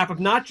on behalf of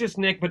not just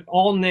Nick, but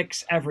all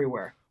Nicks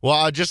everywhere. Well,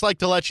 I'd just like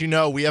to let you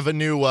know we have a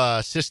new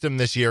system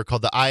this year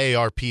called the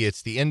IARP.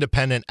 It's the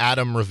Independent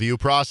Adam Review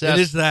Process.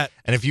 It is that.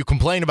 And if you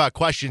complain about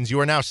questions, you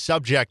are now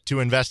subject to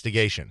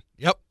investigation.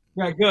 Yep.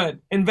 Yeah,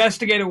 good.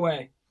 Investigate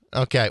away.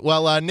 Okay.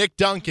 Well, Nick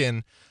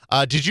Duncan,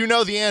 did you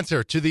know the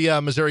answer to the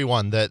Missouri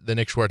one that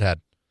Nick Schwartz had?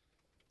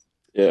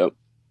 Yeah,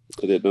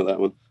 I did know that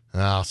one.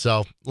 Oh,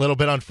 so a little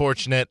bit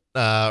unfortunate.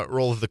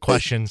 Roll of the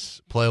questions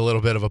play a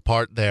little bit of a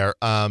part there.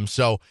 Sometimes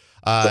you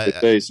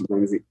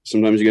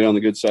get on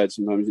the good side.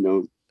 Sometimes you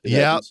know.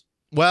 Happens.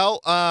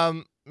 Well,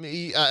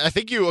 I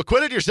think you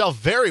acquitted yourself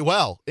very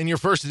well in your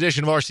first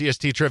edition of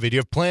RCST Trivia. Do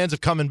you have plans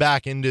of coming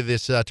back into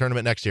this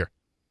tournament next year?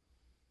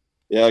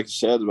 Yeah, like I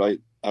said,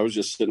 I was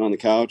just sitting on the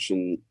couch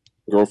and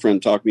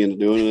girlfriend talked me into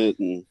doing it,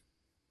 and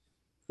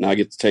now I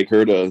get to take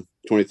her to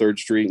 23rd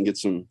Street and get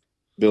some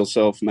Bill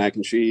Self mac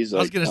and cheese. I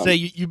was going to say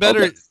you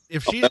better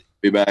if she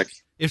be back.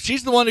 If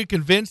she's the one who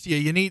convinced you,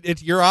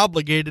 you're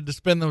obligated to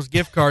spend those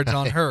gift cards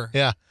on her.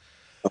 Yeah.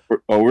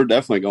 Oh, we're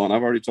definitely going.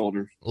 I've already told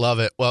her. Love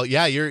it. Well,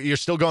 yeah, you're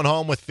still going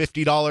home with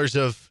 $50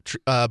 of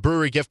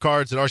brewery gift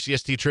cards, an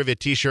RCST Trivia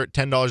T-shirt,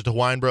 $10 to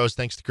Wine Bros.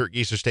 Thanks to Kurt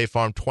Gieser State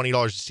Farm, $20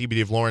 to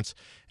CBD of Lawrence,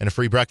 and a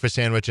free breakfast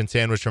sandwich and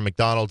sandwich from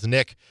McDonald's.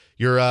 Nick,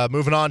 you're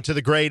moving on to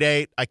the grade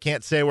 8. I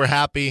can't say we're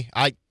happy.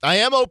 I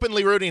am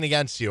openly rooting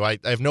against you. I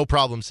have no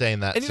problem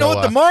saying that. And you know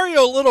what? The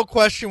Mario Little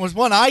question was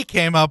one I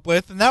came up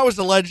with, and that was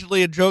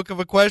allegedly a joke of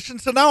a question.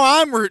 So now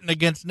I'm rooting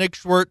against Nick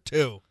Schwartz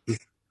too.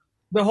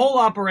 The whole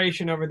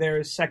operation over there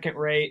is second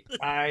rate.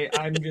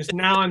 I'm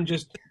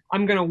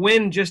going to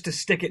win just to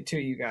stick it to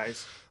you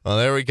guys. Well,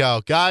 there we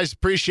go. Guys,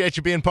 appreciate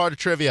you being part of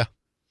trivia.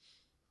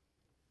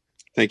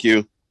 Thank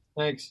you.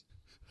 Thanks.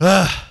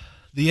 The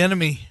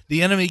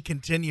enemy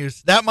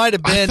continues. That might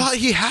have been. I thought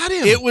he had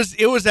him. It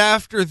was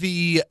after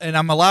and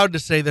I'm allowed to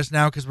say this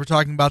now because we're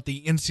talking about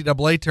the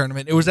NCAA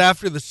tournament. It was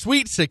after the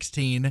Sweet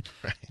 16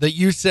 that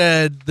you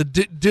said the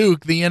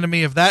Duke, the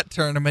enemy of that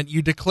tournament,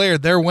 you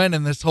declared they're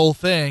winning this whole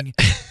thing.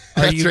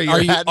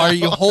 Are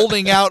you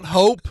holding out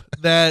hope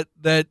that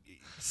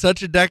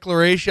such a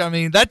declaration? I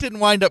mean, that didn't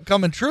wind up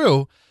coming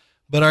true,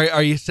 but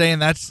are you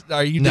saying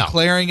are you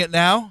declaring it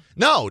now?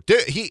 No,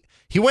 dude, he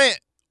went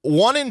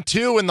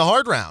 1-2 in the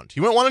hard round. He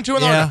went 1-2 in the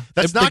hard round.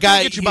 That's not going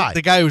to get you by.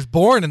 The guy who was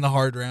born in the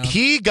hard round.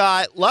 He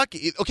got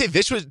lucky. Okay,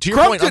 this was to your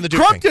point on the Duke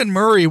thing. Crumpton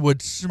Murray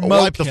would smoke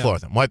Wipe the floor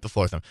with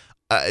him.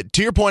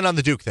 To your point on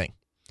the Duke thing.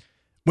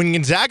 When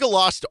Gonzaga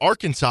lost to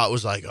Arkansas, it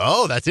was like,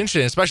 oh, that's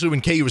interesting, especially when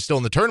KU was still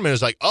in the tournament. It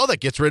was like, oh, that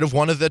gets rid of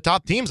one of the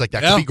top teams. Like,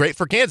 that could be great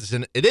for Kansas.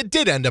 And it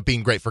did end up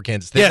being great for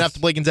Kansas. They didn't have to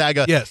play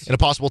Gonzaga in a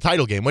possible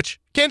title game, which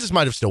Kansas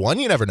might have still won.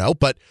 You never know.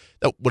 But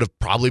that would have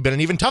probably been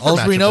an even tougher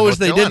matchup. All we know is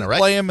they didn't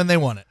play him and they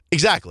won it.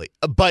 Exactly.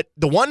 But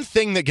the one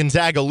thing that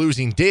Gonzaga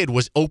losing did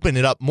was open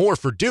it up more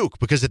for Duke,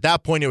 because at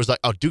that point it was like,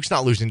 oh, Duke's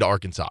not losing to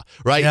Arkansas,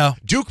 right? Yeah.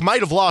 Duke might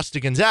have lost to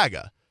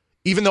Gonzaga.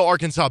 Even though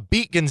Arkansas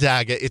beat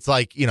Gonzaga, it's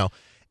like, you know,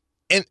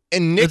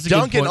 and Nick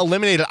Duncan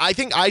eliminated. I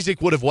think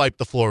Isaac would have wiped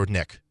the floor with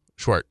Nick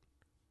Schwartz.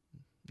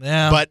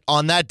 Yeah. But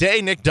on that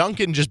day, Nick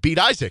Duncan just beat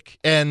Isaac,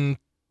 and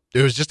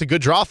it was just a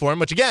good draw for him,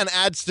 which again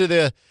adds to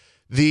the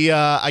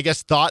I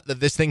guess thought that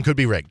this thing could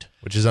be rigged,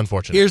 which is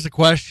unfortunate. Here's the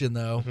question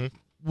though.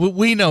 Mm-hmm.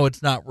 We know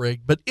it's not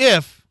rigged, but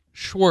if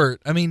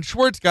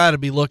Schwartz got to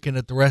be looking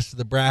at the rest of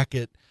the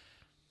bracket.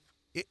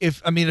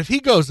 If he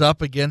goes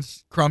up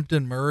against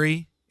Crumpton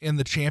Murray in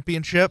the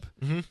championship,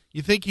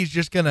 you think he's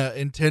just going to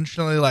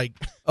intentionally like,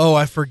 oh,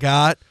 I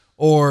forgot,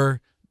 or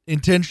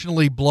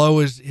intentionally blow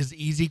his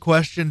easy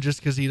question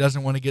just because he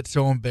doesn't want to get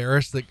so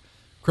embarrassed that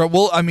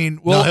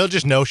no, he'll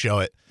just no-show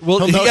it. He'll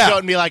no-show it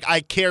and be like,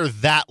 I care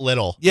that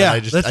little. Yeah,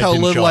 that's how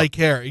little I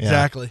care.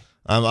 Exactly. Yeah.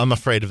 I'm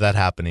afraid of that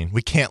happening.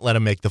 We can't let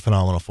him make the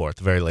Phenomenal Four at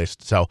the very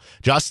least. So,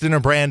 Justin or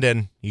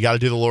Brandon, you got to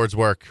do the Lord's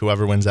work,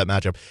 whoever wins that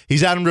matchup.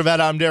 He's Adam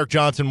Dravetta. I'm Derek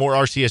Johnson. More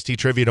RCST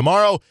trivia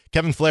tomorrow.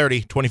 Kevin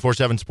Flaherty,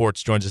 24/7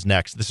 Sports, joins us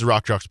next. This is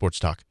Rock Chalk Sports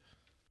Talk.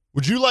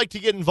 Would you like to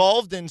get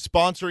involved in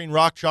sponsoring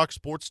Rock Chalk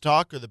Sports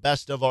Talk or the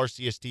Best of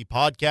RCST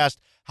podcast?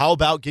 How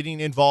about getting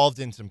involved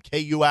in some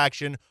KU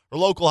action or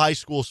local high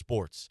school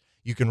sports?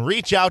 You can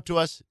reach out to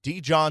us,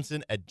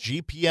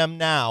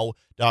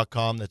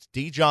 djohnson@gpmnow.com. That's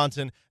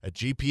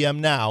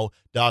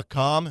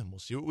djohnson@gpmnow.com, and we'll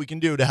see what we can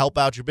do to help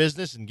out your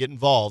business and get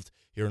involved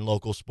here in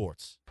local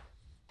sports.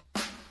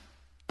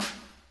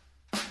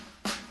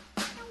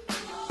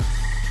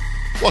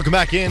 Welcome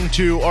back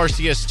into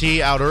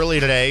RCST. Out early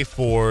today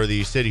for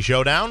the City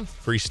Showdown.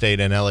 Free State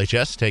and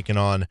LHS taking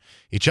on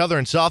each other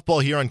in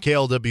softball here on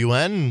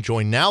KLWN.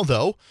 Joined now,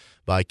 though,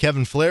 by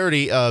Kevin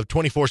Flaherty of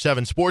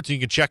 24/7 Sports. You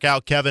can check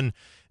out Kevin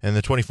and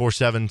the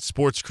 24/7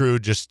 Sports crew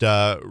just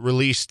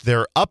released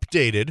their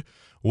updated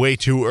way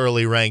too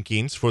early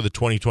rankings for the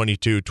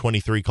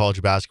 2022-23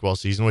 college basketball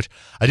season, which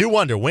I do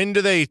wonder, when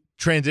do they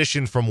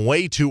transition from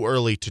way too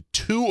early to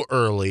too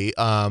early?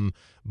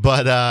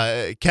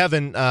 But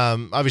Kevin,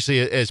 obviously,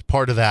 as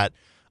part of that,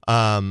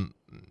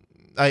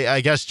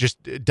 I guess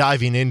just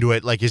diving into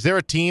it, like, is there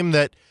a team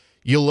that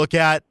you look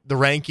at the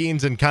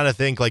rankings and kind of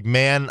think, like,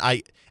 man,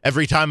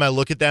 every time I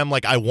look at them,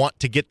 like, I want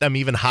to get them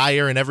even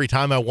higher, and every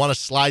time I want to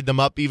slide them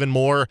up even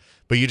more,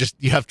 but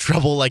you have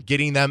trouble, like,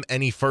 getting them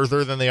any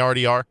further than they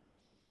already are?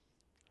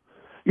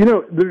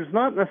 There's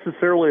not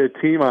necessarily a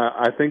team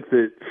I think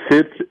that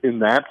sits in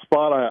that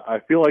spot. I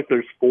feel like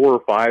there's 4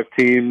 or 5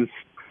 teams,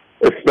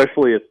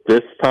 especially at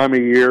this time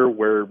of year,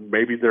 where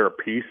maybe they're a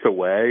piece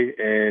away,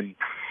 and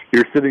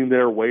you're sitting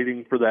there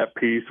waiting for that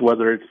piece,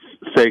 whether it's,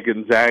 say,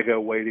 Gonzaga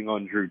waiting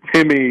on Drew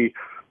Timme,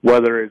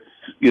 whether it's,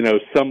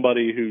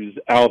 somebody who's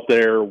out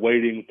there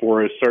waiting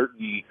for a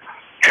certain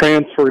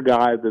transfer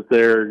guy that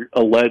they're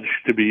alleged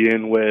to be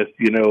in with,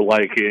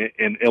 like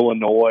in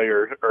Illinois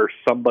or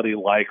somebody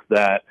like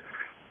that.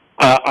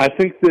 I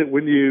think that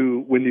when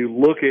you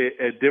look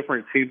at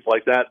different teams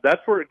like that,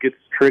 that's where it gets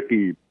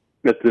tricky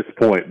at this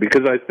point,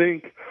 because I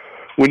think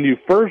when you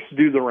first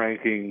do the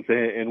rankings,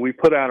 and we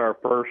put out our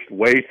first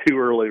way too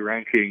early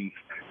rankings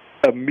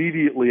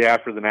immediately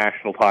after the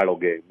national title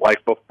game,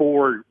 like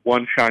before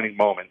One Shining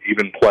Moment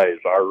even plays,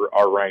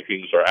 our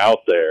rankings are out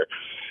there.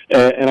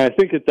 And I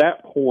think at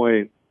that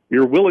point,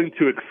 you're willing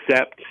to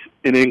accept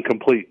an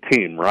incomplete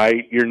team,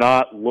 right? You're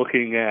not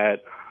looking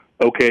at,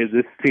 okay,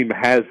 this team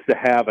has to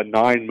have a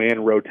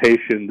 9-man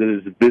rotation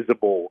that is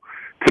visible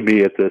to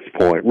me at this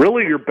point.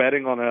 Really, you're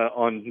betting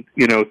on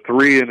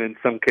 3 and in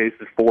some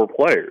cases 4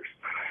 players.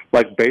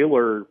 Like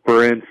Baylor,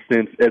 for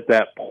instance, at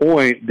that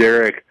point,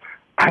 Derek,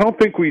 I don't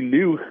think we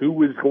knew who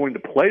was going to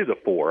play the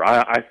 4.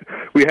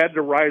 We had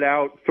to write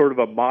out sort of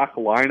a mock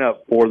lineup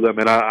for them,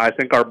 and I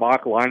think our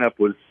mock lineup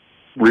was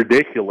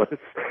ridiculous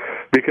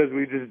because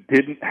we just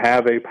didn't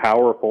have a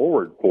power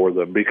forward for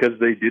them, because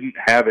they didn't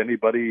have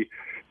anybody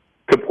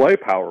to play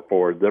power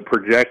forward that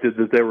projected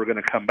that they were going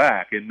to come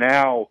back. And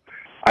now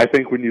I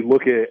think when you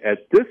look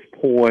at this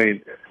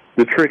point,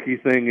 the tricky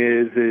thing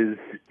is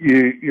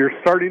you're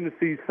starting to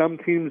see some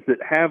teams that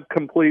have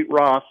complete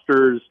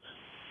rosters,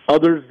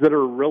 others that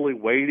are really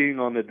waiting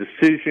on a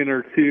decision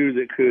or two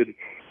that could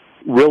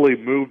really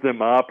move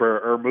them up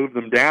or move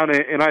them down.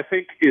 And I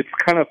think it's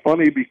kind of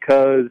funny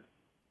because,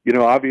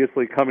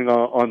 obviously coming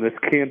on this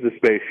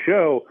Kansas-based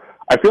show,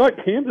 I feel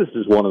like Kansas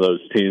is one of those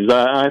teams.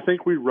 I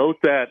think we wrote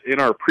that in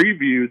our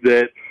preview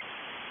that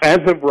as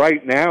of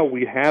right now,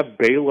 we have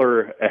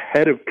Baylor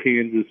ahead of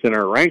Kansas in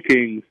our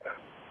rankings,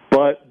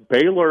 but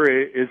Baylor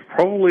is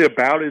probably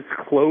about as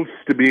close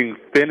to being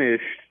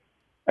finished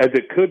as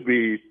it could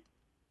be.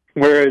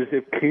 Whereas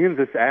if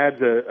Kansas adds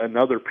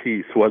another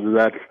piece, whether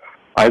that's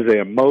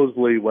Isaiah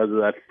Mosley,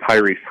 whether that's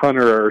Tyrese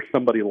Hunter or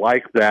somebody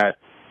like that,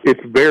 it's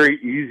very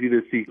easy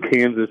to see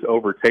Kansas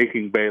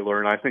overtaking Baylor,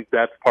 and I think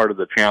that's part of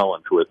the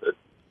challenge with it.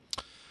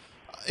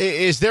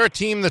 Is there a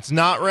team that's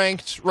not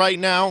ranked right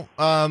now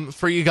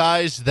for you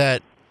guys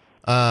that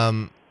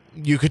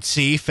you could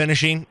see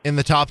finishing in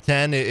the top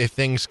 10 if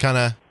things kind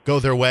of go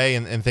their way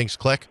and things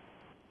click?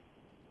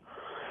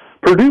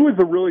 Purdue is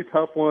a really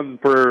tough one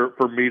for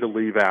me to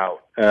leave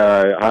out,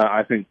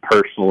 I think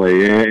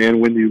personally. And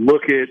when you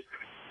look at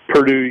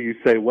Purdue, you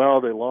say,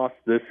 well, they lost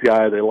this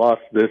guy, they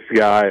lost this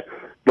guy,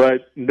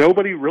 but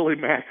nobody really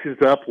matches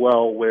up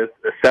well with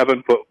a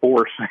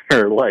 7'4"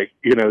 center like,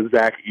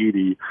 Zach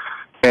Edey.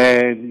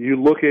 And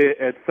you look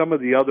at some of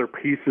the other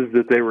pieces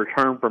that they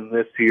return from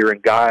this year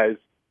and guys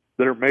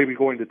that are maybe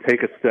going to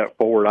take a step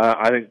forward.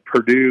 I think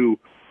Purdue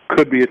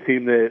could be a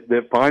team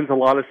that finds a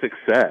lot of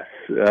success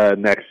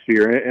next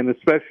year, and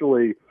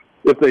especially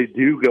if they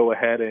do go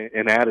ahead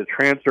and add a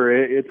transfer.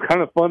 It's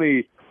kind of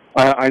funny.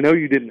 I know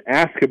you didn't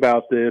ask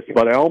about this,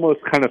 but I almost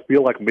kind of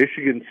feel like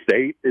Michigan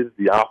State is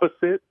the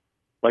opposite.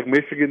 Like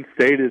Michigan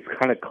State is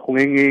kind of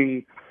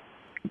clinging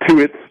to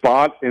its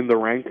spot in the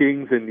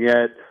rankings, and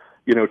yet,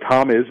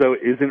 Tom Izzo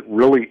isn't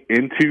really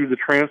into the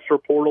transfer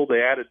portal.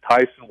 They added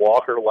Tyson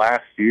Walker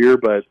last year,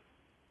 but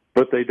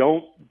they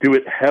don't do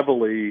it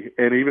heavily.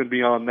 And even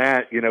beyond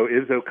that,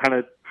 Izzo kind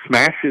of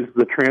smashes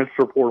the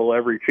transfer portal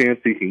every chance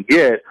he can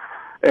get.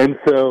 And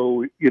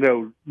so,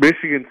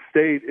 Michigan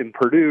State and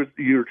Purdue,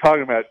 you're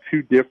talking about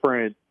 2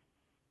 different,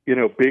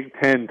 Big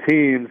Ten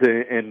teams,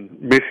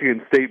 and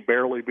Michigan State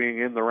barely being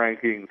in the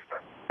rankings,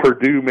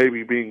 Purdue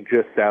maybe being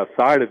just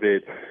outside of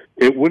it.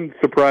 It wouldn't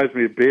surprise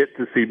me a bit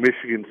to see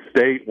Michigan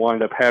State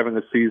wind up having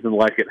a season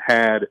like it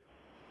had,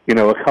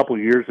 a couple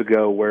years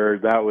ago, where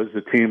that was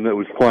a team that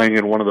was playing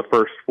in one of the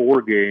first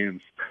 4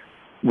 games,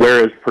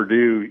 whereas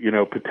Purdue,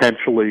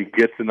 potentially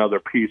gets another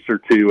piece or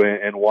two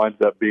and winds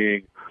up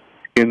being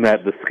in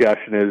that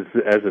discussion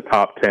as a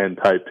top 10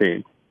 type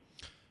team.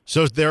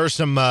 So there are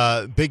some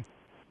big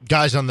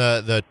guys on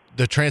the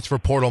transfer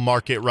portal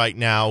market right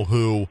now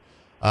who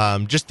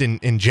just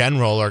in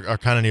general are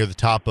kind of near the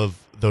top of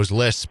those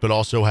lists, but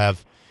also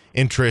have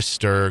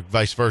interest or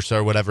vice versa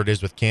or whatever it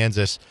is with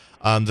Kansas.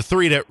 The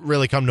three that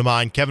really come to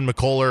mind, Kevin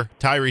McCullar,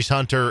 Tyrese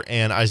Hunter,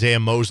 and Isaiah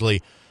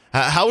Mosley.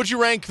 How would you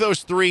rank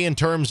those three in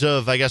terms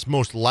of, I guess,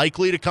 most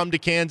likely to come to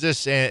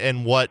Kansas,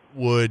 and what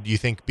would you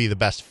think be the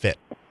best fit?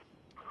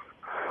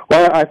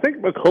 Well, I think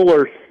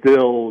McCullar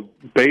still,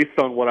 based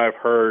on what I've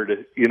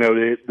heard,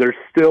 there's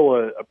still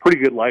a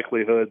pretty good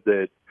likelihood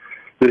that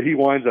he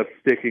winds up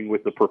sticking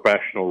with the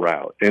professional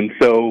route. And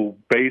so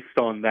based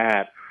on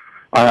that,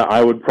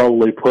 I would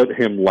probably put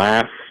him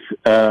last.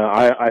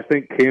 I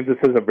think Kansas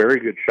has a very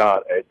good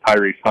shot at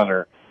Tyrese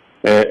Hunter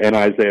and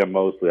Isaiah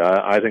Mosley.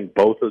 I think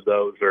both of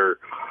those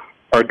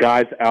are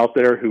guys out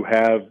there who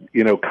have,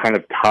 kind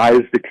of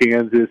ties to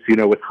Kansas.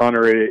 With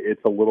Hunter,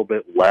 it's a little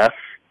bit less.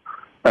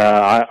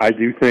 I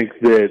do think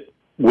that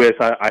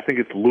I think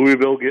it's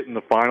Louisville getting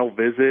the final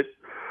visit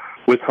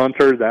with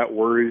Hunter. That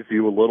worries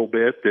you a little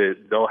bit that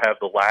they'll have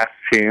the last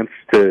chance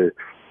to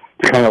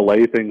kind of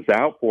lay things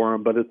out for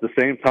him. But at the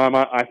same time,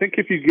 I think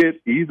if you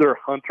get either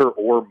Hunter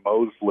or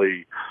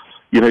Mosley,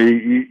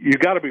 you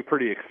got to be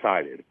pretty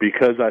excited,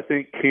 because I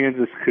think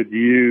Kansas could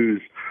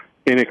use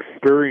an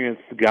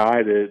experienced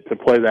guy to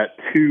play that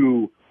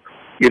two,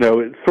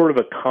 it's sort of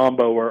a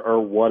combo or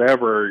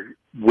whatever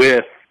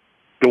with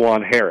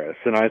DeJuan Harris.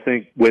 And I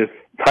think with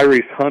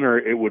Tyrese Hunter,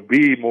 it would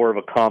be more of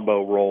a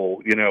combo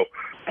role,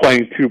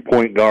 playing 2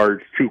 point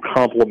guards, two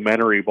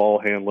complementary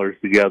ball handlers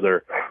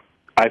together.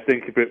 I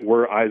think if it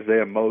were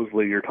Isaiah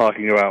Mosley, you're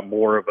talking about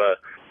more of a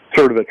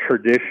sort of a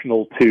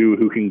traditional two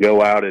who can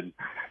go out and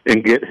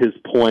get his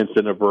points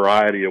in a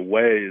variety of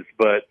ways.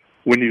 But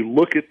when you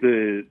look at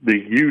the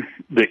youth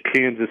that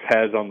Kansas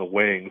has on the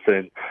wings,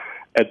 and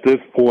at this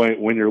point,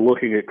 when you're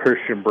looking at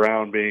Christian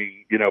Brown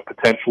being,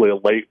 potentially a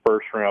late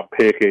first-round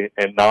pick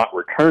and not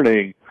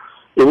returning,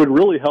 it would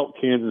really help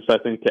Kansas, I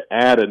think, to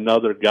add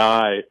another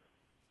guy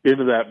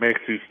into that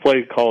mix who's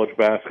played college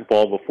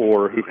basketball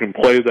before, who can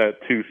play that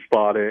two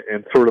spot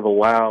and sort of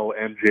allow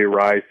MJ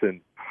Rice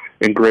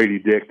and Grady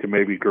Dick to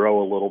maybe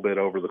grow a little bit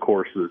over the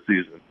course of the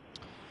season.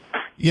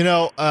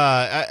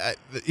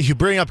 You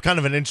bring up kind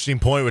of an interesting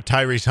point with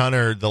Tyrese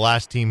Hunter. The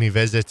last team he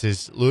visits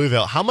is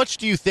Louisville. How much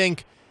do you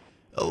think,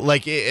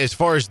 like, as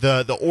far as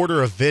the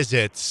order of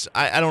visits,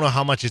 I don't know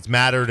how much it's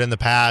mattered in the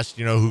past,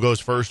 who goes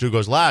first, who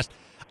goes last.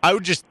 I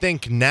would just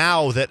think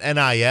now that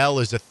NIL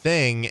is a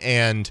thing,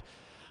 and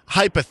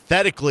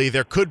hypothetically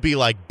there could be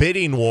like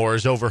bidding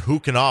wars over who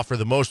can offer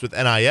the most with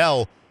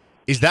NIL.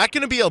 Is that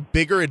going to be a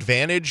bigger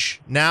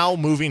advantage now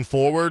moving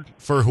forward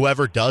for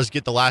whoever does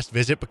get the last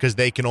visit, because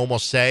they can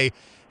almost say,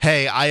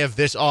 hey, I have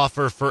this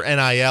offer for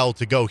NIL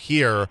to go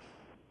here.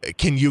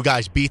 Can you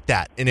guys beat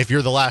that? And if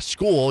you're the last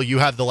school, you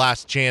have the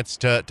last chance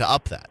to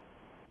up that.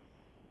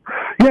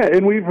 Yeah,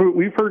 and we've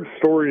heard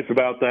stories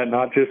about that,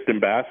 not just in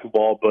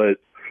basketball, but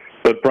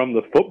from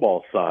the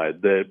football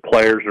side, that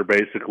players are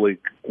basically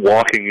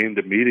walking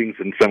into meetings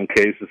in some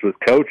cases with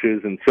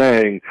coaches and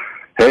saying,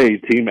 hey,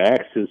 Team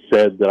X has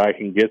said that I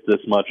can get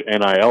this much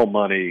NIL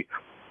money.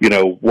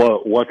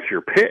 What's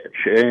your pitch?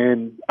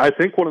 And I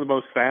think one of the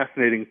most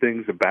fascinating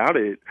things about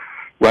it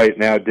right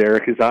now,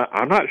 Derek, is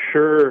I'm not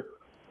sure.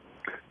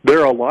 There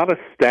are a lot of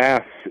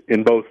staffs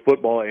in both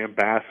football and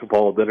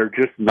basketball that are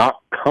just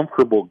not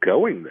comfortable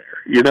going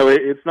there.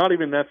 It's not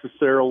even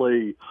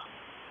necessarily,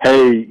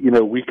 hey,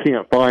 we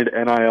can't find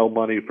NIL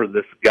money for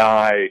this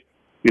guy,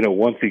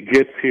 once he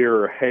gets here,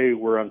 or, hey,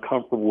 we're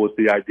uncomfortable with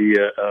the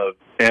idea of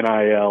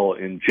NIL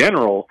in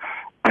general.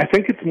 I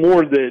think it's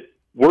more that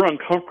we're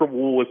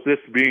uncomfortable with this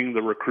being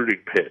the recruiting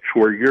pitch,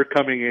 where you're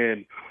coming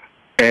in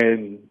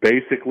and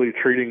basically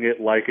treating it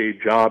like a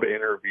job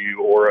interview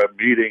or a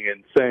meeting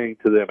and saying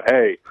to them,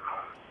 hey,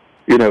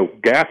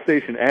 gas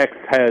station X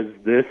has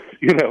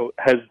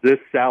this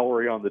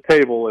salary on the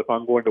table. If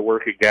I'm going to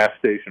work at gas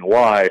station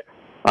Y,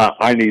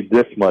 I need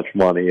this much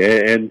money.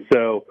 And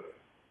so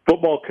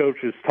football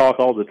coaches talk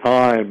all the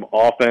time,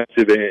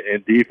 offensive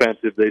and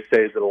defensive. They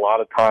say that a lot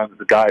of times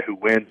the guy who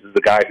wins is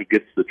the guy who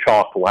gets the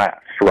chalk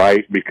last,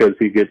 right? Because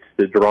he gets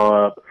to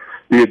draw up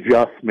the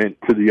adjustment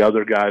to the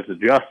other guy's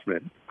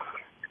adjustment.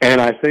 And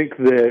I think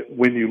that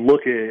when you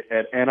look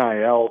at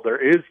NIL, there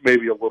is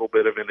maybe a little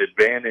bit of an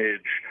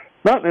advantage,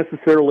 not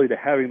necessarily to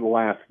having the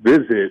last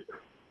visit,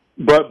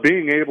 but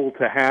being able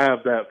to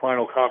have that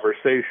final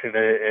conversation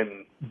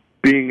and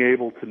being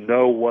able to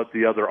know what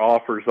the other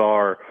offers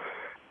are,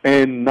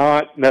 and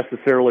not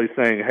necessarily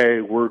saying,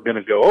 hey, we're going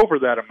to go over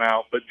that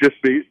amount, but just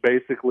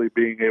basically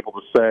being able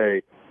to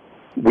say,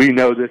 we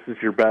know this is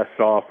your best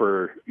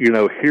offer,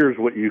 here's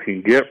what you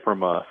can get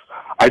from us.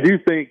 I do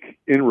think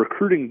in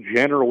recruiting,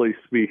 generally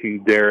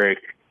speaking, Derek,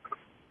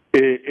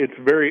 it's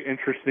very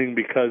interesting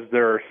because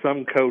there are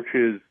some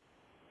coaches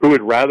who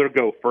would rather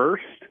go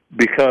first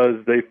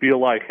because they feel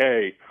like,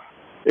 hey,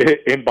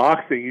 in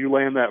boxing, you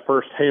land that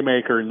first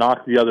haymaker and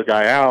knock the other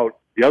guy out,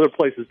 the other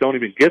places don't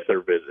even get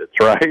their visits,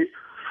 right?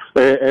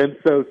 And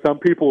so some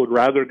people would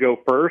rather go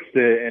first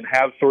and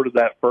have sort of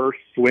that first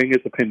swing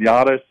at the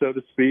piñata, so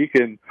to speak,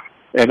 and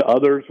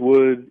others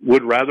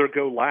would rather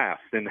go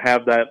last and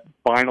have that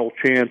final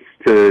chance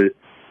to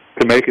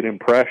to make an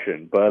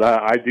impression. But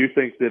I do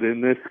think that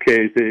in this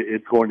case,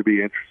 it's going to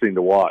be interesting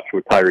to watch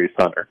with Tyrese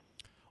Hunter.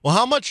 Well,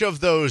 how much of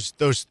those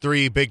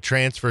three big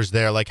transfers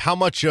there, like how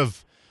much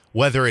of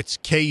whether it's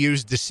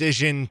KU's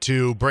decision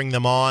to bring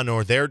them on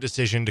or their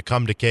decision to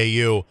come to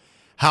KU,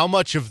 how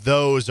much of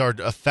those are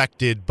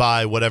affected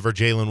by whatever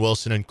Jalen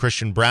Wilson and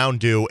Christian Braun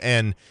do?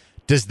 And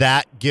does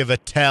that give a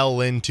tell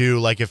into,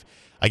 like, if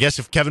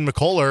Kevin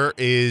McCullough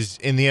is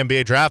in the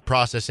NBA draft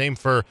process, same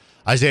for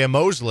Isaiah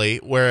Mosley,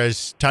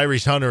 whereas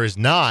Tyrese Hunter is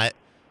not,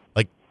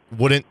 like,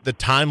 wouldn't the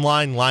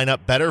timeline line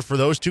up better for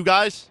those two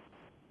guys?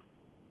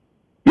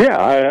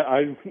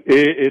 Yeah,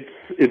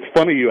 it's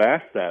funny you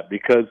ask that,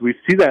 because we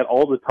see that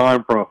all the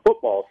time from a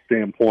football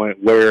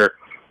standpoint, where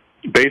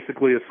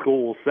basically a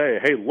school will say,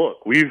 "Hey,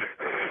 look, we've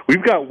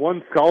got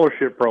one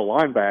scholarship for a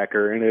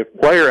linebacker, and if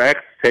player X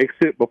takes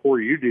it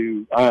before you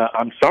do,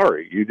 I'm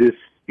sorry,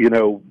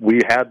 we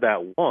had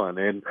that one."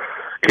 And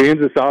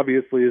Kansas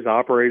obviously is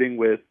operating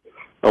with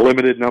a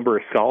limited number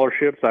of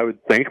scholarships. I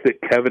would think that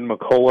Kevin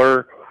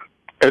McCullough,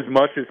 as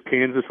much as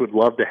Kansas would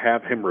love to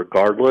have him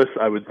regardless,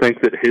 I would think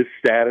that his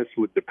status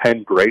would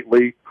depend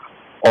greatly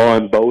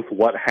on both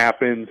what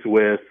happens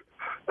with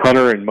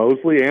Hunter and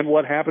Mosley and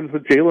what happens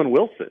with Jalen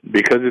Wilson.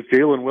 Because if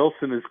Jalen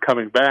Wilson is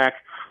coming back,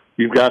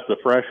 you've got the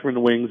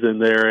freshman wings in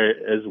there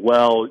as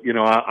well.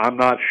 I'm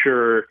not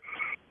sure.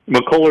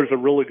 McCullough's a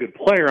really good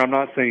player. I'm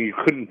not saying you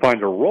couldn't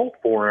find a role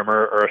for him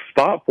or a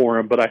spot for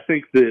him, but I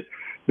think that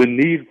the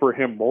need for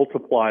him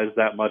multiplies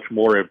that much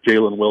more if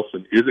Jalen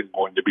Wilson isn't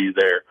going to be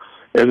there.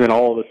 And then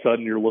all of a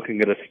sudden you're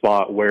looking at a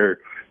spot where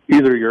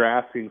either you're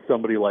asking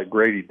somebody like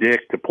Grady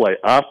Dick to play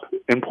up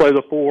and play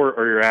the 4,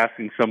 or you're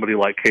asking somebody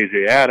like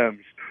KJ Adams,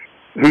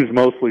 who's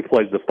mostly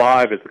played the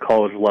 5 at the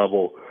college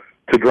level,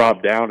 to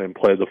drop down and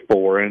play the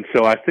 4. And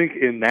so I think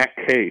in that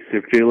case,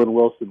 if Jalen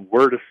Wilson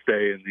were to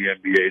stay in the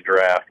NBA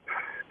draft,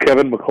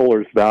 Kevin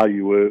McCullough's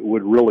value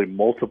would really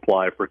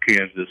multiply for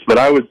Kansas. But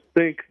I would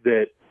think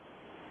that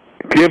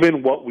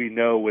given what we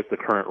know with the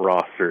current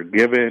roster,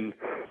 given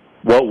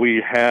what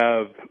we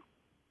have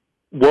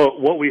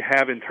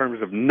in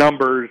terms of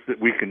numbers that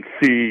we can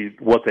see,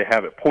 what they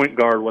have at point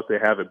guard, what they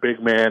have at big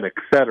man,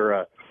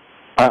 etc.,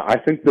 I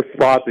think the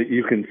spot that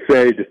you can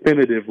say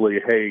definitively,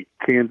 hey,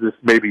 Kansas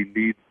maybe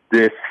needs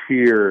this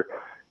here,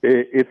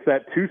 it's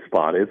that 2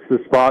 spot. It's the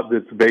spot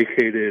that's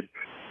vacated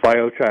by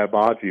Ochai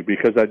Agbaji,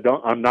 because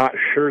I'm not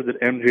sure that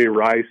MJ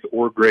Rice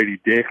or Grady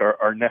Dick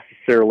are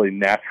necessarily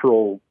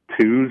natural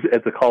 2s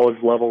at the college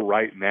level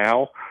right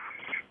now,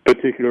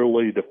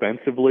 particularly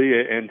defensively.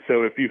 And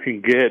so if you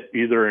can get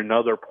either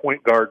another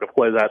point guard to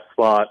play that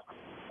spot,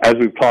 as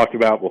we've talked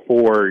about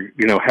before,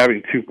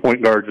 having 2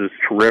 point guards is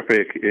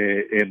terrific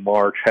in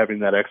March, having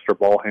that extra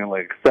ball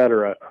handling, et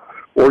cetera,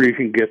 or you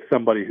can get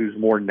somebody who's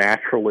more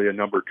naturally a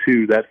number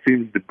 2. That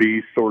seems to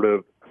be sort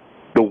of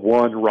the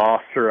one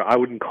roster, I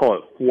wouldn't call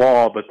it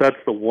flaw, but that's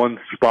the one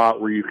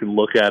spot where you can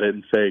look at it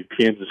and say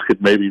Kansas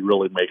could maybe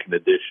really make an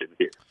addition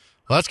here.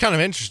 Well, that's kind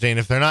of interesting.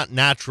 If they're not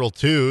natural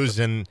 2s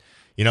and,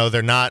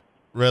 they're not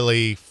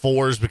really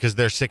 4s because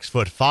they're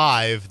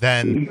 6'5",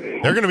 then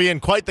they're going to be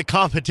in quite the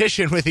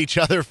competition with each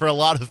other for a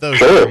lot of those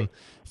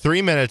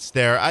 3 minutes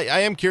there. I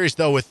am curious,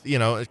 though, with,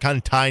 kind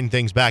of tying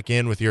things back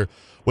in with your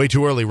way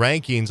too early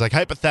rankings. Like,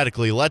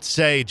 hypothetically, let's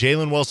say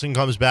Jalen Wilson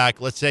comes back.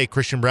 Let's say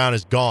Christian Braun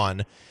is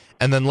gone.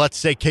 And then let's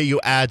say KU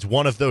adds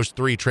one of those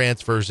 3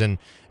 transfers, and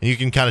you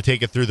can kind of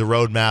take it through the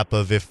roadmap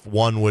of if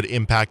one would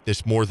impact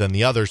this more than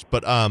the others.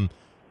 But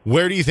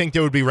where do you think they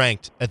would be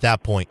ranked at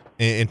that point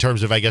in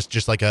terms of, I guess,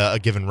 just like a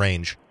given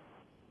range?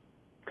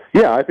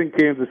 Yeah, I think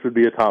Kansas would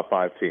be a top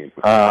 5 team.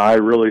 I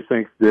really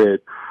think that,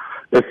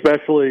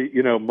 especially,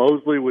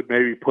 Mosley would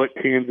maybe put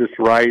Kansas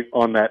right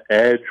on that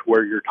edge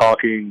where you're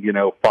talking,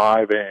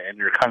 5, and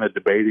you're kind of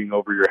debating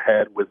over your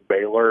head with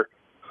Baylor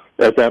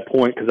at that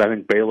point, because I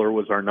think Baylor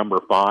was our number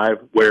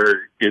 5,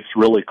 where it's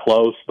really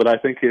close. But I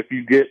think if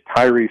you get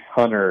Tyrese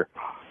Hunter,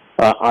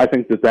 I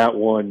think that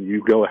one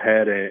you go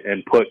ahead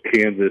and put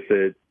Kansas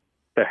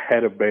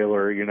ahead of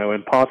Baylor,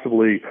 and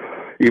possibly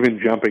even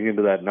jumping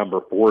into that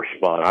number 4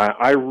 spot.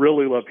 I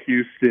really love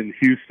Houston.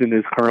 Houston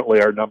is currently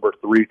our number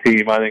 3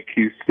 team. I think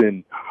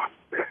Houston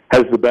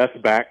has the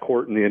best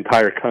backcourt in the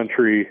entire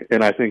country,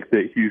 and I think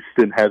that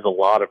Houston has a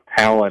lot of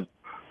talent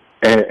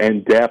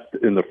and depth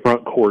in the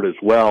front court as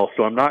well.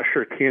 So I'm not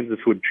sure Kansas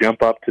would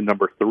jump up to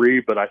number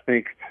 3, but I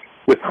think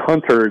with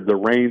Hunter, the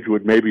range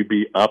would maybe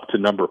be up to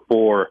number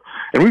 4.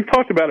 And we've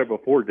talked about it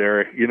before,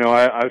 Derek.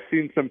 I've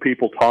seen some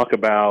people talk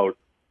about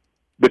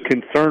the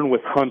concern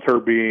with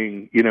Hunter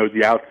being,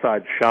 the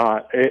outside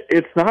shot.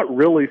 It's not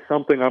really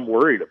something I'm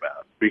worried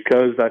about,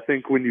 because I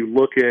think when you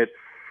look at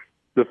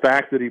the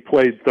fact that he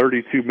played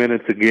 32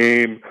 minutes a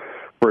game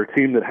for a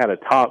team that had a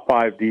top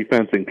 5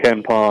 defense in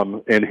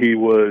KenPom, and he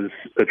was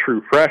a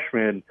true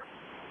freshman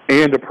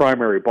and a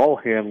primary ball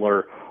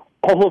handler,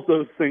 all of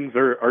those things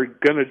are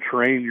going to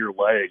train your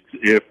legs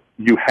if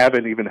you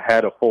haven't even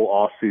had a full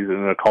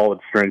offseason in a college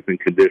strength and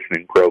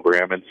conditioning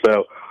program. And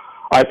so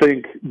I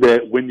think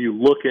that when you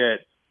look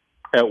at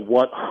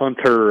what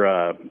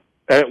Hunter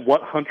at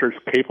what Hunter's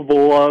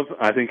capable of.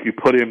 I think you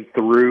put him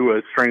through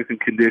a strength and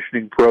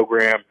conditioning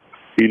program.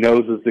 He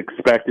knows what's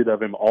expected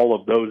of him, all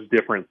of those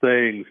different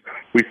things.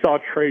 We saw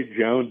Trey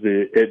Jones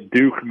at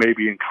Duke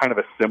maybe in kind of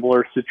a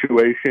similar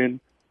situation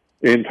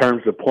in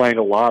terms of playing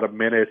a lot of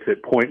minutes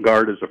at point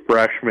guard as a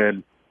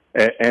freshman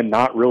and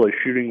not really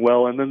shooting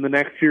well. And then the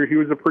next year he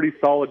was a pretty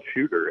solid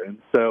shooter. And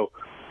so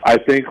I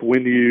think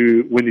when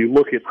you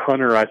look at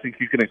Hunter, I think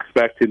you can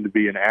expect him to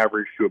be an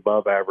average to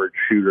above average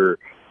shooter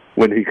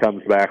when he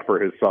comes back for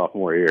his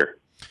sophomore year.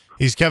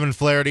 He's Kevin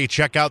Flaherty.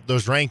 Check out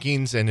those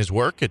rankings and his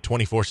work at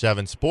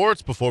 24/7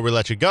 Sports. Before we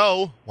let you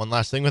go, one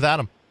last thing with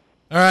Adam.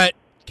 All right,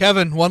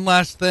 Kevin, one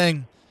last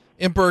thing.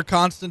 Emperor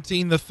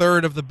Constantine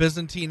III of the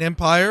Byzantine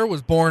Empire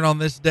was born on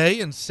this day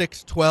in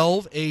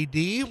 612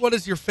 AD. What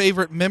is your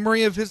favorite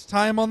memory of his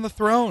time on the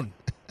throne?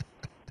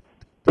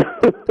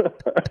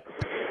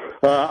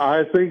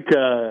 I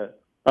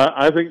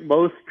think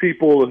most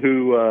people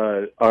who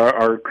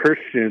are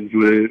Christians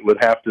would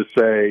have to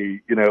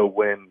say,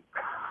 when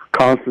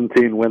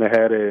Constantine went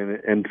ahead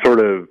and sort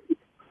of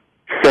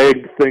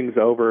saved things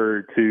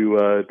over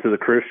to the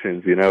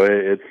Christians,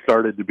 it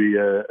started to be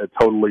a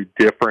totally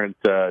different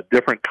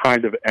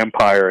kind of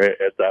empire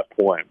at that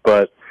point.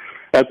 But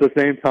at the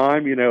same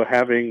time,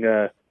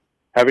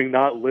 having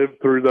not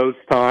lived through those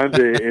times,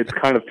 it's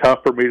kind of tough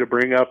for me to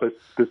bring up a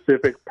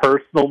specific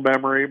personal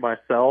memory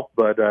myself,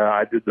 but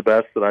I did the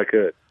best that I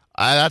could.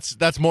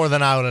 That's more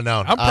than I would have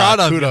known. I'm proud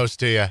of you. Kudos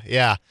to you.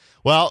 Yeah.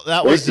 Well,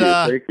 that was.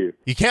 Thank you.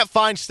 You can't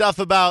find stuff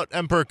about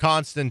Emperor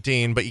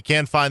Constantine, but you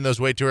can find those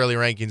way too early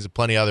rankings and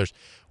plenty others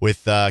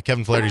with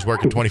Kevin Flaherty's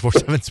work at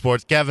 24/7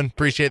 Sports. Kevin,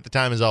 appreciate the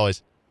time as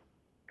always.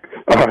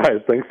 All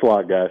right. Thanks a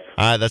lot, guys.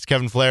 All right. That's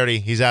Kevin Flaherty.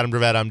 He's Adam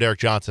Dravetta. I'm Derek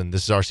Johnson.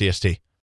 This is RCST.